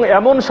 এবং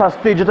এমন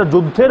শাস্তি যেটা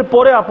যুদ্ধের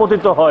পরে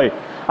আপতিত হয়।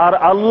 আর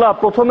আল্লাহ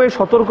প্রথমেই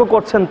সতর্ক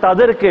করছেন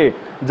তাদেরকে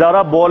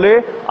যারা বলে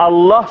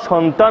আল্লাহ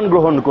সন্তান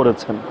গ্রহণ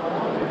করেছেন।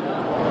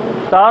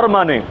 তার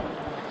মানে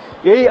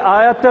এই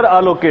আয়াতের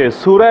আলোকে,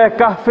 সূরা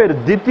কাহফের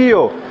দ্বিতীয়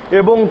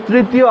এবং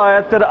তৃতীয়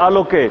আয়াতের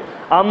আলোকে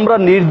আমরা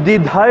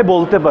নির্দ্বিধায়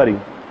বলতে পারি,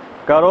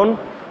 কারণ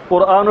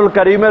কোরআনুল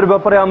কারীমের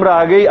ব্যাপারে আমরা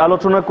আগেই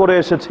আলোচনা করে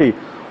এসেছি,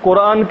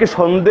 কোরআন কি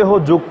সন্দেহ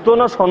যুক্ত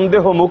না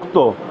সন্দেহ মুক্ত?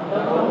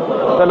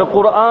 তাহলে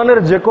কোরআনের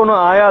যে কোনো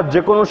আয়াত,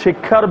 যে কোনো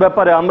শিক্ষার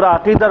ব্যাপারে আমরা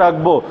আকীদা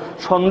রাখবো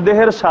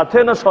সন্দেহের সাথে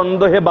না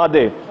সন্দেহে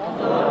বাদে?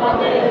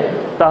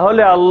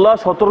 তাহলে আল্লাহ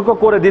সতর্ক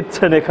করে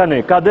দিচ্ছেন এখানে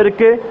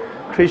কাদেরকে?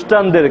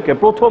 খ্রিস্টানদেরকে।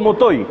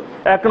 প্রথমতই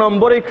এক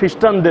নম্বরেই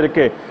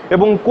খ্রিস্টানদেরকে।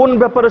 এবং কোন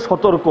ব্যাপারে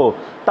সতর্ক?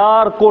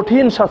 তার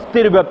কঠিন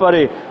শাস্তির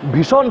ব্যাপারে,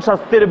 ভীষণ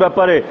শাস্তির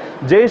ব্যাপারে,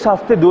 যেই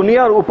শাস্তি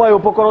দুনিয়ার উপায়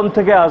উপকরণ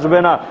থেকে আসবে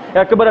না,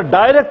 একেবারে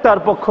ডাইরেক্ট তার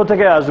পক্ষ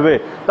থেকে আসবে।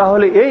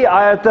 তাহলে এই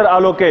আয়াতের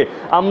আলোকে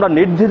আমরা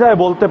নির্দ্বিধায়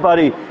বলতে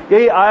পারি,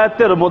 এই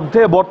আয়াতের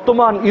মধ্যে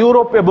বর্তমান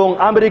ইউরোপ এবং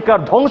আমেরিকার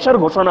ধ্বংসের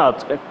ঘোষণা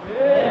আছে।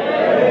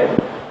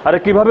 আরে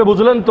কিভাবে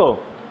বুঝলেন তো?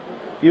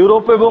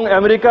 ইউরোপ এবং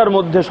আমেরিকার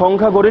মধ্যে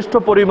সংখ্যাগরিষ্ঠ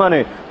পরিমাণে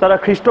তারা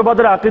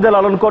খ্রিস্টবাদের আকীদা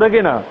লালন করে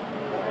কিনা?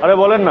 আরে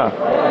বলেন না।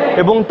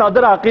 এবং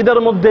তাদের আকীদার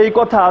মধ্যে এই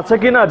কথা আছে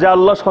কিনা যে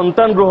আল্লাহ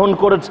সন্তান গ্রহণ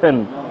করেছেন?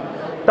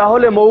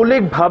 তাহলে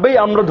মৌলিকভাবেই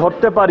আমরা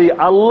ধরতে পারি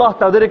আল্লাহ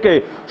তাদেরকে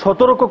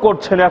সতর্ক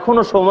করছেন,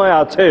 এখনো সময়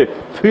আছে,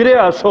 ফিরে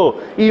আসো,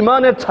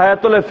 ঈমানের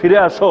ছায়াতলে ফিরে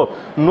আসো,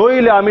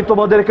 নইলে আমি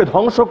তোমাদেরকে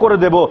ধ্বংস করে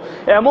দেব,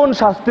 এমন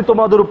শাস্তি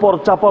তোমাদের উপর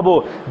চাপাবো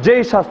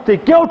যেই শাস্তি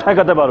কেউ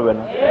ঠেকাতে পারবে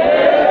না।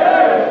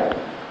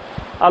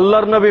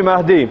 আল্লাহর নবী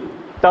মাহদী,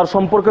 তার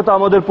সম্পর্কে তো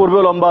আমাদের পূর্বে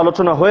লম্বা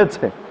আলোচনা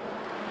হয়েছে।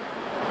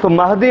 তো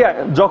মাহদী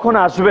যখন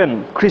আসবেন,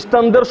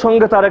 খ্রিস্টানদের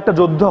সঙ্গে তার একটা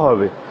যুদ্ধ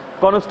হবে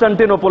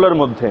কনস্টান্টিনোপলের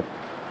মধ্যে।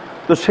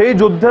 তো সেই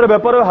যুদ্ধের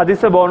ব্যাপারেও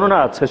হাদিসে বর্ণনা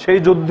আছে। সেই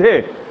যুদ্ধে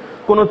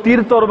কোনো তীর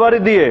তরবারি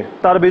দিয়ে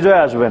তার বিজয়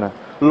আসবে না,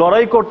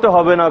 লড়াই করতে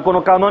হবে না, কোনো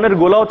কামানের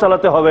গোলাও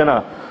চালাতে হবে না,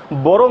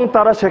 বরং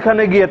তারা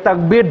সেখানে গিয়ে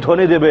তাকবীর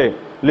ধ্বনি দেবে,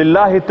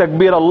 লিল্লাহি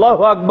তাকবীর,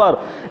 আল্লাহু আকবার।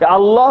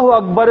 আল্লাহু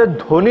আকবারের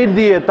ধ্বনি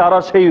দিয়ে তারা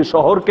সেই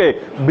শহরকে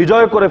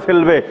বিজয় করে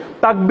ফেলবে,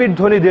 তাকবীর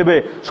ধ্বনি দেবে,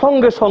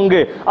 সঙ্গে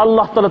সঙ্গে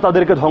আল্লাহ তাআলা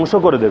তাদেরকে ধ্বংস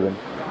করে দেবেন।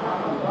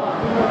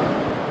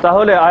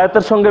 তাহলে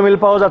আয়াতের সঙ্গে মিল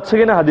পাওয়া যাচ্ছে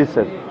কিনা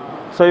হাদিসের?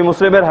 সহিহ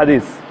মুসলিমের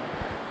হাদিস,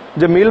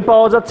 যে মিল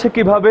পাওয়া যাচ্ছে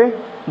কিভাবে?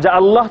 যে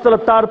আল্লাহ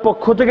তাআলা তার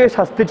পক্ষ থেকে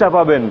শাস্তি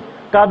চাপাবেন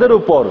কাদের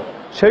উপর?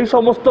 সেই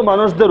সমস্ত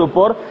মানুষদের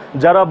উপর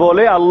যারা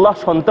বলে আল্লাহ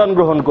সন্তান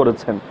গ্রহণ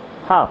করেছেন।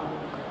 হ্যাঁ,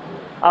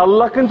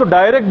 আল্লাহ কিন্তু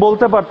ডাইরেক্ট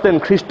বলতে পারতেন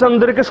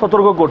খ্রিস্টানদেরকে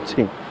সতর্ক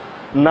করছি,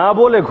 না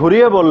বলে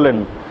ঘুরিয়ে বললেন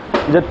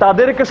যে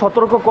তাদেরকে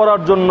সতর্ক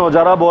করার জন্য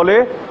যারা বলে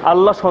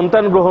আল্লাহ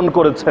সন্তান গ্রহণ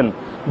করেছেন।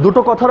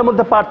 দুটো কথার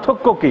মধ্যে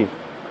পার্থক্য কি?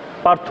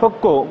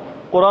 পার্থক্য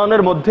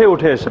কোরআনের মধ্যে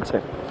উঠে এসেছে।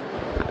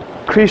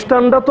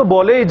 খ্রিস্টানরা তো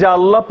বলেই যে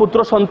আল্লাহ পুত্র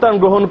সন্তান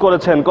গ্রহণ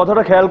করেছেন,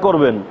 কথাটা খেয়াল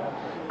করবেন।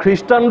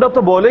 খ্রিস্টানরা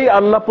তো বলেই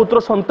আল্লাহ পুত্র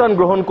সন্তান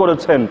গ্রহণ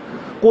করেছেন।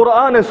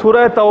 কোরআনে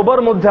সূরা তাওবার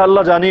মধ্যে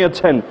আল্লাহ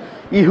জানিয়েছেন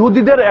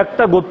ইহুদিদের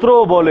একটা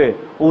গোত্রও বলে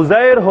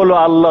উজায়ের হলো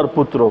আল্লাহর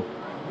পুত্র।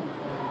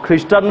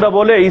 খ্রিস্টানরা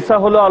বলে ঈসা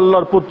হলো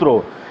আল্লাহর পুত্র।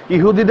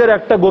 ইহুদিদের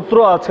একটা গোত্র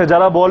আছে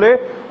যারা বলে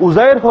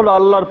উজায়ের হলো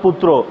আল্লাহর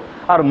পুত্র।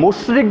 আর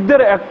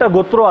মুশরিকদের একটা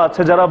গোত্র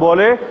আছে যারা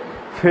বলে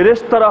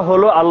ফেরেশতারা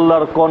হলো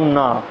আল্লাহর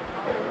কন্যা।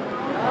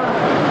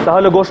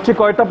 তাহলে গোষ্ঠী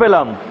কয়টা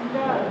পেলাম?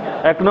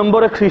 এক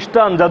নম্বরে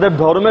খ্রিস্টান, যাদের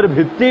ধর্মের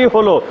ভিত্তি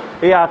হলো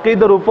এই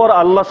আকীদার উপর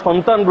আল্লাহ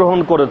সন্তান গ্রহণ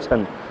করেছেন।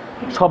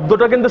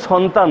 শব্দটা কিন্তু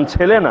সন্তান,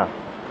 ছেলে না।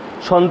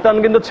 সন্তান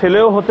কিন্তু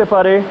ছেলেও হতে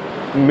পারে,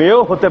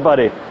 মেয়েও হতে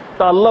পারে।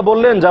 তা আল্লাহ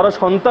বললেন যারা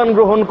সন্তান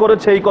গ্রহণ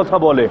করেছে এই কথা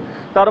বলে,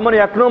 তার মানে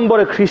এক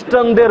নম্বরে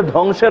খ্রিস্টানদের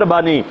ধ্বংসের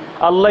বাণী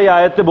আল্লাহ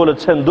আয়াতে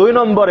বলেছেন। দুই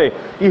নম্বরে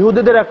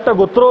ইহুদিদের একটা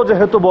গোত্র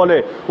যেহেতু বলে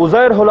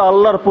উজায়ের হলো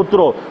আল্লাহর পুত্র,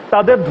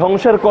 তাদের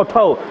ধ্বংসের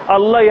কথাও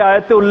আল্লাহ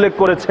আয়াতে উল্লেখ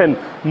করেছেন।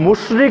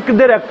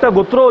 মুশরিকদের একটা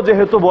গোত্র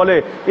যেহেতু বলে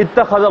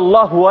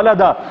ইত্তাখাযাল্লাহু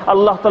ওয়ালাদা,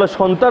 আল্লাহ তাআলা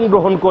সন্তান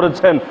গ্রহণ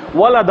করেছেন,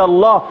 ওয়ালাদ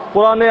আল্লাহ,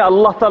 কোরআনে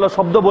আল্লাহ তাআলা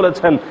শব্দ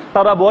বলেছেন,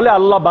 তারা বলে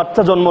আল্লাহ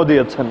বাচ্চা জন্ম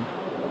দিয়েছেন।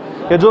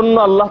 এজন্য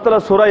আল্লাহ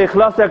তাআলা সূরা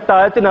ইখলাসে একটা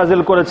আয়াত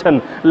নাযিল করেছেন,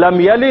 লাম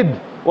ইয়ালিদ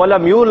ওয়া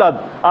লাম ইউলাদ,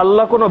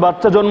 আল্লাহ কোনো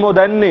বাচ্চা জন্ম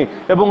দেননি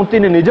এবং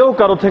তিনি নিজেও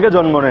কারো থেকে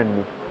জন্ম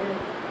নেননি।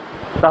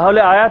 তাহলে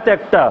আয়াত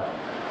একটা,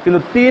 কিন্তু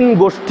তিন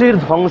গোষ্ঠীর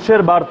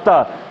ধ্বংসের বার্তা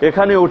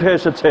এখানে উঠে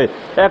এসেছে।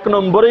 এক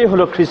নম্বরেই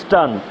হলো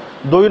খ্রিস্টান,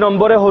 দুই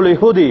নম্বরে হলো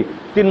ইহুদি,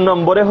 তিন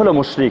নম্বরে হলো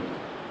মুশরিক।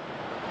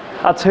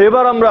 আচ্ছা,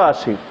 এবার আমরা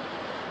আসি,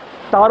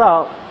 তারা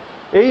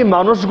এই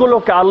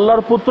মানুষগুলোকে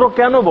আল্লাহর পুত্র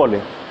কেন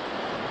বলে?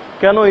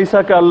 কেন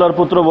ঈসাকে আল্লাহর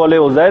পুত্র বলে,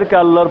 উজায়েরকে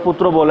আল্লাহর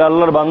পুত্র বলে?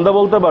 আল্লাহর বান্দা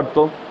বলতে পারত।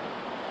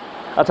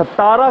 আচ্ছা,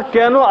 তারা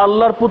কেন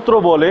আল্লাহর পুত্র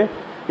বলে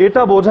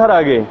এটা বোঝার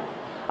আগে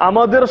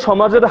আমাদের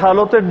সমাজের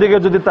হালতের দিকে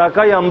যদি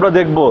তাকাই, আমরা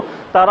দেখব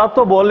তারা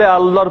তো বলে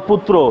আল্লাহর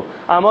পুত্র,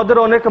 আমাদের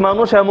অনেক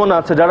মানুষ এমন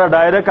আছে যারা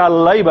ডাইরেক্ট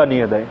আল্লাহই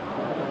বানিয়ে দেয়।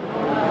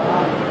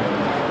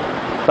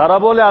 তারা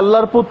বলে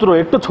আল্লাহর পুত্র,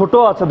 একটু ছোট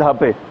আছে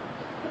ধাপে।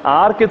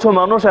 আর কিছু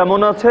মানুষ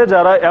এমন আছে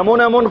যারা এমন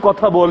এমন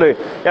কথা বলে,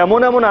 এমন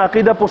এমন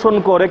আকীদা পোষণ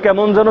করে,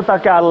 কেমন যেন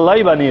তাকে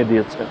আল্লাহই বানিয়ে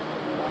দিয়েছে।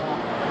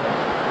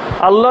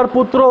 আল্লাহর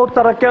পুত্র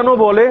তারা কেন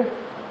বলে?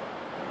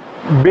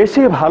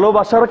 বেশি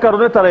ভালোবাসার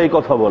কারণে তারা এই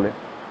কথা বলে।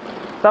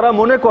 তারা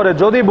মনে করে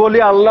যদি বলি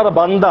আল্লাহর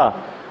বান্দা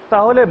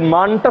তাহলে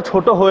মানটা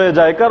ছোট হয়ে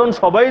যায়, কারণ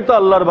সবাই তো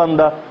আল্লাহর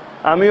বান্দা,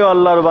 আমিও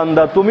আল্লাহর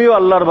বান্দা, তুমিও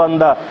আল্লাহর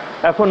বান্দা।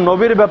 এখন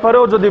নবীর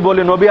ব্যাপারেও যদি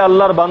বলি নবী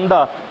আল্লাহর বান্দা,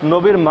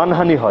 নবীর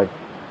মানহানি হয়।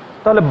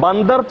 তাহলে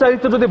বান্দার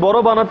চাইতে যদি বড়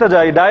বানাতে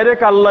যাই,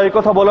 ডাইরেক্ট আল্লাহ এই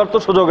কথা বলার তো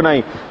সুযোগ নাই,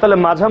 তাহলে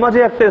মাঝামাঝি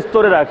একটা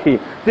স্তরে রাখি,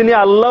 তিনি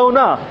আল্লাহও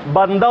না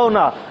বান্দাও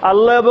না,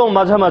 আল্লাহ এবং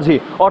মাঝামাঝি,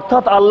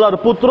 অর্থাৎ আল্লাহর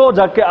পুত্র,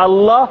 যাকে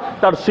আল্লাহ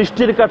তার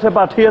সৃষ্টির কাছে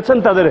পাঠিয়েছেন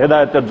তাদের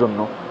হেদায়েতের জন্য।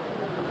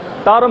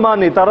 তার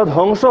মানে তারা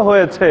ধ্বংস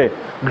হয়েছে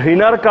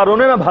ঘৃণার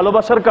কারণে না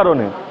ভালোবাসার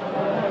কারণে?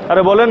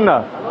 আরে বলেন না,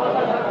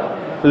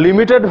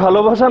 লিমিটেড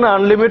ভালোবাসা না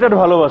আনলিমিটেড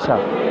ভালোবাসা?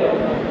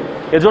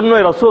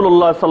 এজন্যই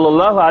রাসূলুল্লাহ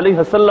সাল্লাল্লাহু আলাইহি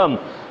ওয়াসাল্লাম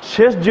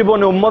শেষ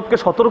জীবনে উম্মতকে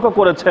সতর্ক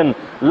করেছেন,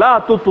 লা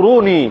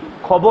তুতরুনি,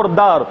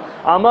 খবরদার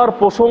আমার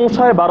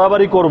প্রশংসায়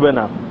বাড়াবাড়ি করবে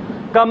না।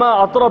 কামা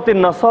আতরাতিন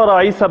নাসারা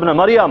ঈসা ইবনে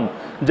মারইয়াম,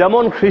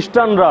 যেমন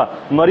খ্রিস্টানরা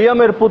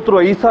মারইয়ামের পুত্র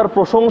ঈসার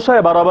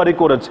প্রশংসায় বাড়াবাড়ি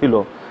করেছিল।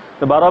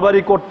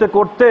 বাড়াবাড়ি করতে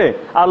করতে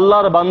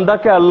আল্লাহর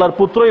বান্দাকে আল্লাহর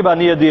পুত্রই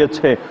বানিয়ে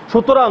দিয়েছে।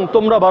 সুতরাং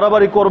তোমরা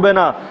বাড়াবাড়ি করবে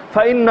না।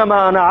 ফাইন্নামা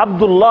আনা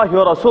আব্দুল্লাহি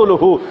ওয়া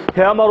রাসূলুহু,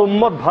 হে আমার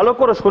উম্মত ভালো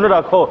করে শুনে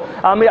রাখো,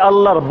 আমি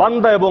আল্লাহর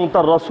বান্দা এবং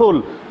তার রাসূল।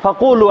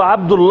 ফাকুলু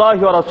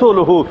আব্দুল্লাহি ওয়া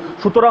রাসূলুহু,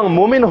 সুতরাং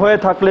মুমিন হয়ে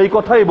থাকলে এই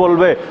কথাই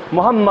বলবে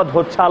মুহাম্মদ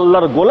হচ্ছে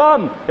আল্লাহর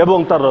গোলাম এবং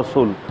তার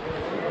রাসূল।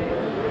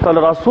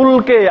 তাহলে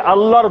রাসূলকে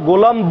আল্লাহর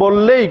গোলাম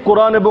বললেই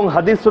কোরআন এবং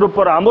হাদিসের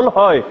উপর আমল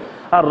হয়,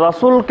 আর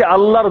রাসূলকে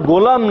আল্লাহর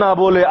গোলাম না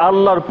বলে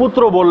আল্লাহর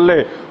পুত্র বললে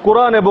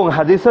কোরআন এবং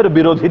হাদিসের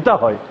বিরোধিতা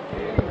হয়।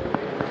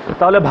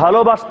 তাহলে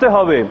ভালোবাসতে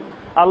হবে।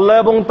 আল্লাহ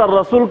এবং তার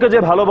রাসূলকে যে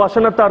ভালোবাসে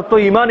না তার তো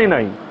ঈমানই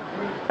নাই।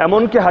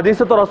 এমনকি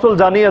হাদিসে তো রাসূল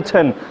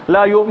জানিয়েছেন,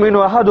 লা ইউমিনু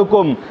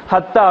আহাদুকুম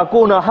হাত্তা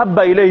আকুনা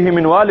হাব্বা ইলাইহি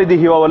মিন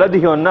ওয়ালিদিহি ওয়া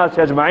ওয়ালাদিহি ওয়ান নাস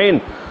আজমাইন,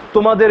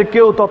 তোমাদের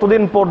কেউ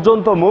ততদিন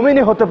পর্যন্ত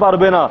মুমিনই হতে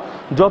পারবে না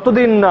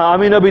যতদিন না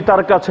আমি নবী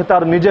তার কাছে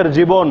তার নিজের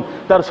জীবন,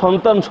 তার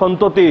সন্তান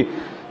সন্ততি,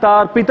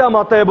 তার পিতা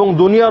মাতা এবং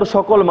দুনিয়ার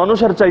সকল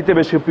মানুষের চাইতে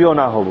বেশি প্রিয়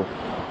না হব।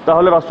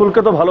 তাহলে রাসূলকে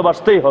তো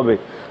ভালোবাসতেই হবে,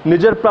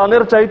 নিজের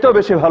প্রাণের চাইতেও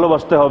বেশি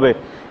ভালোবাসতে হবে।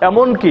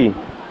 এমনকি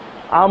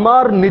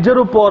আমার নিজের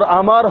উপর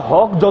আমার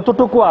হক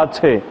যতটুকু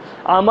আছে,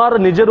 আমার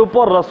নিজের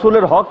উপর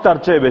রাসূলের হক তার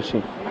চেয়ে বেশি।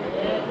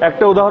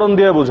 একটা উদাহরণ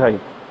দিয়ে বুঝাই।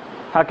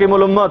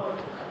 হাকিমুল উম্মত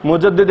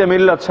মুজাদ্দিদে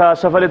মিল্লাত শাহ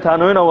আশরাফ আলী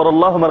থানভী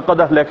নওয়ারাল্লাহু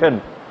মারকাদাহ লেখেন,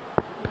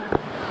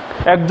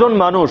 একজন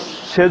মানুষ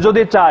সে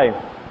যদি চায়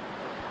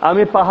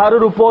আমি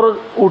পাহাড়ের উপর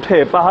উঠে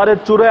পাহাড়ের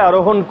চূড়ায়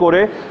আরোহণ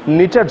করে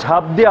নিচে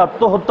ঝাঁপ দিয়ে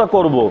আত্মহত্যা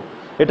করব,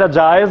 এটা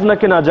জায়েজ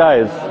নাকি না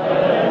জায়েজ?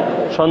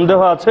 সন্দেহ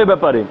আছে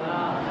ব্যাপারে?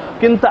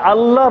 কিন্তু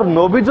আল্লাহর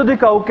নবী যদি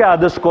কাউকে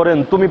আদেশ করেন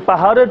তুমি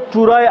পাহাড়ের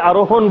চূড়ায়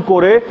আরোহণ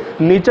করে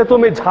নিচে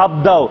তুমি ঝাঁপ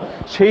দাও,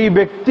 সেই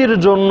ব্যক্তির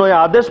জন্য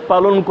আদেশ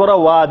পালন করা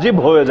ওয়াজিব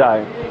হয়ে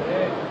যায়।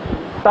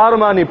 তার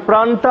মানে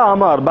প্রাণটা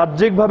আমার,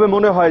 বাহ্যিকভাবে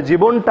মনে হয়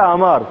জীবনটা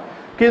আমার,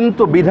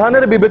 কিন্তু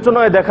বিধানের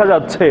বিবেচনায় দেখা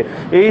যাচ্ছে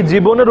এই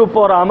জীবনের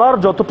উপর আমার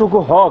যতটুকু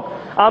হক,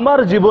 আমার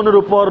জীবনের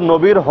উপর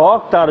নবীর হক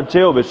তার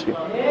চেয়েও বেশি।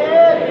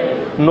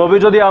 নবী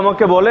যদি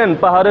আমাকে বলেন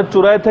পাহাড়ের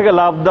চূড়ায় থেকে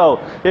লাফ দাও,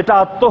 এটা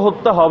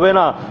আত্মহত্যা হবে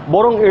না,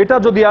 বরং এটা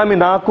যদি আমি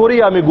না করি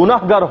আমি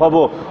গুনাহগার হব,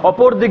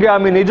 অপরদিকে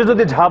আমি নিজে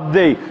যদি ঝাঁপ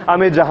দেই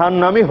আমি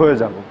জাহান্নামী হয়ে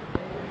যাব।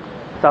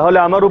 তাহলে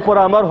আমার উপর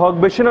আমার হক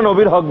বেশি না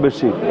নবীর হক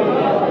বেশি?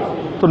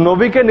 তো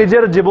নবীকে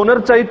নিজের জীবনের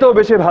চাইতেও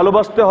বেশি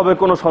ভালোবাসতে হবে,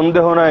 কোনো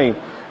সন্দেহ নাই।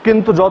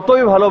 কিন্তু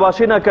যতই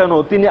ভালোবাসি না কেন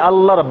তিনি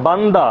আল্লাহর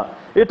বান্দা,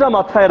 এটা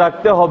মাথায়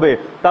রাখতে হবে,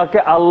 তাকে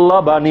আল্লাহ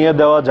বানিয়ে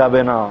দেওয়া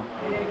যাবে না।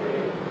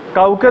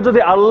 কাউকে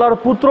যদি আল্লাহর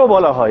পুত্র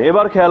বলা হয়,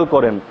 এবার খেয়াল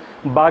করেন,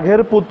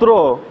 বাঘের পুত্র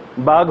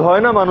বাঘ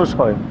হয় না মানুষ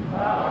হয়?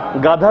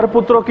 গাধার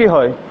পুত্র কি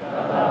হয়?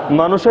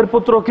 মানুষের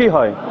পুত্র কি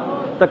হয়?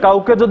 তা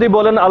কাউকে যদি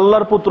বলেন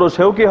আল্লাহর পুত্র,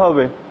 সেও কি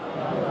হবে?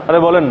 আরে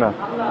বলেন না,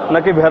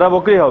 নাকি ভেড়া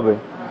বকরি হবে?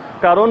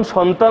 কারণ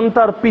সন্তান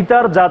তার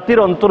পিতার জাতির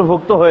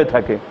অন্তর্ভুক্ত হয়ে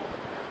থাকে।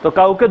 তো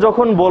কাউকে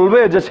যখন বলবে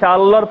যে সে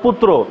আল্লাহর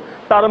পুত্র,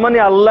 তার মানে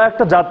আল্লাহ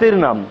একটা জাতির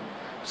নাম,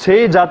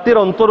 সেই জাতির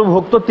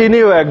অন্তর্ভুক্ত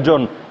তিনিও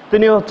একজন,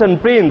 তিনি হচ্ছেন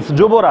প্রিন্স,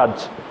 যুবরাজ।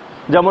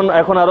 যেমন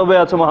এখন আরবে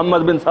আছে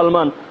মোহাম্মদ বিন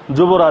সালমান,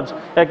 যুবরাজ।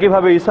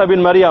 একইভাবে ঈসা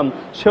বিন মারিয়াম,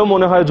 সেও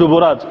মনে হয়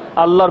যুবরাজ,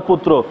 আল্লাহর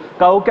পুত্র।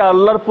 কাউকে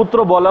আল্লাহর পুত্র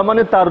বলা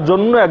মানে তার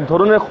জন্য এক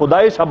ধরনের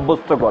খোদাই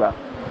সাব্যস্ত করা।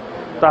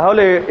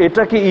 তাহলে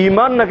এটা কি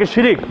ঈমান নাকি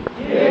শিরিক?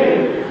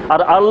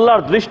 আর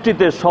আল্লাহর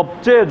দৃষ্টিতে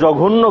সবচেয়ে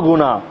জঘন্য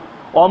গুনাহ,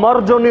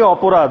 অমার্জনীয়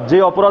অপরাধ, যে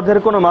অপরাধের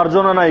কোনো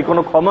মার্জনা নাই,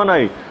 কোনো ক্ষমা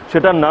নাই,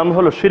 সেটার নাম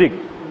হলো শিরিক।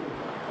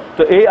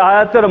 তো এই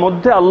আয়াতের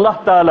মধ্যে আল্লাহ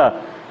তাআলা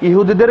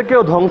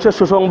ইহুদিদেরকেও ধ্বংসের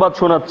সুসংবাদ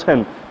শোনাচ্ছেন।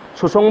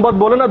 সুসংবাদ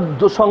বলেন আর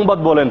দুঃসংবাদ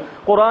বলেন,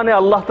 কোরআনে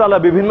আল্লাহ তাআলা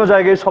বিভিন্ন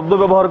জায়গায় শব্দ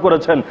ব্যবহার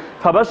করেছেন,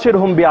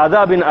 ফাবাশশিরহুম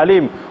বিআযাবিন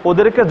আলিম,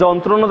 ওদেরকে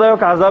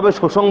যন্ত্রণাদায়ক আযাবের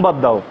সুসংবাদ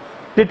দাও,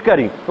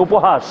 টিটকারি,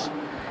 উপহাস।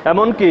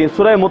 এমনকি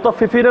সূরা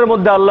মুতাফফিফিনের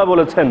মধ্যে আল্লাহ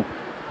বলেছেন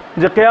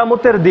যে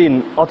কিয়ামতের দিন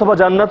অথবা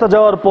জান্নাতে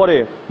যাওয়ার পরে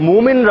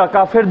মুমিনরা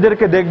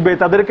কাফেরদেরকে দেখবে,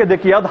 তাদেরকে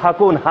দেখে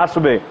ইয়াদহাকুন,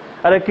 হাসবে।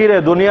 আরে কি রে,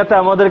 দুনিয়াতে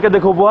আমাদেরকে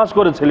দেখে উপহাস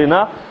করেছিলি না,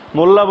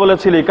 মোল্লা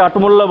বলেছিলি,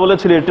 কাঠমোল্লা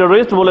বলেছিলি,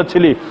 টেররিস্ট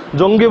বলেছিলি,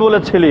 জঙ্গি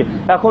বলেছিলি,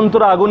 এখন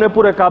তোরা আগুনে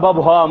পুড়ে কাবাব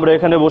হ, আমরা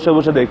এখানে বসে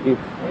বসে দেখি।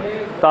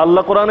 তা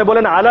আল্লাহ কোরআনে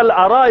বলেন আলাল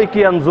আরাইকি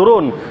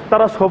ইয়ানজুরুন,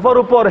 তারা সোফার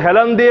উপর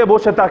হেলান দিয়ে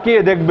বসে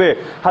তাকিয়ে দেখবে,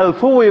 হাল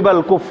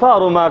সুইবাল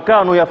কুফারু মা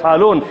কানু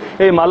ইয়াফআলুন,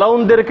 এই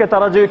মালাউনদেরকে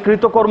তারা যে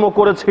কৃতকর্ম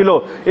করেছিল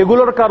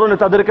এগুলোর কারণে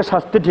তাদেরকে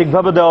শাস্তি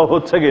ঠিকভাবে দেওয়া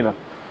হচ্ছে কিনা।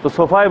 তো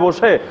সোফায়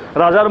বসে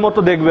রাজার মতো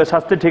দেখবে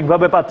শাস্তি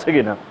ঠিকভাবে পাচ্ছে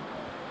কিনা।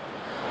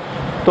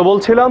 তো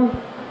বলছিলাম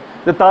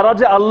যে তারা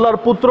যে আল্লাহর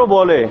পুত্র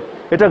বলে,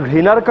 এটা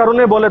ঘৃণার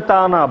কারণে বলে তা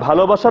না,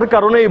 ভালোবাসার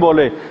কারণেই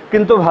বলে।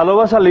 কিন্তু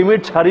ভালোবাসা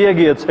লিমিট ছাড়িয়ে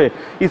গিয়েছে।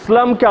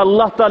 ইসলামকে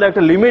আল্লাহ তাআলা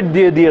একটা লিমিট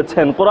দিয়ে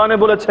দিয়েছেন। কোরআনে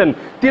বলেছেন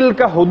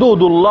তিলকা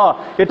হুদুদুল্লাহ,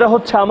 এটা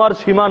হচ্ছে আমার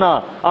সীমানা,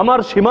 আমার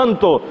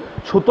সীমান্ত,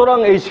 সুতরাং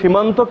এই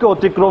সীমান্তকে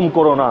অতিক্রম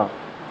করো না।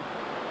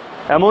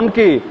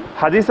 এমনকি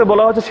হাদিসে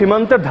বলা হচ্ছে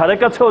সীমান্তের ধারে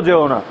কাছেও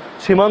যেও না,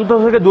 সীমান্ত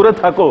থেকে দূরে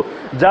থাকো।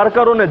 যার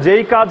কারণে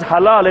যেই কাজ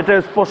হালাল এটা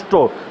স্পষ্ট,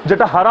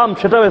 যেটা হারাম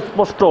সেটাও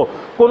স্পষ্ট।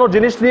 কোনো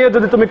জিনিস নিয়ে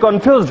যদি তুমি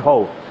কনফিউজড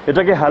হও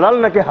এটা কি হালাল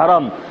নাকি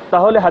হারাম,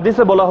 তাহলে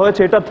হাদিসে বলা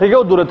হয়েছে এটা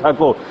থেকেও দূরে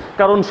থাকো।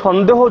 কারণ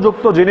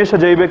সন্দেহযুক্ত জিনিসে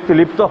যেই ব্যক্তি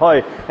লিপ্ত হয়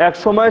এক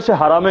সময় সে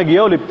হারামে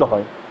গিয়েও লিপ্ত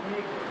হয়।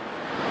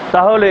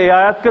 তাহলে এই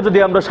আয়াতকে যদি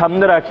আমরা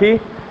সামনে রাখি,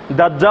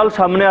 দাজ্জাল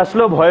সামনে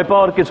আসলেও ভয়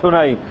পাওয়ার কিছু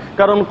নাই।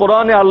 কারণ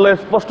কোরআনে আল্লাহ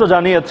স্পষ্ট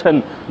জানিয়েছেন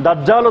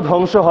দাজ্জালও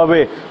ধ্বংস হবে,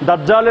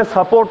 দাজ্জালের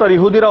সাপোর্টার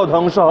ইহুদিরাও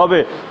ধ্বংস হবে,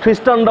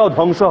 খ্রিস্টানরাও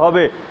ধ্বংস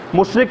হবে,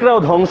 মুশরিকরাও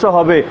ধ্বংস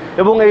হবে।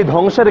 এবং এই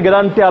ধ্বংসের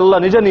গ্যারান্টি আল্লাহ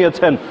নিজে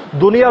নিয়েছেন।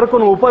 দুনিয়ার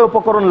কোনো উপায়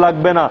উপকরণ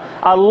লাগবে না,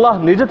 আল্লাহ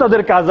নিজে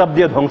তাদেরকে আযাব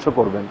দিয়ে ধ্বংস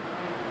করবেন।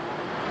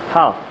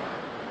 হ্যাঁ,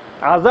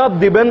 আযাব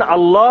দিবেন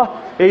আল্লাহ,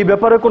 এই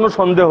ব্যাপারে কোনো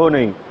সন্দেহ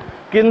নেই।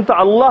 কিন্তু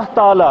আল্লাহ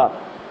তাআলা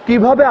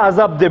কিভাবে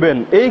আযাব দেবেন,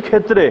 এই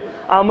ক্ষেত্রে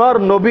আমার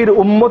নবীর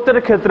উম্মতের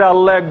ক্ষেত্রে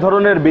আল্লাহ এক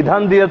ধরনের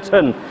বিধান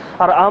দিয়েছেন,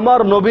 আর আমার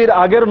নবীর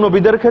আগের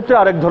নবীদের ক্ষেত্রে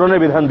আরেক ধরনের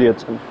বিধান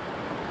দিয়েছেন।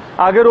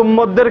 আগের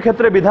উম্মতদের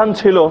ক্ষেত্রে বিধান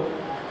ছিল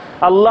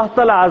আল্লাহ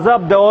তাআলা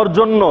আযাব দেওয়ার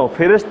জন্য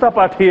ফেরেশতা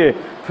পাঠিয়ে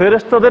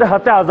ফেরেশতাদের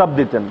হাতে আযাব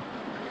দিতেন।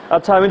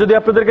 আচ্ছা, আমি যদি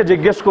আপনাদেরকে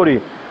জিজ্ঞেস করি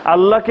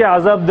আল্লাহকে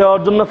আযাব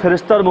দেওয়ার জন্য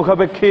ফেরেশতার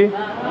মুখাপেক্ষী?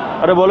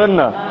 আরে বলেন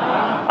না।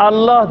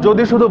 আল্লাহ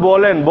যদি শুধু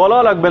বলেন, বলা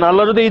লাগবে না,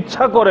 আল্লাহ যদি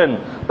ইচ্ছা করেন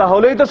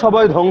তাহলেই তো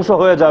সবাই ধ্বংস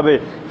হয়ে যাবে,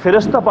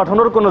 ফেরেশতা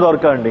পাঠানোর কোনো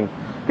দরকার নেই।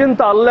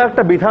 কিন্তু আল্লাহ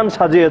একটা বিধান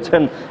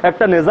সাজিয়েছেন,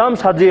 একটা নিজাম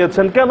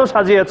সাজিয়েছেন। কেন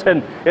সাজিয়েছেন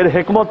এর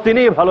হিকমত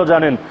তিনিই ভালো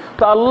জানেন।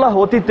 তো আল্লাহ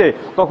অতীতে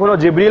কখনো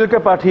জিবরিলকে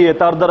পাঠিয়ে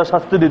তার দ্বারা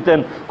শাস্তি দিতেন,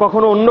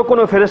 কখনো অন্য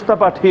কোনো ফেরেশতা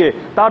পাঠিয়ে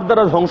তার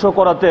দ্বারা ধ্বংস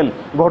করাতেন।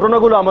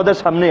 ঘটনাগুলো আমাদের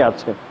সামনেই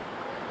আছে।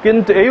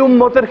 কিন্তু এই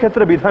উম্মতের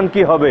ক্ষেত্রে বিধান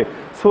কি হবে?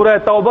 সূরা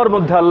তাওবার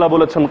মধ্যে আল্লাহ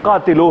বলেছেন,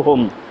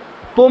 কাতিলুহুম,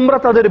 তোমরা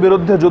তাদের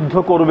বিরুদ্ধে যুদ্ধ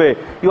করবে।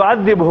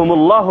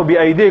 ইউআযিবহুমুল্লাহু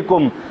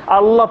বিআইদিকুম,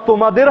 আল্লাহ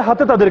তোমাদের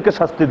হাতে তাদেরকে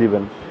শাস্তি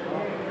দিবেন।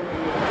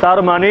 তার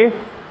মানে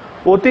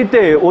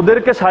অতীতে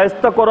ওদেরকে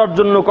শায়েস্তা করার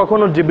জন্য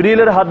কখনো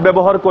জিবরিলের হাত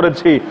ব্যবহার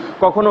করেছি,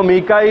 কখনো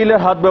মিকাইলের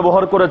হাত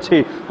ব্যবহার করেছি,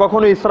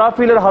 কখনো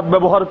ইসরাফিলের হাত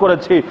ব্যবহার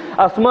করেছি,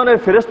 আসমানের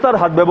ফেরেশতার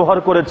হাত ব্যবহার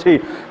করেছি।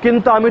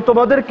 কিন্তু আমি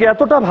তোমাদেরকে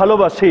এতটা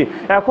ভালোবাসি,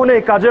 এখন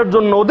এই কাজের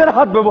জন্য ওদের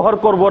হাত ব্যবহার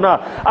করব না,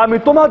 আমি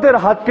তোমাদের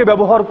হাতকে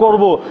ব্যবহার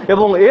করব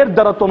এবং এর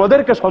দ্বারা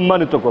তোমাদেরকে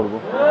সম্মানিত করব।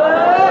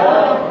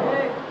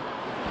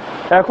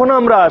 এখন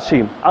আমরা আসি,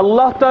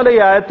 আল্লাহ তাআলা এই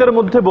আয়াতের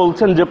মধ্যে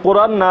বলছেন যে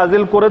কোরআন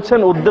নাজিল করেছেন,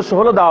 উদ্দেশ্য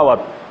হলো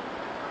দাওয়াত,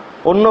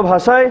 অন্য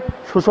ভাষায়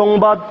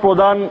সুসংবাদ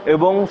প্রদান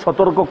এবং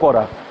সতর্ক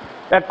করা,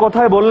 এক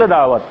কথায় বললে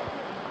দাওয়াত।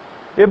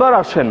 এবার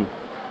আসেন,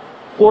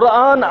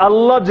 কোরআন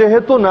আল্লাহ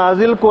যেহেতু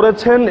নাজিল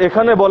করেছেন,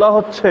 এখানে বলা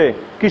হচ্ছে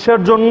কিসের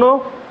জন্য?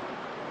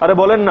 আরে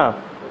বলেন না।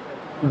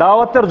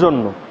 দাওয়াতের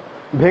জন্য।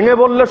 ভেঙে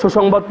বললে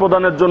সুসংবাদ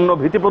প্রদানের জন্য,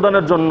 ভীতি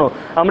প্রদানের জন্য।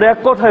 আমরা এক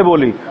কথায়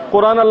বলি,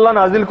 কোরআন আল্লাহ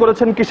নাজিল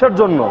করেছেন কিসের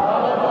জন্য?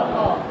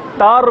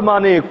 তার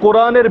মানে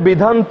কোরআনের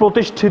বিধান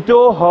প্রতিষ্ঠিত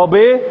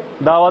হবে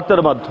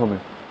দাওয়াতের মাধ্যমে।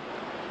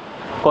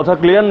 কথা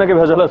ক্লিয়ার নাকি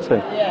ভেজাল আছে?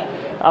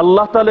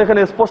 আল্লাহ তাআলা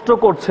এখানে স্পষ্ট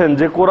করছেন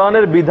যে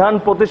কোরআনের বিধান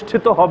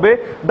প্রতিষ্ঠিত হবে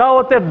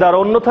দাওয়াতের দ্বারা।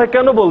 অন্যথায়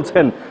কেন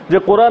বলছেন যে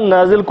কোরআন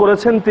নাজিল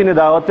করেছেন তিনি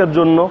দাওয়াতের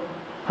জন্য?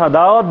 হ্যাঁ,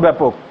 দাওয়াত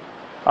ব্যাপক।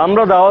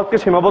 আমরা দাওয়াতকে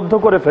সীমাবদ্ধ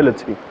করে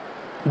ফেলেছি।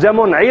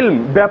 যেমন ইলম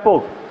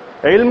ব্যাপক,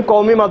 ইলম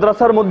কওমি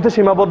মাদ্রাসার মধ্যে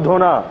সীমাবদ্ধ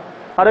না।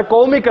 আরে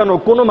কওমি কেন,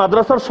 কোনো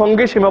মাদ্রাসার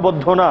সঙ্গে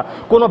সীমাবদ্ধ না,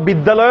 কোনো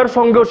বিদ্যালয়ের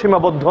সঙ্গেও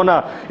সীমাবদ্ধ না।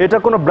 এটা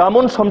কোনো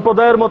ব্রাহ্মণ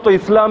সম্প্রদায়ের মতো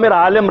ইসলামের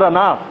আলেমরা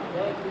না।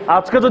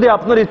 আজকে যদি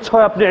আপনার ইচ্ছা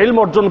হয় আপনি ইলম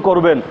অর্জন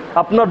করবেন,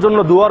 আপনার জন্য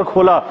দুয়ার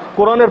খোলা।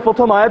 কোরআনের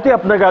প্রথম আয়াতে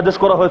আপনাকে আদেশ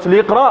করা হয়েছিল,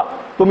 ইকরা,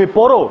 তুমি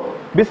পড়ো,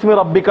 বিসমি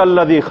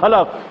রাব্বিকাল্লাযী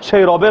খালাক,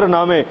 সেই রবের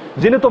নামে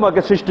যিনি তোমাকে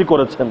সৃষ্টি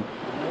করেছেন।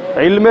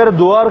 ইলমের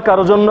দুয়ার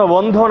কারোর জন্য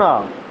বন্ধ না।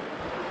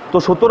 তো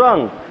সুতরাং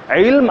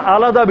ইলম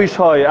আলাদা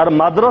বিষয় আর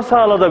মাদ্রাসা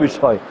আলাদা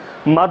বিষয়।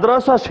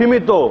 মাদ্রাসা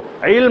সীমিত,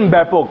 ইলম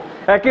ব্যাপক।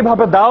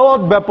 একইভাবে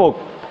দাওয়াত ব্যাপক।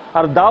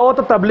 আর দাওয়াত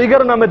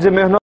তাবলীগের নামে যে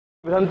মেহনত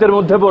ভ্রান্তির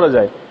মধ্যে পড়ে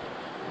যায়।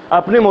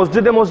 আপনি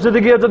মসজিদে মসজিদে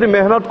গিয়ে যদি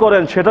মেহনত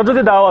করেন, সেটা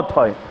যদি দাওয়াত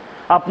হয়,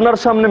 আপনার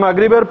সামনে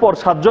মাগরিবের পর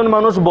 7 জন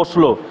মানুষ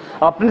বসলো,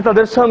 আপনি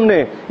তাদের সামনে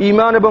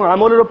ঈমান এবং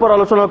আমলের উপর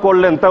আলোচনা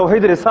করলেন,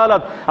 তাওহীদ,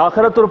 রিসালাত,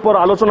 আখিরাতের উপর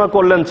আলোচনা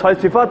করলেন, 6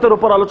 সিফাতের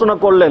উপর আলোচনা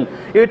করলেন,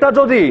 এটা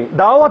যদি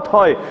দাওয়াত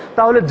হয়,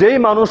 তাহলে যেই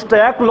মানুষটা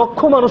 1 লক্ষ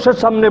মানুষের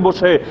সামনে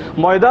বসে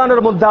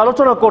ময়দানের মধ্যে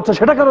আলোচনা করছে,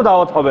 সেটা কেন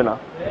দাওয়াত হবে না?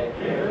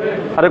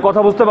 আরে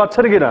কথা বুঝতে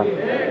পারছেন কিনা?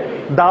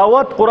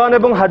 দাওয়াত কোরআন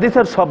এবং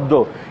হাদিসের শব্দ,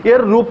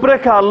 এর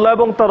রূপরেখা আল্লাহ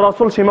এবং তার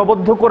রাসূল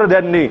সীমাবদ্ধ করে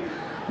দেননি।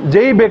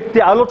 যেই ব্যক্তি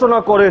আলোচনা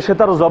করে সে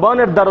তার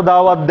জবানের দ্বারা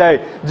দাওয়াত দেয়,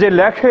 যে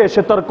লেখে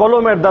সে তার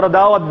কলমের দ্বারা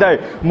দাওয়াত দেয়,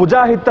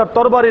 মুজাহিদ তার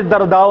তরবারির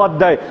দ্বারা দাওয়াত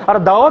দেয়। আর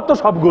দাওয়াত তো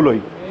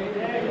সবগুলোই।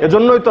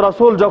 এজন্যই তো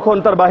রাসূল যখন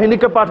তার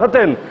বাহিনীকে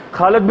পাঠাতেন,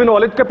 খালেদ বিন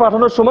ওয়ালিদকে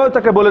পাঠানোর সময়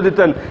তাকে বলে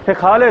দিতেন, হে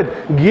খালেদ,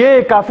 গিয়ে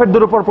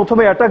কাফেরদের উপর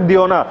প্রথমে অ্যাটাক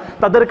দিও না,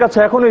 তাদের কাছে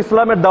এখনো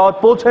ইসলামের দাওয়াত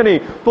পৌঁছেনি,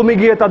 তুমি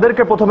গিয়ে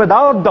তাদেরকে প্রথমে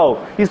দাওয়াত দাও,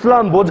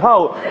 ইসলাম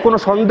বোঝাও, কোনো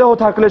সন্দেহ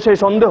থাকলে সেই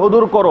সন্দেহ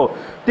দূর করো,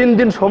 3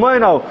 দিন সময়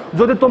নাও।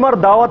 যদি তোমার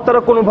দাওয়াত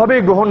তারা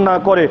কোনোভাবেই গ্রহণ না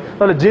করে,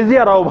 তাহলে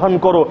জিজিয়ার আহ্বান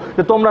করো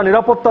যে তোমরা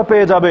নিরাপত্তা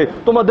পেয়ে যাবে,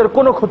 তোমাদের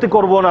কোনো ক্ষতি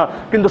করব না,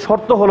 কিন্তু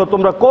শর্ত হলো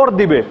তোমরা কর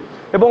দিবে।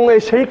 এবং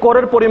সেই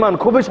করের পরিমাণ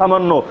খুবই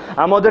সামান্য,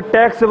 আমাদের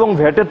ট্যাক্স এবং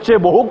ভ্যাটের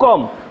চেয়ে বহু কম,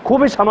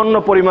 খুবই সামান্য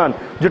পরিমাণ,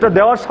 যেটা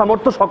দেওয়ার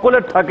সামর্থ্য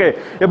সকলের থাকে।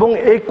 এবং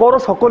এই কর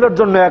সকলের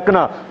জন্য এক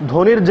না,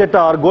 ধনীর যেটা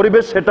আর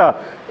গরিবের সেটা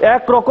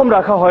এক রকম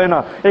রাখা হয় না,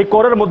 এই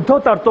করের মধ্যেও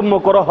তারতম্য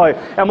করা হয়।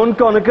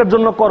 এমনকি অনেকের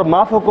জন্য কর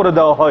মাফও করে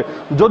দেওয়া হয়।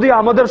 যদি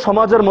আমাদের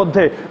সমাজের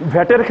মধ্যে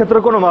ভ্যাটের ক্ষেত্রে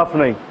কোনো মাফ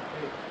নেই,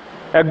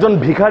 একজন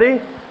ভিখারি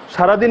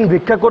সারাদিন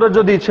ভিক্ষা করে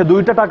যদি সে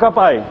 2টা টাকা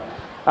পায়,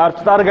 আর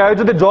তার গায়ে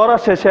যদি জ্বর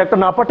আসে, সে একটা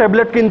নাপা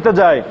ট্যাবলেট কিনতে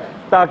যায়,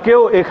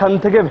 তাকেও এখান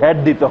থেকে ভ্যাট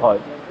দিতে হয়।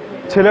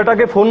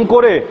 ছেলেটাকে ফোন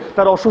করে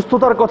তার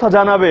অসুস্থতার কথা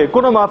জানাবে,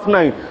 কোনো মাফ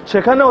নাই,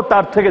 সেখানেও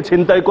তার থেকে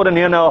ছিনতাই করে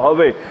নিয়ে নেওয়া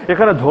হবে।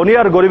 এখানে ধনী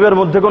আর গরিবের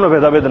মধ্যে কোনো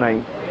ভেদাভেদ নাই।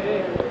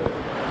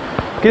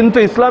 কিন্তু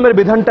ইসলামের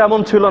বিধানটা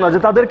এমন ছিল না যে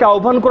তাদেরকে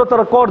আহ্বান করে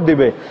তারা কর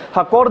দিবে।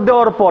 হ্যাঁ, কর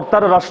দেওয়ার পর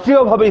তারা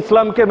রাষ্ট্রীয়ভাবে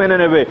ইসলামকে মেনে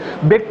নেবে,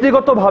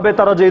 ব্যক্তিগতভাবে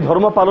তারা যেই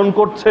ধর্ম পালন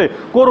করছে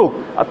করুক,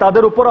 আর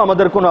তাদের উপর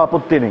আমাদের কোনো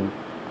আপত্তি নেই।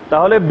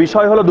 তাহলে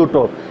বিষয় হলো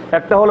দুটো,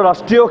 একটা হলো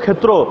রাষ্ট্রীয়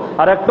ক্ষেত্র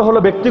আর একটা হলো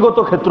ব্যক্তিগত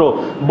ক্ষেত্র।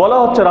 বলা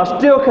হচ্ছে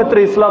রাষ্ট্রীয় ক্ষেত্রে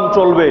ইসলাম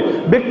চলবে,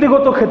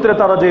 ব্যক্তিগত ক্ষেত্রে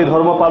তারা যে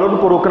ধর্ম পালন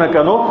করুক না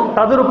কেন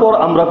তাদের উপর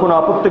আমরা কোনো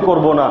আপত্তি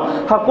করব না।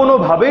 হ্যাঁ,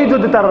 কোনোভাবেই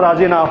যদি তারা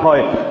রাজি না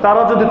হয়,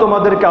 তারা যদি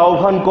তোমাদেরকে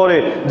আহ্বান করে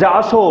যে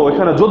আসো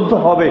এখানে যুদ্ধ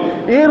হবে,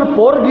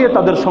 এরপর গিয়ে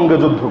তাদের সঙ্গে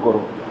যুদ্ধ করো।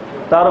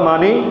 তার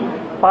মানে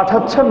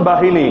পাঠাচ্ছেন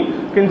বাহিনী,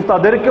 কিন্তু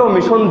তাদেরকেও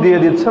মিশন দিয়ে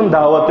দিচ্ছেন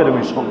দাওয়াতের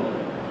মিশন।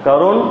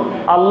 কারণ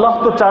আল্লাহ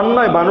তো চান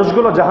নাই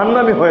মানুষগুলো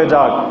জাহান্নামী হয়ে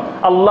যাক,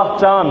 আল্লাহ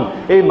চান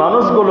এই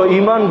মানুষগুলো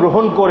ঈমান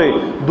গ্রহণ করে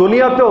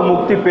দুনিয়াতেও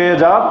মুক্তি পেয়ে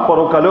যাক,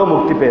 পরকালেও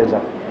মুক্তি পেয়ে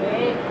যাক।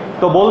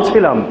 তো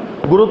বলছিলাম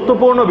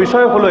গুরুত্বপূর্ণ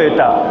বিষয় হলো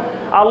এটা,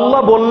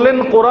 আল্লাহ বললেন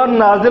কোরআন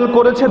নাজিল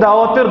করেছে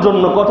দাওয়াতের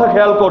জন্য। কথা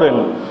খেয়াল করেন,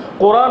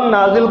 কোরআন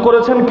নাজিল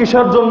করেছেন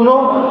কিসের জন্য?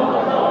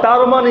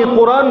 তার মানে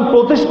কোরআন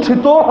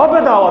প্রতিষ্ঠিত হবে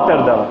দাওয়াতের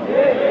দ্বারা।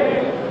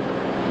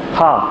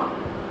 হ্যাঁ,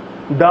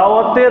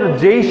 দাওয়াতের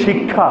যেই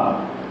শিক্ষা,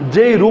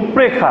 যেই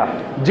রূপরেখা,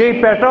 যেই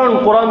প্যাটার্ন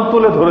কোরআন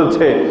তুলে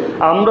ধরেছে,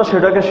 আমরা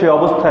সেটাকে সে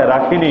অবস্থায়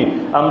রাখিনি,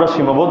 আমরা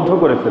সীমাবদ্ধ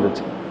করে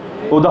ফেলেছি।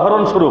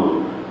 উদাহরণস্বরূপ,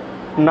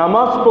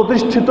 নামাজ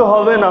প্রতিষ্ঠিত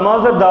হবে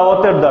নামাজের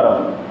দাওয়াতের দ্বারা,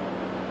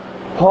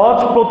 হজ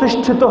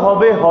প্রতিষ্ঠিত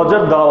হবে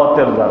হজের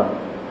দাওয়াতের দ্বারা,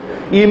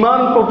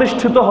 ঈমান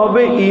প্রতিষ্ঠিত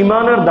হবে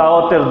ঈমানের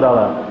দাওয়াতের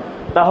দ্বারা।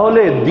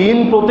 তাহলে দিন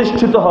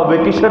প্রতিষ্ঠিত হবে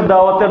কিসের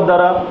দাওয়াতের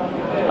দ্বারা?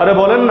 আরে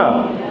বলেন না।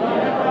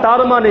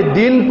 তার মানে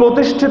দিন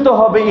প্রতিষ্ঠিত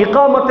হবে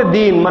ইকামতে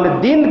দিন, মানে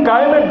দিন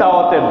কায়েমের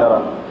দাওয়াতের দ্বারা।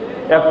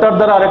 একটার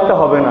দ্বারা আরেকটা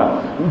হবে না।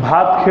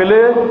 ভাত খেলে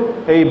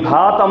এই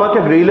ভাত আমাকে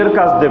গ্রিলের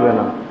কাজ দেবে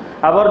না,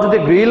 আবার যদি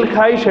গ্রিল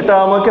খাই সেটা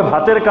আমাকে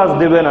ভাতের কাজ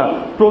দেবে না।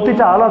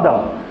 প্রতিটা আলাদা।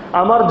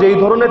 আমার যেই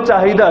ধরনের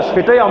চাহিদা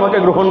সেটাই আমাকে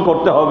গ্রহণ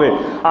করতে হবে।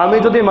 আমি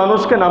যদি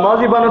মানুষকে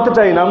নামাজি বানাতে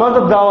চাই,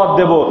 নামাজের দাওয়াত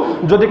দেব।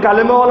 যদি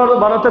কালেমাওয়ালা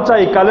বানাতে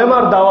চাই,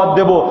 কালেমার দাওয়াত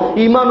দেব।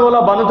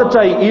 ঈমানওয়ালা বানাতে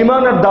চাই,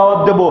 ঈমানের দাওয়াত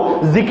দেব।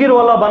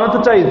 জিকিরওয়ালা বানাতে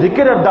চাই,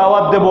 জিকিরের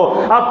দাওয়াত দেব।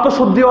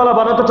 আত্মশুদ্ধিওয়ালা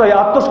বানাতে চাই,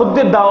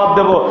 আত্মশুদ্ধির দাওয়াত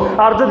দেব।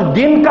 আর যদি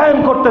দিন কায়েম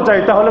করতে চাই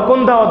তাহলে কোন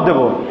দাওয়াত দেব?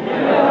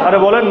 আরে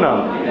বলেন না।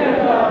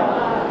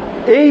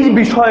 এই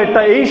বিষয়টা,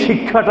 এই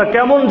শিক্ষাটা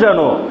কেমন যেন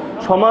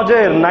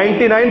সমাজের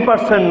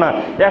 99% না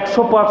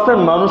 100%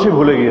 মানুষই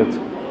ভুলে গিয়েছে।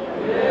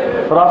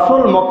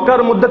 রাসূল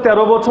মক্কার মধ্যে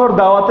 13 বছর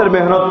দাওয়াতের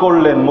মেহনত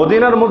করলেন,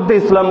 মদিনার মধ্যে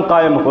ইসলাম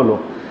কায়েম হলো।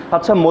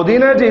 আচ্ছা,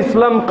 মদিনায় যে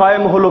ইসলাম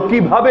কায়েম হলো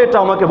কিভাবে, এটা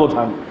আমাকে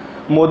বোঝান।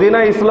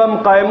 মদিনায় ইসলাম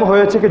কায়েম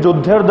হয়েছে কি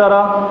যুদ্ধের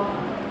দ্বারা?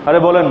 আরে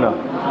বলেন না।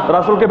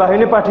 রাসূলকে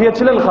বাহিনী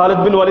পাঠিয়েছিলেন খালিদ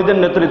বিন ওয়ালিদের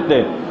নেতৃত্বে।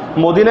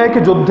 মদিনায় কি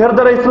যুদ্ধের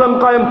দ্বারা ইসলাম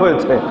কায়েম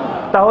হয়েছে?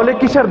 তাহলে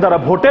কিসের দ্বারা?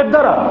 ভোটের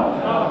দ্বারা,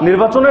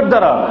 নির্বাচনের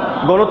দ্বারা,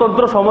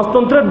 গণতন্ত্র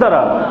সমাজতন্ত্রের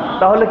দ্বারা।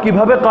 তাহলে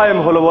কিভাবে কায়েম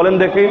হলো বলেন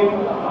দেখি?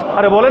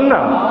 আরে বলেন না।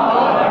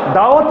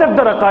 দাওয়াতের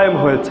দ্বারা কায়েম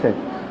হয়েছে।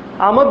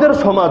 আমাদের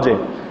সমাজে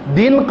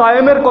দিন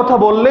কায়েমের কথা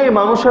বললেই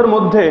মানুষের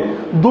মধ্যে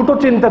দুটো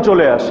চিন্তা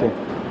চলে আসে।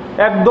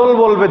 একদল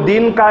বলবে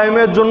দিন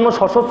কায়েমের জন্য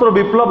সশস্ত্র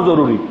বিপ্লব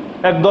জরুরি,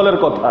 এক দলের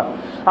কথা।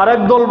 আর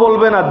এক দল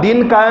বলবে না, দিন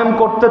কায়েম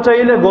করতে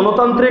চাইলে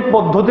গণতান্ত্রিক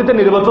পদ্ধতিতে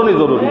নির্বাচনই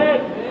জরুরি।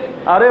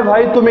 আরে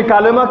ভাই, তুমি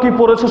কালেমা কি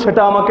পড়েছো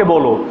সেটা আমাকে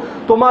বলো।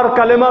 তোমার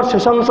কালেমার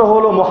শেষাংশ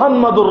হলো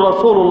মুহাম্মাদুর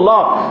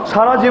রাসূলুল্লাহ।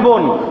 সারা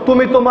জীবন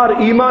তুমি তোমার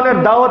ঈমানের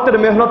দাওয়াতের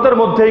মেহনতের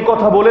মধ্যে এই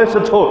কথা বলে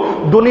এসেছো,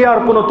 দুনিয়ার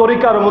কোনো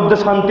তরিকার মধ্যে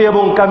শান্তি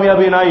এবং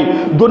কামিয়াবি নাই,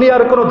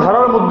 দুনিয়ার কোনো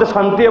ধারার মধ্যে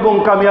শান্তি এবং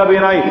কামিয়াবি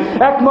নাই।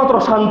 একমাত্র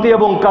শান্তি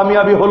এবং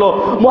কামিয়াবি হলো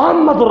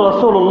মুহাম্মাদুর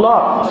রাসূলুল্লাহ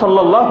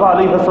সাল্লাল্লাহু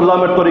আলাইহি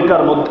ওয়াসাল্লামের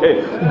তরিকার মধ্যে।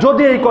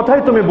 যদি এই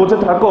কথাই তুমি বুঝে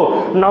থাকো,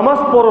 নামাজ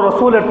পড়ো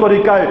রাসূলের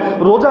তরিকায়,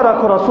 রোজা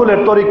রাখো রাসূলের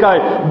তরিকায়,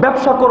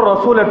 ব্যবসা করো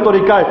রাসূলের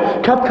তরিকায়,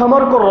 খেত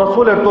খামার করো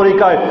রাসূলের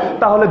তরিকায়,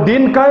 তাহলে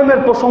দিন কায়েমের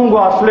প্রসঙ্গ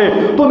আসলে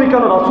তুমি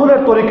কেন রাসূলের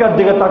তরিকার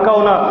দিকে তাকাও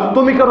না?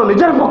 তুমি কেন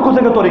নিজের পক্ষ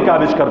থেকে তরিকা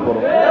আবিষ্কার করো?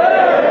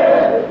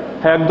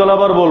 হ্যাঁ, একদল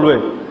আবার বলবে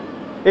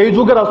এই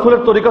যুগে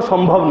রাসূলের তরিকা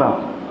সম্ভব না।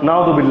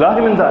 নাউযুবিল্লাহি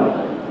মিন যালিক।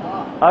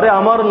 আরে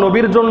আমার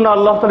নবীর জন্য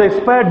আল্লাহ তাআলা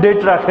এক্সপায়ার ডেট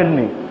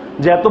রাখেননি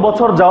যে এত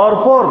বছর যাওয়ার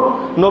পর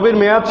নবীর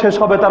মেয়াদ শেষ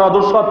হবে, তার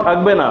আদর্শ আর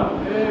থাকবে না।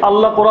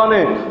 আল্লাহ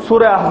কোরআনে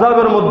সূরা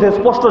আহজাবের মধ্যে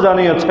স্পষ্ট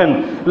জানিয়েছেন,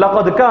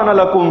 লাকাদ কানা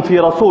লাকুম ফি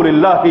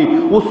রাসূলিল্লাহি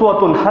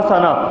উসওয়াতুন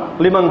হাসানাহ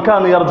লিমান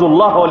কানা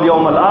ইয়ারজুল্লাহ ওয়াল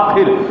ইয়াউমাল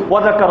আখির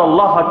ওয়া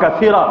যাকারাল্লাহা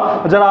কাসীরা।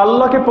 যারা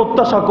আল্লাহকে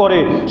প্রত্যাশা করে,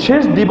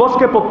 শেষ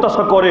দিবসকে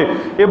প্রত্যাশা করে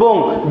এবং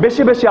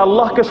বেশি বেশি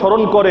আল্লাহকে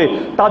স্মরণ করে,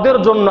 তাদের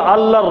জন্য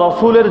আল্লাহর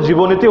রাসূলের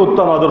জীবনীতে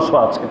উত্তম আদর্শ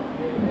আছে।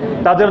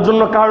 তাদের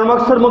জন্য কার্ল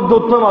মার্কসের মধ্যে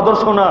উত্তম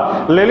আদর্শ না,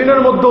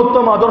 লেনিনের মধ্যে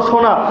উত্তম আদর্শ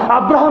না,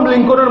 আব্রাহাম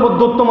লিঙ্কনের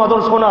মধ্যে উত্তম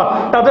আদর্শ না।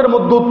 তাদের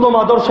মধ্যে উত্তম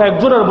আদর্শ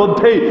একজনের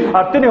মধ্যেই,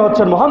 আর তিনি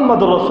হচ্ছেন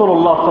মুহাম্মাদুর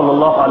রাসূলুল্লাহ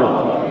সাল্লাল্লাহু আলাইহি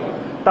ওয়াসাল্লাম।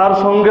 তার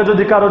সঙ্গে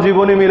যদি কারো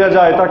জীবনী মিলে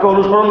যায়, তাকে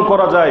অনুসরণ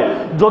করা যায়।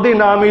 যদি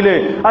না মিলে,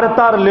 আরে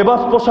তার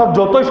লেবাস পোশাক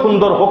যতই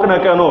সুন্দর হোক না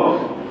কেন,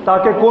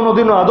 তাকে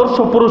কোনোদিনও আদর্শ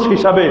পুরুষ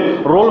হিসাবে,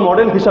 রোল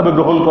মডেল হিসাবে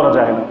গ্রহণ করা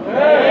যায় না।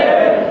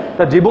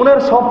 তা জীবনের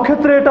সব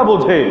ক্ষেত্রে এটা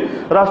বোঝে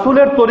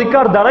রাসূলের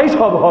তরিকার দ্বারাই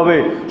সব হবে,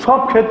 সব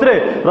ক্ষেত্রে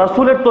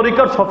রাসূলের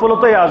তরিকার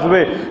সফলতাই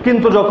আসবে।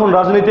 কিন্তু যখন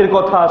রাজনীতির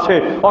কথা আসে,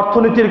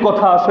 অর্থনীতির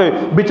কথা আসে,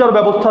 বিচার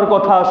ব্যবস্থার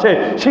কথা আসে,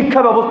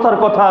 শিক্ষা ব্যবস্থার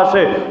কথা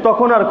আসে,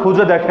 তখন আর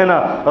খুঁজে দেখে না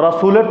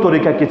রাসূলের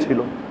তরিকা কি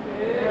ছিল।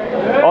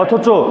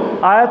 অথচ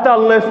আয়াতে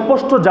আল্লাহ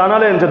স্পষ্ট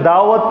জানালেন যে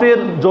দাওয়াতের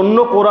জন্য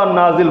কোরআন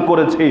নাজিল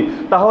করেছি।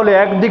 তাহলে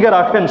একদিকে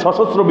রাখেন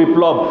সশস্ত্র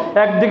বিপ্লব,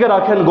 একদিকে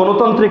রাখেন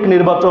গণতান্ত্রিক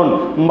নির্বাচন,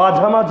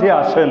 মাঝামাঝি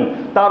আসেন।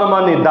 তার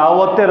মানে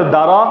দাওয়াতের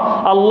দ্বারা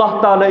আল্লাহ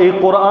তাআলা এই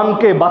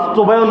কোরআনকে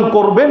বাস্তবায়ন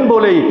করবেন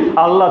বলেই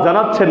আল্লাহ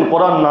জানাচ্ছেন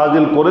কোরআন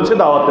নাজিল করেছে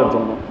দাওয়াতের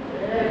জন্য।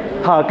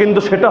 হ্যাঁ, কিন্তু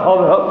সেটা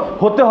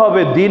হতে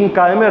হবে দিন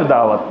কায়েমের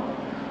দাওয়াত।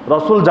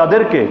 রাসূল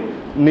যাদেরকে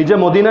নিজে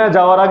মদিনায়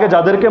যাওয়ার আগে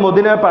যাদেরকে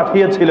মদিনায়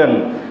পাঠিয়েছিলেন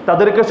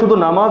তাদেরকে শুধু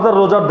নামাজ আর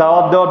রোজার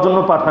দাওয়াত দেওয়ার জন্য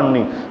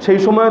পাঠাননি, সেই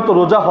সময় তো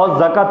রোজা হজ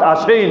জাকাত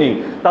আসেইনি।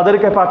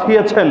 তাদেরকে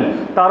পাঠিয়েছেন,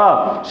 তারা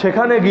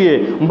সেখানে গিয়ে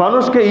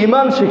মানুষকে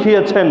ঈমান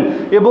শিখিয়েছেন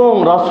এবং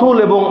রাসূল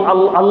এবং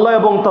আল্লাহ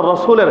এবং তার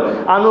রাসূলের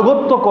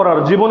আনুগত্য করার,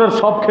 জীবনের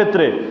সব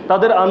ক্ষেত্রে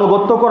তাদের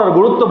আনুগত্য করার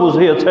গুরুত্ব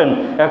বুঝিয়েছেন।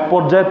 এক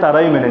পর্যায়ে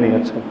তারাই মেনে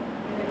নিয়েছেন।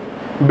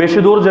 বেশি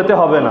দূর যেতে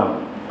হবে না,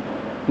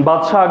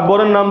 বাদশাহ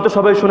আকবরের নাম তো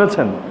সবাই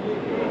শুনেছেন,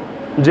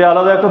 যে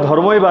আলাদা একটা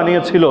ধর্মই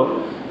বানিয়েছিল,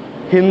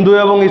 হিন্দু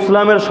এবং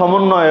ইসলামের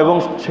সমন্বয়, এবং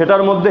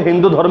সেটার মধ্যে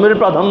হিন্দু ধর্মের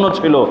প্রাধান্য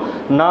ছিল।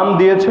 নাম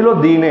দিয়েছিল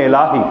দ্বীন-এ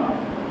ইলাহি।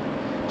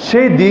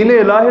 সেই দ্বীন-এ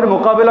ইলাহির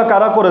মোকাবেলা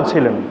কারা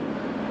করেছিলেন?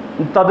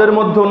 তাদের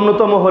মধ্যে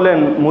অন্যতম হলেন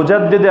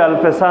মুজাদ্দিদে আল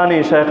ফেসানি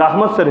শেখ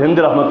আহমদ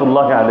সিরহিন্দি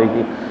রহমতুল্লাহ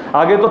আলাইহি।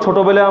 আগে তো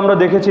ছোটবেলায় আমরা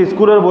দেখেছি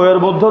স্কুলের বইয়ের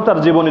মধ্যেও তার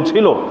জীবনী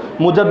ছিল,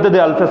 মুজাদ্দিদে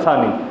আল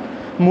ফেসানি।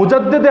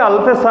 মুজাদ্দিদে আল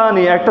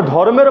ফেসানি একটা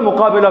ধর্মের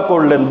মোকাবিলা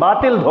করলেন,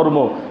 বাতিল ধর্ম,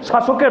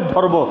 শাসকের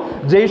ধর্ম।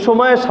 যেই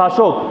সময়ে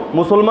শাসক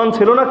মুসলমান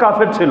ছিল না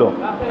কাফের ছিল?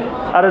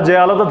 আরে যে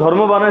আলাদা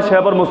ধর্ম বানায় সে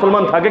আবার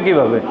মুসলমান থাকে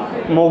কিভাবে?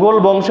 মোগল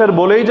বংশের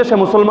বলেই যে সে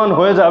মুসলমান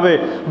হয়ে যাবে,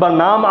 বা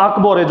নাম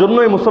আকবর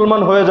এজন্যই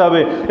মুসলমান হয়ে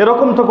যাবে,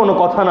 এরকম তো কোনো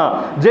কথা না।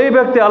 যেই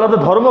ব্যক্তি আলাদা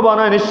ধর্ম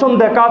বানায়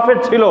নিঃসন্দেহে কাফের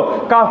ছিল,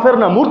 কাফের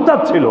না মুরতাদ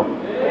ছিল।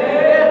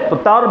 তো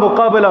তার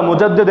মোকাবেলা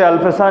মুজাদ্দিদে আল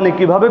ফেসানি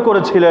কিভাবে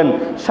করেছিলেন,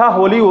 শাহ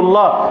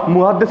ওলিউল্লাহ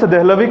মুহাদ্দিস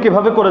দেহলভি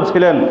কিভাবে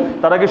করেছিলেন?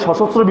 তারা কি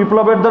সশস্ত্র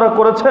বিপ্লবের দ্বারা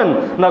করেছেন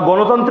না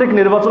গণতান্ত্রিক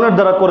নির্বাচনের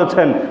দ্বারা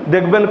করেছেন?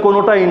 দেখবেন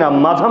কোনোটাই না,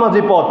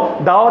 মাঝামাঝি পথ,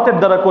 দাওয়াতের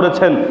দ্বারা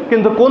করেছেন।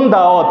 কিন্তু কোন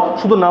দাওয়াত?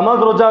 শুধু নামাজ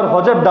রোজার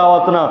হজের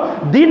দাওয়াত না,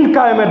 দিন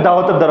কায়েমের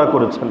দাওয়াতের দ্বারা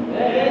করেছেন।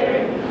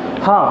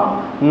 হ্যাঁ,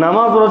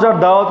 নামাজ রোজার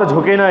দাওয়াতে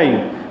ঝুঁকি নাই,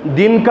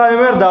 দিন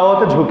কায়েমের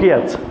দাওয়াতে ঝুঁকি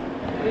আছে।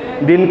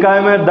 দিন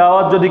কায়েমের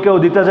দাওয়াত যদি কেউ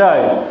দিতে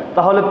যায়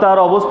তাহলে তার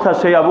অবস্থা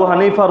সেই আবু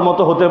হানিফার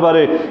মতো হতে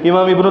পারে,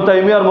 ইমাম ইবনু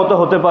তাইমিয়ার মতো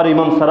হতে পারে,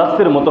 ইমাম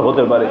সারাফির মতো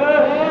হতে পারে।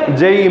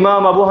 যেই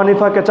ইমাম আবু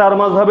হানিফাকে চার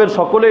মাযহাবের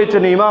সকলেই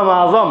চেনে ইমাম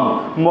আজম,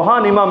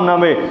 মহান ইমাম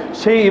নামে,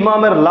 সেই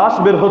ইমামের লাশ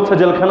বের হচ্ছে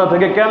জেলখানা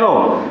থেকে। কেন?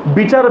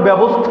 বিচার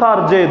ব্যবস্থার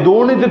যে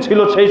দুর্নীতি ছিল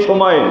সেই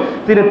সময়ে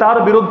তিনি তার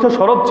বিরুদ্ধে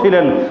সরব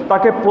ছিলেন।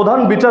 তাকে প্রধান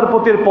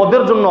বিচারপতির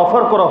পদের জন্য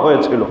অফার করা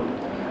হয়েছিল।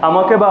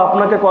 আমাকে বা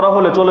আপনাকে করা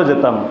হলে চলে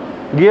যেতাম,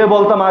 গিয়ে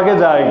বলতাম আগে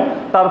যাই,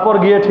 তারপর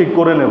গিয়ে ঠিক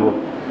করে নেব।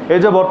 এই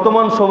যে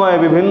বর্তমান সময়ে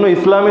বিভিন্ন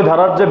ইসলামী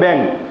ধারার যে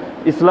ব্যাংক,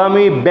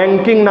 ইসলামী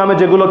ব্যাংকিং নামে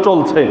যেগুলো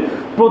চলছে,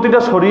 প্রতিটা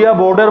শরিয়া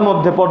বোর্ডের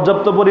মধ্যে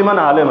পর্যাপ্ত পরিমাণ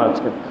আলেম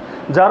আছে।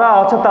 যারা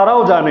আছে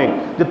তারাও জানে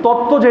যে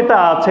তত্ত্ব যেটা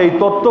আছে এই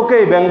তত্ত্বকে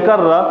এই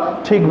ব্যাংকাররা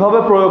ঠিকভাবে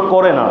প্রয়োগ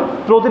করে না।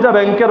 প্রতিটা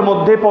ব্যাংকের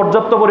মধ্যে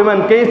পর্যাপ্ত পরিমাণ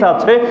কেস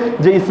আছে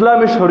যে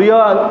ইসলামী শরিয়া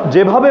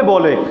যেভাবে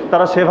বলে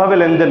তারা সেভাবে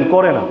লেনদেন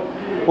করে না।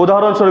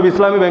 উদাহরণস্বরূপ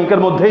ইসলামী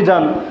ব্যাংকের মধ্যেই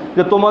যান,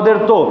 যে তোমাদের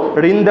তো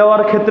ঋণ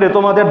দেওয়ার ক্ষেত্রে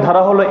তোমাদের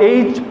ধারা হলো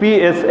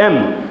HPSM,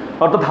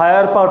 অর্থাৎ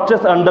হায়ার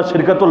পারচেস আন্ডার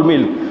শিরকাতুল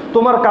মিল।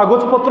 তোমার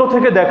কাগজপত্র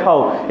থেকে দেখাও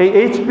এই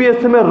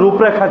HPSM এর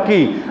রূপরেখা কি,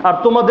 আর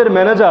তোমাদের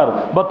ম্যানেজার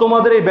বা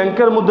তোমাদের এই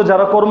ব্যাংকের মধ্যে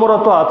যারা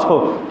কর্মরত আছো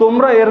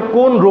তোমরা এর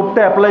কোন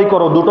রূপটা অ্যাপ্লাই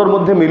করো, দুটোর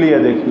মধ্যে মিলিয়ে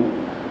দেখি।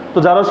 তো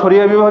যারা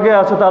শরিয়া বিভাগে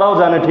আছে তারাও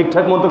জানে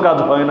ঠিকঠাক মতো কাজ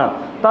হয় না,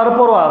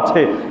 তারপরও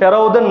আছে, এরা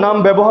ওদের নাম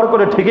ব্যবহার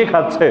করে ঠিকই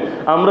খাচ্ছে।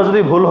 আমরা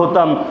যদি ভুল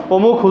হতাম,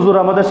 অমুক হুজুর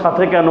আমাদের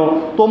সাথে কেন,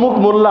 তমুক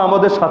মোল্লা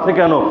আমাদের সাথে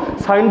কেন,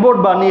 সাইনবোর্ড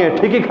বানিয়ে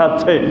ঠিকই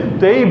খাচ্ছে।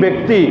 তো এই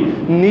ব্যক্তি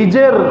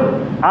নিজের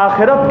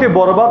আখেরাতকে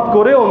বরবাদ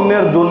করে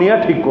অন্যের দুনিয়া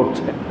ঠিক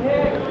করছে।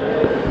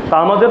 তা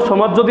আমাদের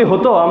সমাজ যদি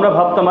হতো আমরা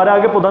ভাবতাম আরে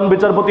আগে প্রধান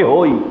বিচারপতি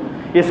হই,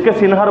 এসকে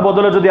সিনহার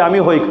বদলে যদি আমি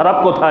হই খারাপ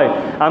কোথায়,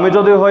 আমি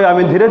যদি হই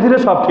আমি ধীরে ধীরে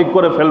সব ঠিক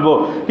করে ফেলবো।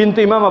 কিন্তু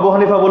ইমাম আবু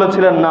হানিফা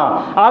বলেছিলেন না,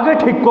 আগে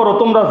ঠিক করো,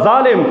 তোমরা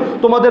জালেম,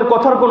 তোমাদের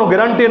কথার কোনো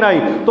গ্যারান্টি নাই।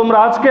 তোমরা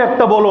আজকে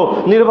একটা বলো,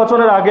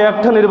 নির্বাচনের আগে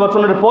একটা,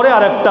 নির্বাচনের পরে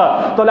আর একটা,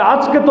 তাহলে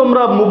আজকে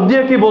তোমরা মুখ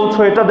দিয়ে কি বলছো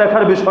এটা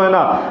দেখার বিষয়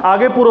না,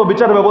 আগে পুরো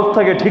বিচার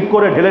ব্যবস্থাকে ঠিক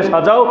করে ঢেলে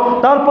সাজাও,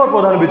 তারপর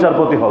প্রধান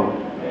বিচারপতি হবে।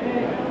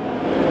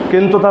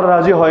 কিন্তু তার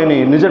রাজি হয়নি,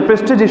 নিজের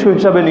প্রেস্টিজ ইস্যু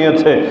হিসাবে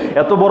নিয়েছে।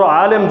 এত বড়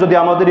আলেম যদি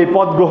আমাদের এই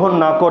পদ গ্রহণ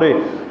না করে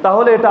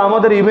তাহলে এটা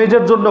আমাদের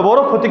ইমেজের জন্য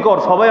বড় ক্ষতিকর।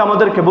 সবাই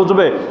আমাদেরকে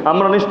বুঝবে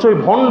আমরা নিশ্চয়ই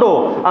ভণ্ড,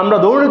 আমরা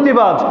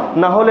দুর্নীতিবাজ,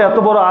 না হলে এত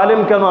বড়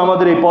আলেম কেন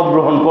আমাদের এই পদ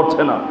গ্রহণ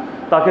করছে না।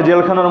 তাকে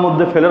জেলখানার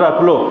মধ্যে ফেলে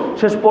রাখলো,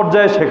 শেষ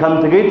পর্যায়ে সেখান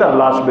থেকেই তার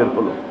লাশ বের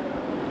হলো।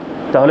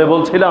 তাহলে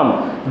বলছিলাম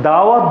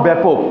দাওয়াত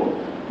ব্যাপক,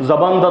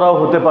 জবান দ্বারাও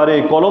হতে পারে,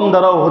 কলম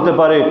দ্বারাও হতে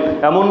পারে,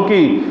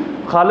 এমনকি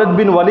খালেদ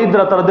বিন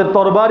ওয়ালিদরা তাদের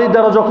তরবারি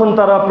দ্বারা যখন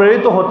তারা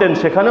প্রেরিত হতেন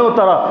সেখানেও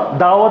তারা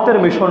দাওয়াতের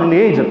মিশন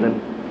নিয়েই যেতেন।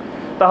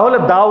 তাহলে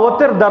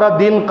দাওয়াতের দ্বারা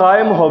দিন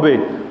কায়েম হবে,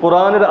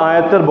 কোরআনের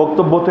আয়াতের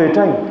বক্তব্য তো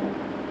এটাই।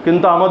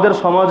 কিন্তু আমাদের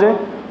সমাজে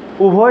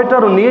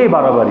উভয়টার নিয়েই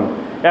বাড়াবাড়ি।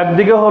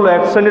 একদিকে হলো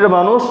এক শ্রেণীর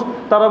মানুষ,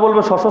 তারা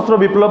বলবে সশস্ত্র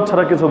বিপ্লব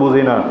ছাড়া কিছু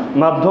বুঝি না,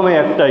 মাধ্যমে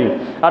একটাই।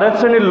 আর এক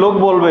শ্রেণীর লোক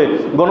বলবে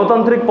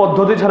গণতান্ত্রিক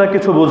পদ্ধতি ছাড়া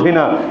কিছু বুঝি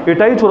না,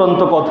 এটাই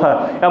চূড়ান্ত কথা।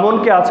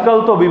 এমনকি আজকাল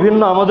তো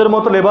বিভিন্ন আমাদের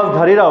মতো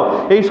লেবাসধারীরাও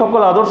এই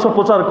সকল আদর্শ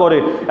প্রচার করে।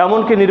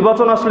 এমনকি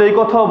নির্বাচন আসলে এই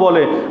কথাও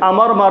বলে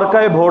আমার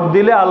মার্কায় ভোট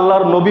দিলে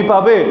আল্লাহর নবী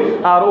পাবে,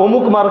 আর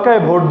অমুক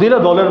মার্কায় ভোট দিলে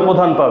দলের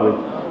প্রধান পাবে।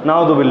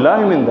 নাউযুবিল্লাহ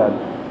মিন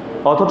যালিক।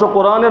 অথচ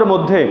কোরআনের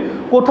মধ্যে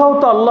কোথাও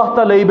তো আল্লাহ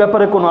তাআলা এই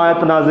ব্যাপারে কোনো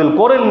আয়াত নাজিল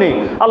করেননি।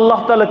 আল্লাহ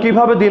তাআলা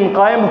কিভাবে দিন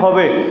কায়েম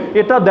হবে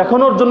এটা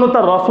দেখানোর জন্য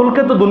তার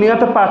রাসূলকে তো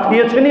দুনিয়াতে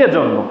পাঠিয়েছেনই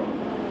এজন্য।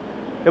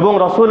 এবং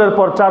রাসূলের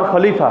পর 4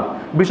 খলিফা,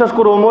 বিশেষ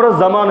করে ওমরের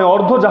জামানে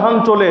অর্ধজাহান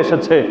চলে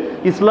এসেছে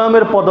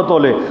ইসলামের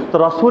পদতলে। তো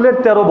রাসূলের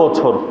 13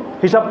 বছর,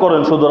 হিসাব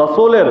করেন শুধু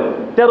রাসূলের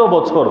 13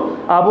 বছর,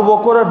 আবু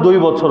বকরের 2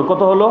 বছর,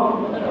 কত হলো?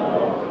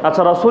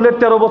 আচ্ছা, রাসূলের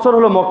 13 বছর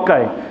হলো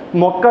মক্কায়,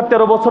 মক্কার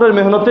 13 বছরের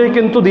মেহনতেই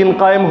কিন্তু দিন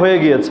কায়েম হয়ে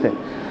গিয়েছে।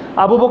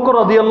 আবু বকর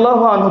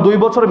রাদিয়াল্লাহু আনহু 2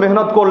 বছর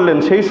মেহনত করলেন,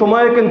 সেই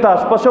সময়ে কিন্তু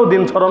আশপাশেও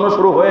দিন ছড়ানো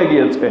শুরু হয়ে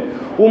গিয়েছে।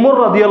 উমর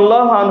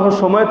রাদিয়াল্লাহু আনহুর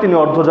সময় তিনি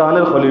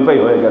অর্ধজাহানের খলিফাই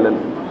হয়ে গেলেন।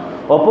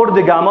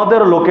 অপরদিকে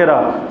আমাদের লোকেরা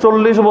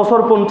 40 বছর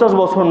 50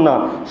 বছর না,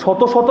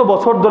 শত শত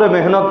বছর ধরে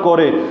মেহনত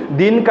করে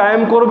দিন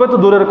কায়েম করবে তো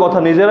দূরের কথা,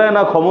 নিজেরাই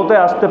না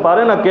ক্ষমতায় আসতে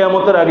পারে, না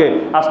কিয়ামতের আগে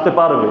আসতে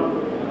পারবে।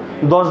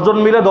 10 জন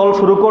মিলে দল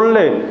শুরু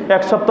করলে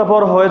 1 সপ্তাহ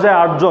পর হয়ে যায়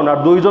 8 জন, আর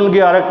 2 জন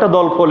গিয়ে আরেকটা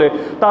দল খোলে,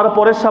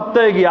 তারপরের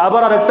সপ্তাহে গিয়ে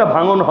আবার আরেকটা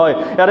ভাঙন হয়,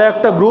 এরা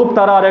একটা গ্রুপ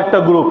তারা আরেকটা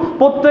গ্রুপ,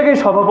 প্রত্যেকেই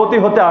সভাপতি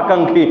হতে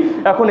আকাঙ্ক্ষী।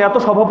 এখন এত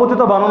সভাপতি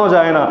তো বানানো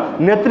যায় না,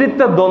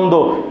 নেতৃত্বের দ্বন্দ্ব,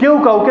 কেউ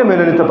কাউকে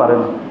মেনে নিতে পারে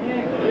না।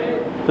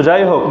 তো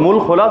যাই হোক, মূল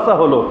খোলাসা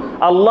হলো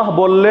আল্লাহ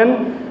বললেন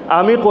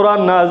আমি কোরআন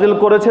নাজিল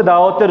করেছি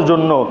দাওয়াতের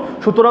জন্য,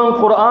 সুতরাং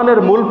কোরআনের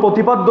মূল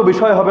প্রতিপাদ্য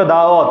বিষয় হবে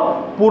দাওয়াত।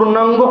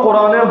 পূর্ণাঙ্গ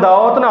কোরআনের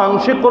দাওয়াত না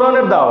আংশিক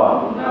কোরআনের দাওয়াত?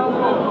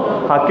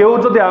 হ্যাঁ, কেউ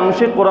যদি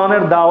আংশিক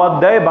কোরআনের দাওয়াত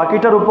দেয়,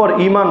 বাকিটার উপর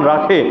ঈমান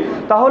রাখে,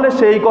 তাহলে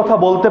সেই কথা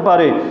বলতে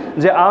পারে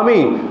যে আমি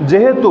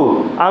যেহেতু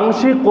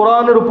আংশিক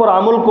কোরআনের উপর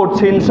আমল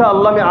করছি,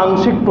 ইনশাআল্লাহ আমি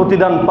আংশিক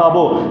প্রতিদান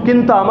পাবো,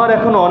 কিন্তু আমার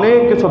এখন অনেক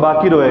কিছু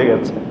বাকি রয়ে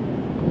গেছে।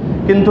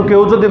 কিন্তু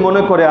কেউ যদি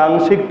মনে করে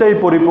আংশিকটাই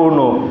পরিপূর্ণ,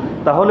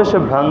 তাহলে সে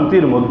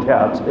ভ্রান্তির মধ্যে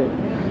আছে।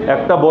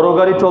 একটা বড়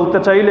গাড়ি চলতে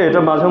চাইলে,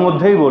 এটা মাঝে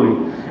মধ্যেই বলি,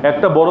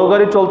 একটা বড়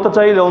গাড়ি চলতে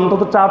চাইলে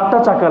অন্তত 4টা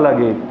চাকা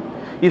লাগে।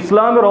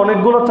 ইসলামের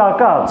অনেকগুলো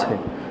চাকা আছে,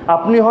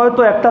 আপনি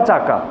হয়তো একটা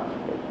চাকা,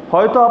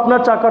 হয়তো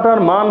আপনার চাকাটার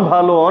মান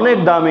ভালো, অনেক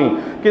দামি,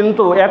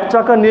 কিন্তু এক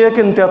চাকা নিয়ে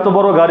কিন্তু এত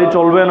বড় গাড়ি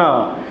চলবে না।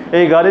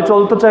 এই গাড়ি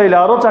চলতে চাইলে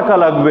আরও চাকা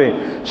লাগবে।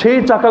 সেই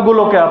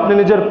চাকাগুলোকে আপনি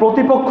নিজের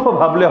প্রতিপক্ষ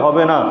ভাবলে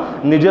হবে না,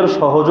 নিজের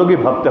সহযোগী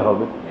ভাবতে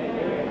হবে।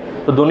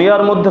 তো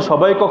দুনিয়ার মধ্যে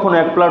সবাই কখনো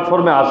এক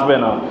প্ল্যাটফর্মে আসবে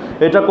না,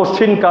 এটা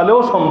কোশ্চিনকালেও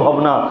সম্ভব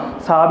না।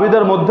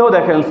 সাহাবিদের মধ্যেও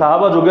দেখেন,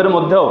 সাহাবা যুগের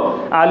মধ্যেও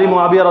আলী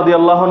মুআবিয়া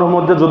রাদিয়াল্লাহু আনহুর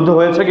মধ্যে যুদ্ধ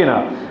হয়েছে কিনা,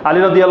 আলী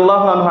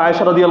রাদিয়াল্লাহু আনহু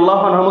আয়েশা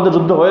রাদিয়াল্লাহু আনহার মধ্যে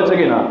যুদ্ধ হয়েছে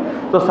কিনা?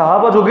 তো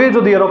সাহাবা যুগেই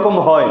যদি এরকম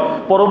হয়,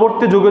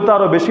 পরবর্তী যুগে তো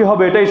আরও বেশি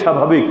হবে, এটাই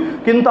স্বাভাবিক।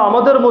 কিন্তু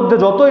আমাদের মধ্যে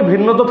যতই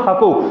ভিন্নতা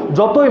থাকুক,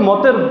 যতই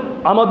মতের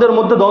আমাদের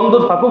মধ্যে দ্বন্দ্ব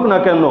থাকুক না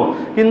কেন,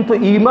 কিন্তু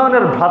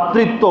ঈমানের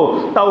ভ্রাতৃত্ব,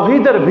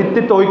 তাওহীদের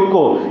ভিত্তিতে ঐক্য,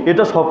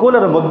 এটা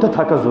সকলের মধ্যে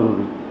থাকা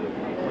জরুরি।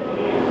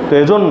 তো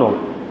এজন্য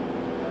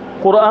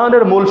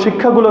কোরআনের মূল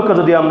শিক্ষাগুলোকে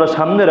যদি আমরা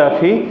সামনে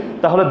রাখি,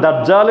 তাহলে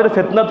দাজ্জালের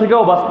ফিতনা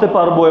থেকেও বাঁচতে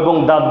পারবো, এবং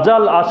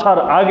দাজ্জাল আসার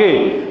আগে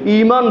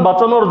ঈমান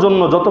বাঁচানোর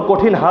জন্য যত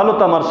কঠিন হালত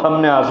আমার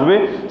সামনে আসবে,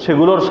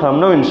 সেগুলোর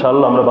সামনেও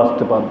ইনশাআল্লাহ আমরা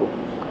বাঁচতে পারবো।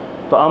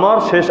 তো আমার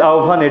শেষ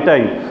আহ্বান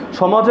এটাই,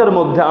 সমাজের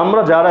মধ্যে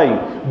আমরা যারাই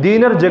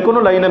দ্বীনের যে কোনো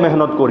লাইনে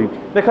মেহনত করি,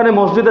 এখানে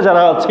মসজিদে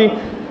যারা আছি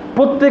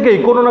প্রত্যেকেই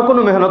কোনো না কোনো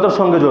মেহনতের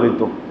সঙ্গে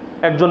জড়িত।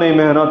 একজন এই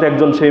মেহনত,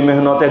 একজন সেই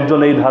মেহনত, একজন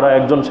এই ধারা,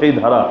 একজন সেই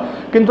ধারা,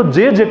 কিন্তু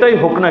যে যেটাই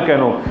হোক না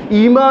কেন,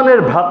 ঈমানের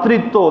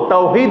ভ্রাতৃত্ব,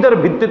 তাওহীদের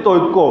ভিত্তিতে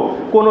ঐক্য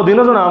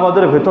কোনোদিনও যেন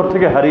আমাদের ভেতর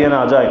থেকে হারিয়ে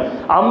না যায়।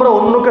 আমরা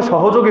অন্যকে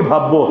সহযোগী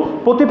ভাববো,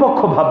 প্রতিপক্ষ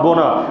ভাববো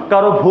না।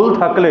 কারো ভুল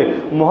থাকলে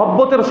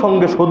মহব্বতের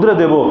সঙ্গে শুধরে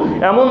দেব,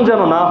 এমন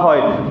যেন না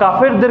হয়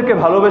কাফেরদেরকে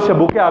ভালোবেসে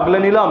বুকে আগলে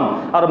নিলাম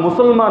আর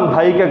মুসলমান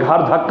ভাইকে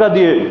ঘাড় ধাক্কা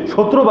দিয়ে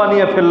শত্রু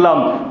বানিয়ে ফেললাম,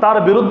 তার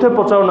বিরুদ্ধে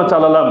প্রচারণা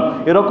চালালাম,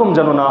 এরকম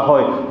যেন না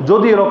হয়।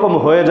 যদি এরকম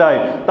হয়ে যায়,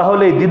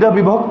 তাহলে এই দ্বিধা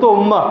বিভক্ত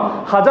উম্মাহ,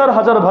 হাজার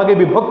হাজার ভাগে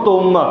বিভক্ত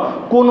উম্মাহ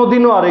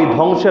কোনোদিনও আর এই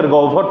ধ্বংসের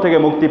গহ্বর থেকে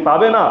মুক্তি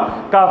পাবে না।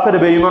 কাফের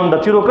বেঈমানরা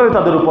চিরকাল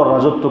তাদের উপর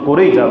রাজত্ব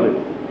করেই যাবে।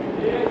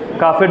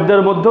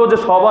 কাফেরদের মধ্যেও যে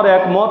সবার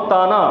একমত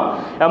তা না,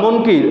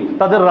 এমনকি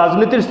তাদের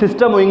রাজনীতির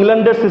সিস্টেমও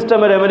ইংল্যান্ডের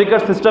সিস্টেমের,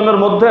 আমেরিকার সিস্টেমের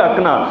মধ্যে এক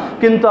না।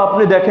 কিন্তু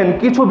আপনি দেখেন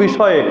কিছু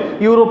বিষয়ে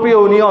ইউরোপীয়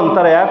ইউনিয়ন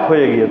তারা এক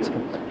হয়ে গিয়েছে,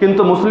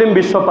 কিন্তু মুসলিম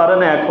বিশ্ব পারে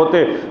না এক হতে।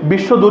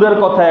 বিশ্ব দূরের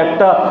কথা,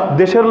 একটা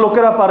দেশের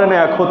লোকেরা পারে না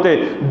এক হতে।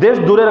 দেশ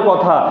দূরের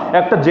কথা,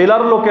 একটা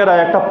জেলার লোকেরা,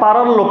 একটা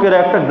পাড়ার লোকেরা,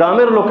 একটা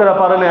গ্রামের লোকেরা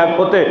পারে না এক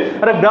হতে।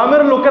 আরে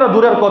গ্রামের লোকেরা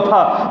দূরের কথা,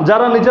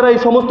 যারা নিজেরা এই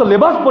সমস্ত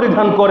লেবাস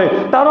পরিধান করে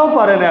তারাও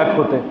পারে না এক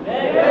হতে।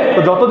 তো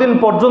যতদিন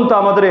পর্যন্ত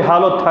আমাদের এই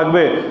হালত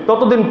থাকবে,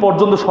 ততদিন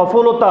পর্যন্ত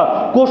সফলতা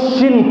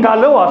কোশ্চিন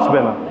কালেও আসবে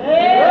না।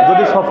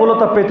 যদি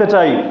সফলতা পেতে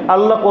চাই,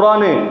 আল্লাহ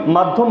কোরআনে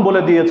মাধ্যম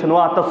বলে দিয়েছেন,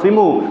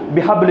 ওয়াতাসিমু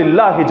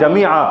বিহাবলিল্লাহি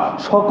জামিআ,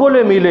 সকলে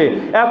মিলে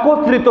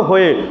একত্রিত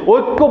হয়ে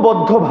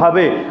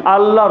ঐক্যবদ্ধভাবে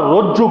আল্লাহর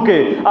রজ্জুকে,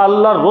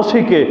 আল্লাহর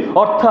রশিকে,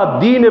 অর্থাৎ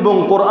দ্বীন এবং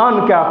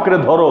কোরআনকে আঁকড়ে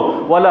ধরো।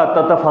 ওয়ালা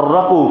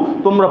তাতাফাররাকু,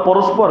 তোমরা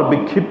পরস্পর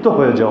বিক্ষিপ্ত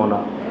হয়ে যাও না।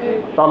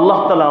 তো আল্লাহ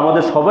তাআলা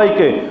আমাদের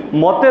সবাইকে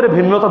মতের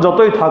ভিন্নতা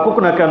যতই থাকুক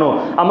না কেন,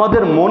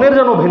 আমাদের মনের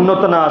যেন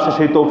ভিন্নতা না আসে,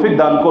 সেই তৌফিক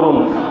দান করুন।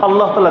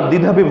 আল্লাহ তাআলা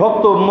দ্বিধা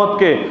বিভক্ত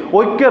উম্মতকে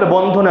ঐক্যের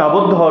বন্ধনে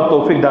আবদ্ধ হওয়ার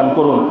তৌফিক দান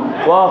করুন।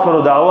 ওয়া আখিরু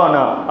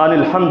দাওয়ানা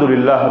আনিল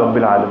হামদুলিল্লাহি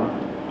রাব্বিল আলামিন।